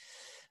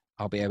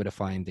 I'll be able to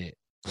find it.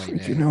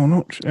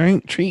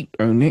 Ain't cheap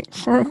though, Nick.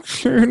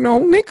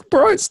 Nick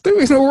Bright's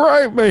doing all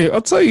right, mate.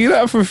 I'll tell you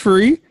that for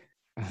free.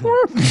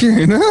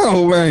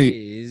 Mate.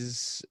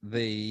 Is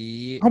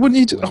the? I would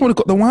have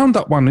got the wound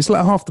up one. It's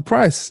like half the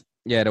price.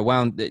 Yeah, I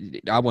wanted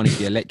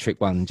the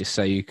electric one just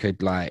so you could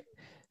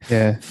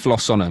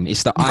floss on them.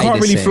 It's the. You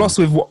can't really floss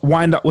with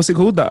wind up. What's it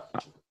called? That.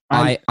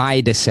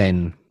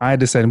 Idesen.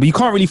 But you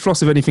can't really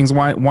floss if anything's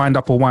wind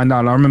up or wind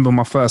down. I remember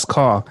my first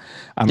car,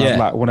 and I'd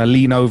like want to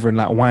lean over and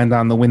like wind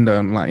down the window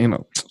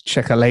and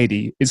check a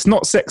lady. It's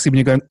not sexy when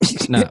you're going.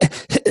 No.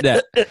 Yeah.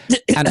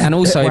 And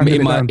also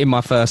in my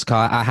first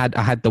car, I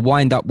had the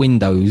wind up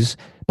windows,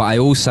 but I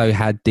also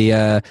had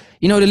the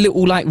the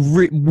little like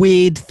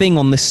weird thing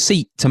on the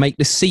seat to make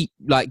the seat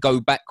like go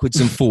backwards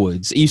and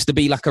forwards. It used to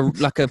be like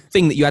a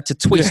thing that you had to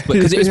twist, but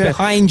because it was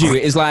behind you,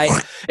 it's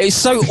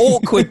so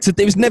awkward.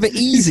 It was never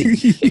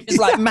easy. It was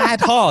like mad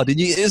hard, and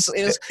it was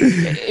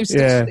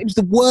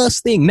the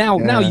worst thing. Now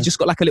you just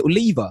got like a little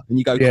lever, and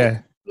you go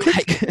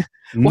like.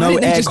 No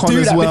aircon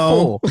as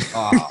well.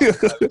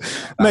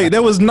 Mate,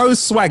 there was no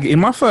swag. In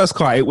my first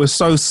car, it was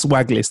so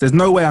swagless. There's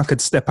no way I could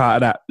step out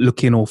of that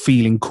looking or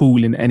feeling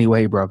cool in any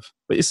way, bruv.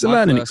 But it's a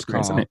learning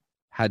experience, isn't it?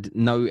 Had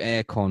no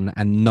aircon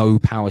and no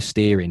power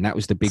steering. That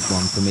was the big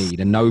one for me.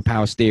 The no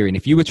power steering.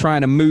 If you were trying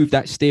to move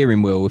that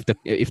steering wheel,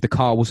 if the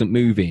car wasn't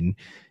moving,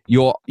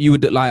 you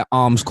would look like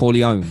Arms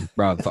Corleone,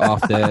 bruv,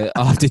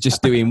 after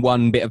just doing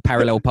one bit of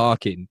parallel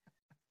parking.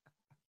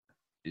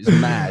 It's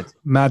mad.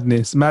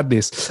 Madness.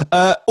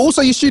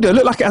 Also, your studio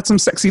looked like it had some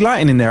sexy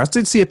lighting in there. I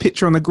did see a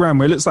picture on the gram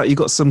where it looks like you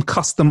got some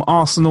custom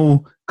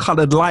Arsenal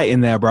coloured light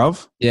in there,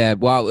 bruv. Yeah,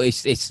 well,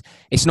 it's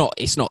not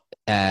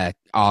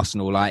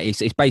Arsenal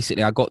light. It's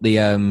basically I got the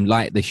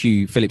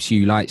Philips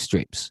Hue light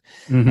strips,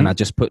 and I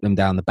just put them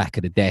down the back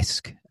of the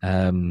desk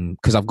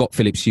because I've got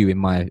Philips Hue in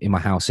my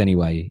house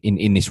anyway.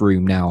 In this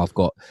room now, I've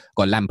got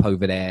a lamp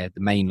over there,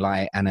 the main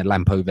light, and a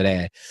lamp over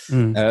there.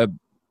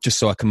 Just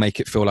so I can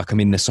make it feel like I'm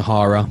in the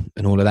Sahara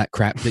and all of that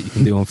crap that you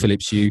can do on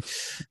Philips Hue.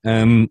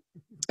 And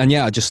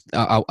yeah,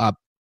 I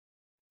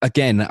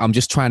again, I'm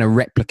just trying to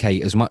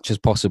replicate as much as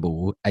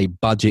possible a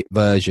budget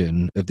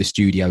version of the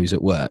studios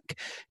at work,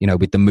 you know,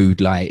 with the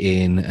mood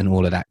lighting and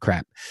all of that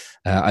crap.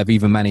 I've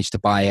even managed to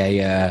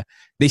buy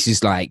this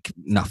is like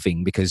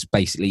nothing because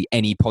basically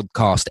any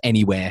podcast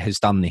anywhere has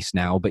done this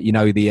now, but you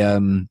know,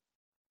 the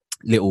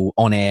little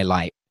on-air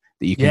light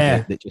that you can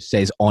get that just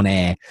says on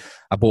air.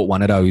 I bought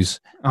one of those.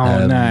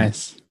 Oh,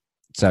 nice.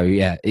 So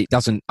yeah, it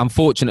doesn't,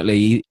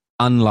 unfortunately,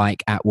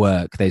 unlike at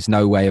work, there's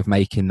no way of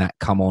making that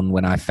come on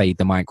when I fade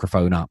the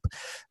microphone up.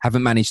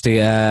 Haven't managed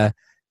to,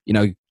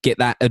 get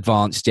that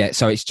advanced yet.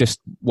 So it's just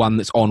one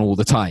that's on all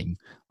the time.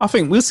 I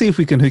think we'll see if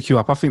we can hook you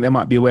up. I think there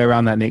might be a way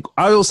around that, Nick.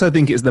 I also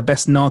think it's the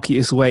best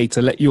narkiest way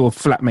to let your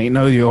flatmate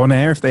know you're on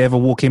air. If they ever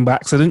walk in by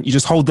accident, you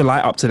just hold the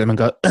light up to them and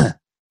go,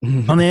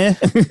 on air.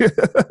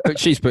 But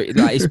she's pretty,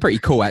 it's pretty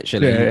cool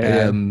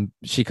actually.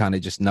 She kind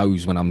of just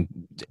knows when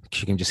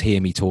she can just hear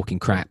me talking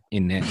crap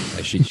in there.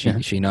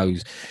 She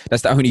knows.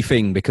 That's the only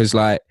thing, because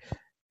like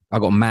I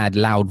got a mad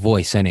loud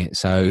voice in it.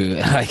 So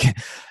like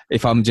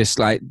if I'm just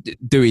like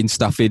doing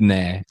stuff in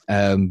there,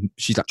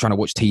 she's like trying to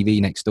watch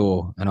TV next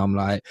door and I'm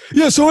like,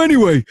 yeah, so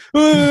anyway,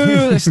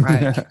 it's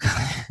like,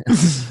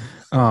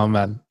 oh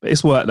man,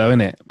 it's work though,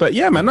 isn't it? But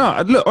yeah, man,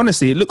 no, look,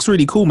 honestly, it looks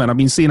really cool, man. I've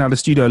been seeing how the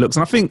studio looks,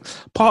 and I think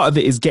part of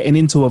it is getting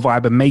into a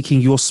vibe and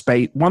making your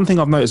space. One thing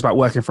I've noticed about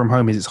working from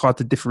home is it's hard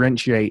to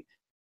differentiate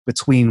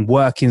between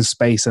working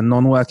space and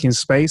non-working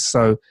space.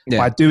 So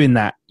by doing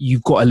that,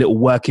 you've got a little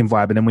working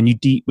vibe, and then when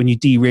you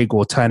de-rig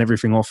or turn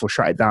everything off or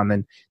shut it down,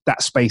 then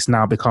that space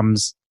now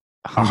becomes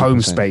a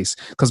home space.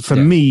 Because for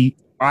me,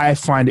 I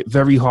find it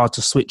very hard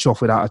to switch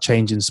off without a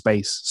change in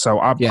space. So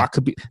I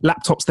could be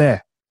laptops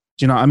there.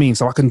 Do you know what I mean?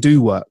 So I can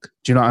do work.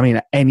 Do you know what I mean?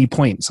 At any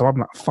point. So I'm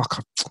like, fuck,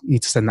 I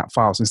need to send that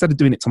file. So instead of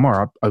doing it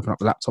tomorrow, I open up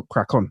the laptop,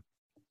 crack on.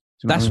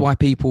 That's why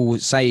people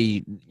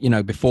say,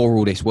 before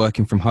all this,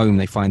 working from home,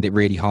 they find it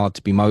really hard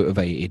to be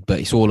motivated.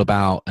 But it's all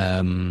about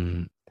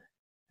having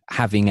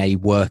a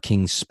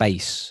working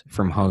space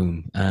from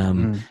home.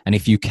 And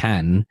if you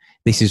can,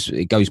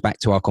 it goes back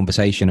to our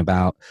conversation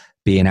about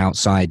being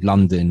outside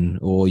London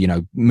or,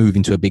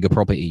 moving to a bigger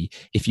property.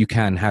 If you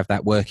can have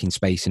that working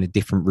space in a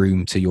different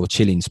room to your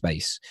chilling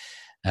space.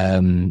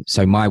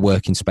 So my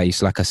working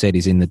space, like I said,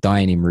 is in the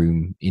dining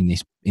room in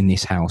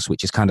this house,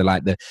 which is kind of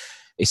like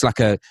it's like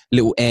a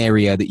little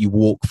area that you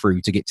walk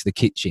through to get to the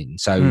kitchen.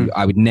 So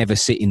I would never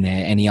sit in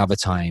there any other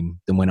time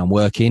than when I'm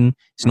working.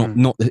 It's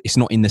it's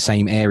not in the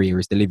same area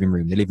as the living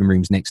room. The living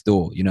room's next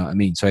door. You know what I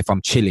mean? So if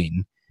I'm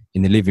chilling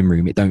in the living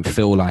room, it don't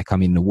feel like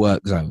I'm in the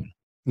work zone.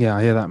 Yeah,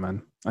 I hear that,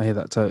 man. I hear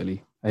that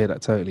totally.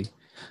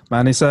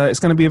 Man, it's going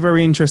to be a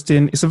very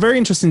interesting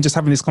just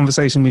having this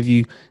conversation with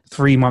you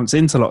 3 months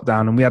into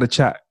lockdown. And we had a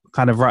chat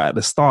kind of right at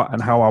the start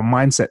and how our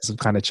mindsets have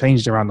kind of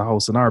changed around the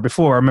whole scenario.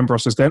 Before, I remember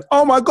us just going,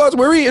 oh my God,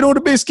 we're eating all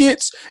the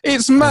biscuits.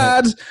 It's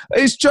mad.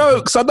 It's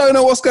jokes. I don't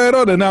know what's going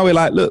on. And now we're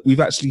like, look, we've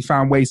actually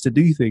found ways to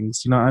do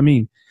things. You know what I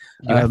mean?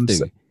 You have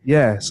to.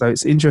 So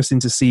it's interesting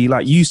to see,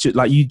 like you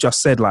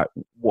just said, like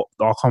what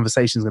our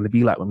conversation is going to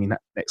be like when we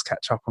next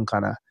catch up and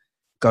kind of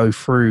go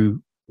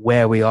through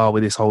where we are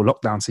with this whole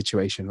lockdown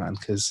situation, man,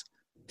 because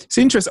it's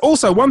interesting.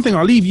 Also, one thing,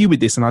 I'll leave you with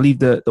this and I'll leave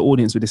the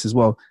audience with this as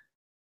well.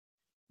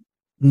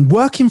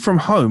 Working from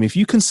home, if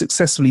you can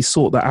successfully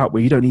sort that out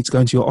where you don't need to go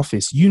into your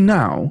office,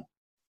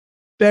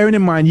 bearing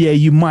in mind,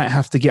 you might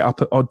have to get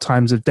up at odd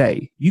times of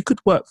day. You could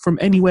work from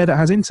anywhere that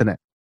has internet.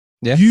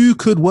 Yeah. You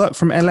could work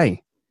from LA.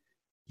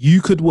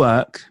 You could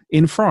work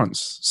in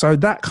France. So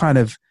that kind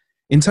of,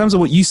 in terms of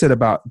what you said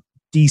about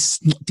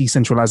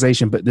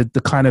decentralization, but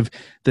the kind of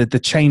the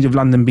change of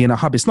London being a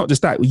hub, it's not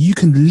just that. You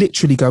can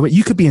literally go,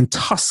 you could be in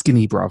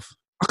Tuscany, bruv.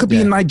 I could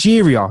be in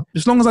Nigeria.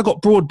 As long as I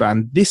got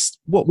broadband,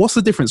 what's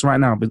the difference right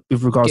now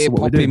with regards to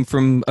what we're doing?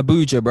 From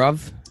Abuja,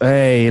 bruv.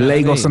 Hey,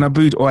 Lagos and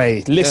Abuja.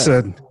 Wait,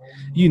 listen.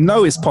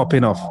 Yeah. It's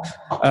popping off.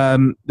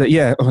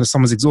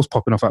 Someone's exhaust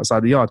popping off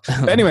outside the yard.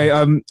 But anyway,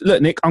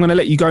 look, Nick, I'm going to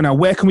let you go now.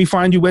 Where can we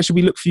find you? Where should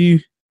we look for you?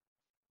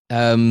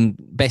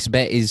 Best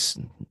bet is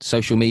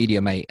social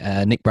media, mate.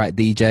 Nick Bright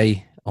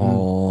DJ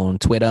on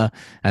Twitter,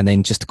 and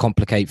then just to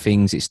complicate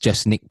things, it's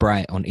just Nick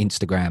Bright on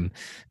Instagram,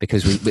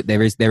 because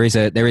there is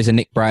a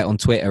Nick Bright on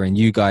Twitter, and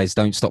you guys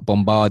don't stop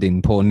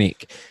bombarding poor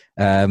Nick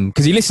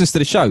because he listens to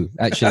the show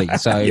actually.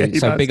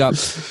 So big up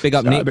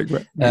Nick.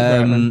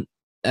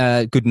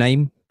 Good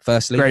name,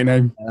 firstly. Great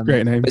name.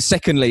 But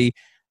secondly,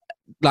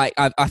 like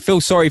I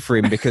feel sorry for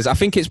him because I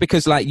think it's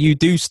because like you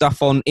do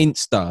stuff on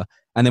Insta.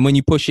 And then when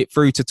you push it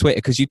through to Twitter,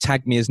 because you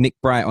tagged me as Nick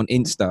Bright on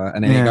Insta,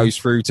 and then it goes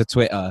through to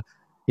Twitter,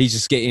 he's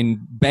just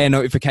getting bare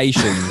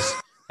notifications,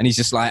 and he's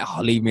just like,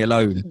 "Oh, leave me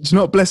alone." Do you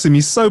not bless him?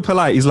 He's so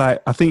polite. He's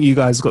like, "I think you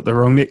guys got the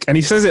wrong Nick," and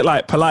he says it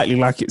like politely,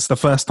 like it's the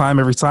first time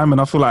every time. And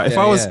I feel like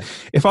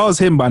if I was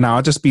him by now,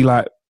 I'd just be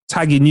like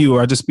tagging you,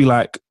 or I'd just be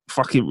like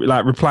fucking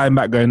like replying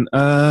back, going,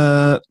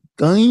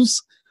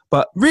 guys.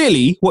 But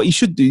really, what he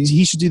should do is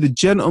he should do the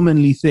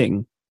gentlemanly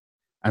thing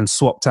and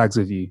swap tags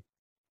with you.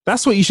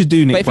 That's what you should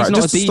do, Nick. But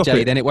if he's not a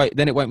DJ,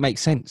 then it won't make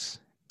sense.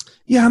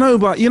 Yeah, I know,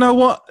 but you know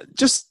what?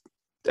 Just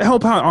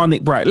help out our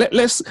Nick Bright.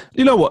 Let's,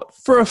 you know what?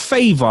 For a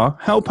favor,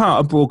 help out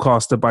a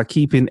broadcaster by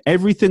keeping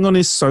everything on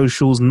his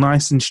socials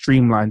nice and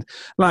streamlined.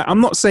 Like,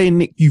 I'm not saying,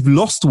 Nick, you've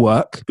lost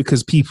work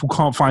because people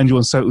can't find you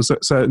on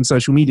certain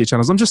social media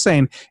channels. I'm just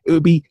saying it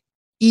would be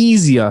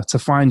easier to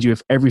find you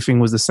if everything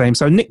was the same.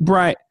 So Nick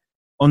Bright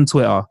on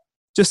Twitter,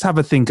 just have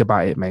a think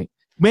about it, mate.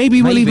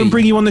 Maybe we'll even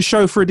bring you on the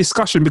show for a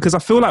discussion, because I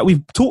feel like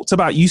we've talked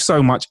about you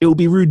so much, it would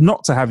be rude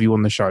not to have you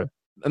on the show.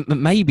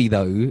 Maybe,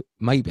 though,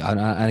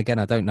 and again,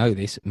 I don't know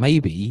this,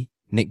 maybe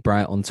Nick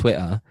Bright on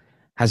Twitter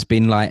has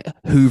been like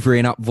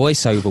hoovering up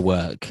voiceover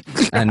work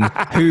and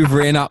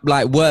hoovering up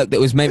like work that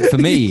was meant for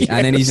me. Yes.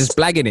 And then he's just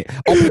blagging it.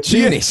 Opportunist.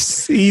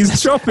 Yes,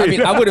 he's chopping. I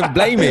mean, I wouldn't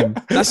blame him.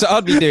 That's what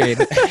I'd be doing.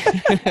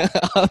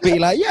 I'd be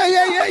like,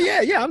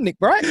 yeah, I'm Nick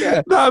Bright.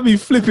 Yeah. That'd be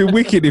flipping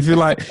wicked if you're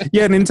like,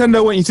 yeah,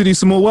 Nintendo want you to do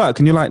some more work.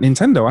 And you're like,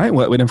 Nintendo, I ain't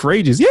worked with them for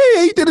ages.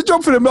 Yeah, you did a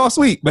job for them last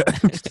week. But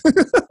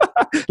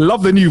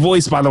love the new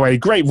voice, by the way.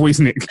 Great voice,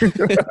 Nick.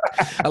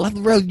 I love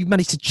the role you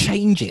managed to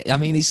change it. I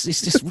mean, it's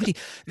just really,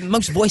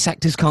 most voice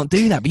actors can't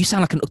do that, but you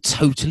sound like a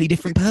totally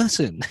different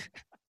person.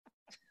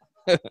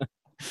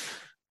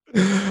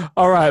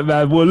 All right,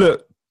 man. Well,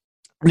 look,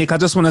 Nick, I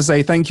just want to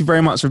say thank you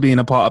very much for being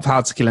a part of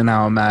How to Kill an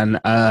Hour, man.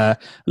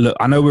 Look,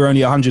 I know we're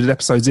only 100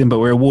 episodes in, but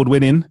we're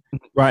award-winning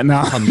right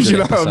now. 100 you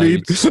know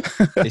episodes. What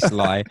I mean? It's a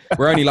lie.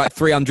 We're only like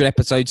 300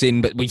 episodes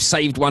in, but we've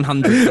saved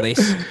 100 for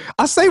this.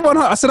 I said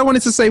I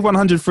wanted to save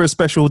 100 for a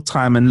special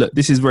time, and look,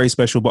 this is very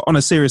special. But on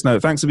a serious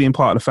note, thanks for being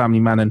part of the family,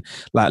 man. And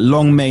like,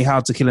 long may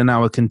How to Kill an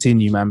Hour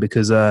continue, man,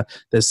 because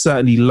there's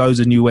certainly loads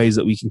of new ways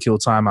that we can kill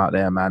time out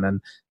there, man. And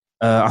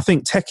I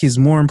think tech is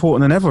more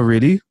important than ever,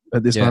 really,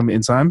 at this moment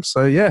in time.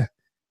 So, yeah.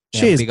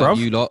 Cheers, big bro. Up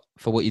you lot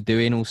for what you're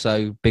doing.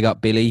 Also, big up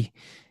Billy,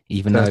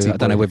 even though I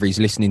don't know whether he's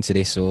listening to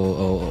this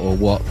or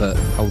what, but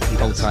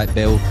hold tight,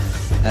 Bill.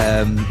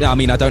 I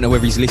mean, I don't know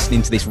whether he's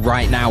listening to this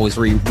right now as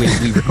we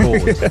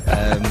record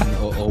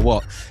or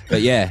what.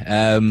 But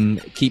yeah,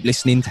 keep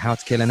listening to How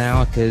to Kill an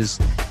Hour, because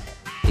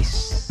you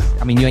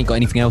ain't got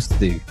anything else to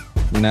do.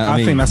 You know what I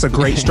mean? think that's a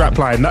great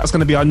strapline. That's going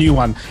to be our new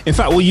one. In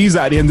fact, we'll use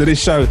that at the end of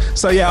this show.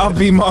 So yeah, I've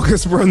been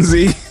Marcus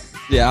Bronzy.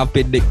 Yeah, I've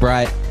been Nick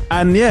Bright.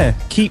 And yeah,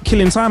 keep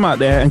killing time out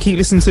there and keep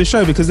listening to the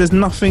show, because there's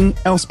nothing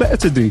else better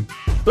to do.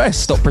 Bless.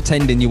 Stop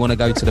pretending you want to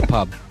go to the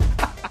pub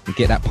and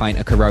get that pint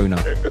of Corona.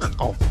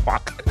 Oh,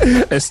 fuck.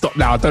 Let's stop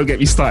now. Don't get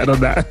me started on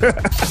that.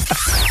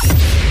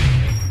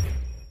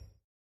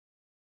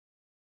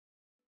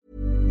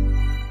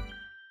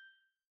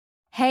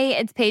 Hey,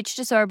 it's Paige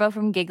DeSorbo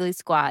from Giggly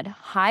Squad.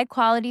 High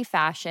quality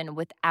fashion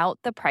without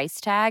the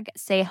price tag.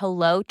 Say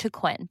hello to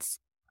Quince.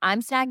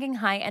 I'm snagging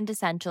high-end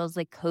essentials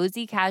like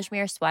cozy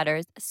cashmere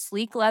sweaters,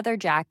 sleek leather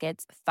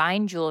jackets,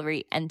 fine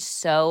jewelry, and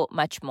so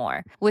much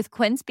more. With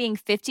Quince being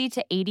 50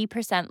 to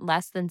 80%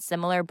 less than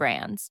similar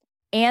brands.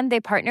 And they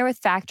partner with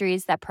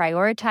factories that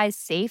prioritize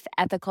safe,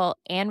 ethical,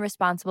 and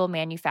responsible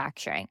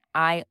manufacturing.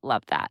 I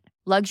love that.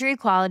 Luxury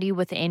quality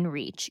within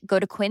reach. Go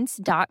to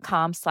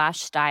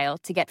quince.com/style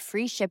to get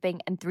free shipping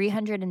and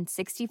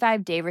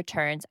 365-day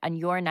returns on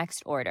your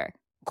next order.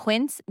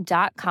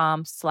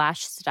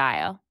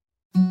 Quince.com/style.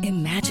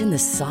 Imagine the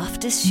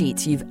softest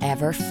sheets you've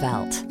ever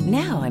felt.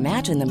 Now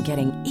imagine them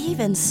getting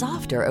even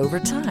softer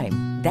over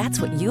time.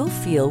 That's what you'll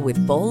feel with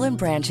Boll &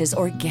 Branch's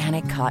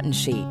organic cotton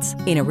sheets.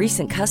 In a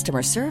recent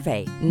customer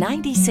survey,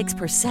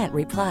 96%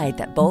 replied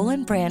that Boll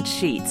 & Branch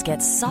sheets get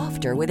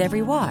softer with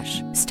every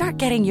wash. Start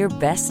getting your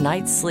best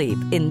night's sleep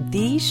in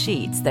these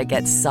sheets that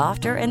get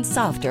softer and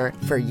softer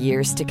for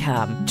years to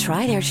come.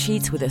 Try their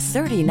sheets with a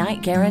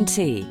 30-night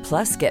guarantee.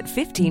 Plus, get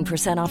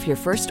 15% off your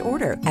first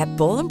order at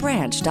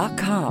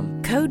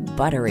bollandbranch.com. Code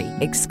BUTTERY.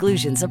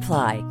 Exclusions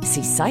apply.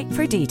 See site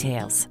for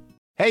details.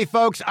 Hey,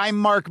 folks, I'm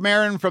Mark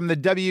Maron from the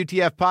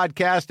WTF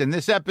Podcast, and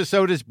this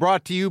episode is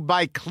brought to you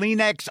by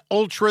Kleenex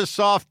Ultra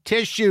Soft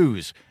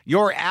Tissues,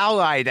 your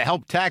ally to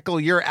help tackle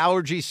your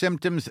allergy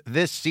symptoms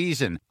this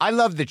season. I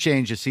love the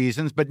change of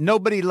seasons, but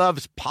nobody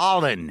loves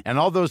pollen and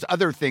all those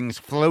other things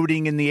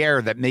floating in the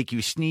air that make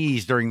you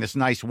sneeze during this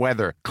nice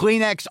weather.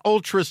 Kleenex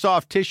Ultra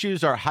Soft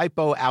Tissues are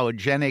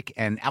hypoallergenic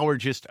and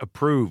allergist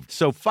approved,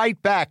 so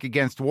fight back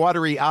against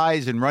watery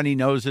eyes and runny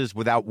noses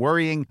without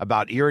worrying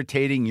about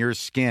irritating your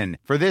skin.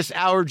 For this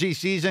allergy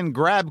season,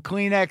 grab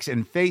Kleenex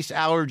and face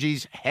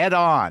allergies head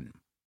on.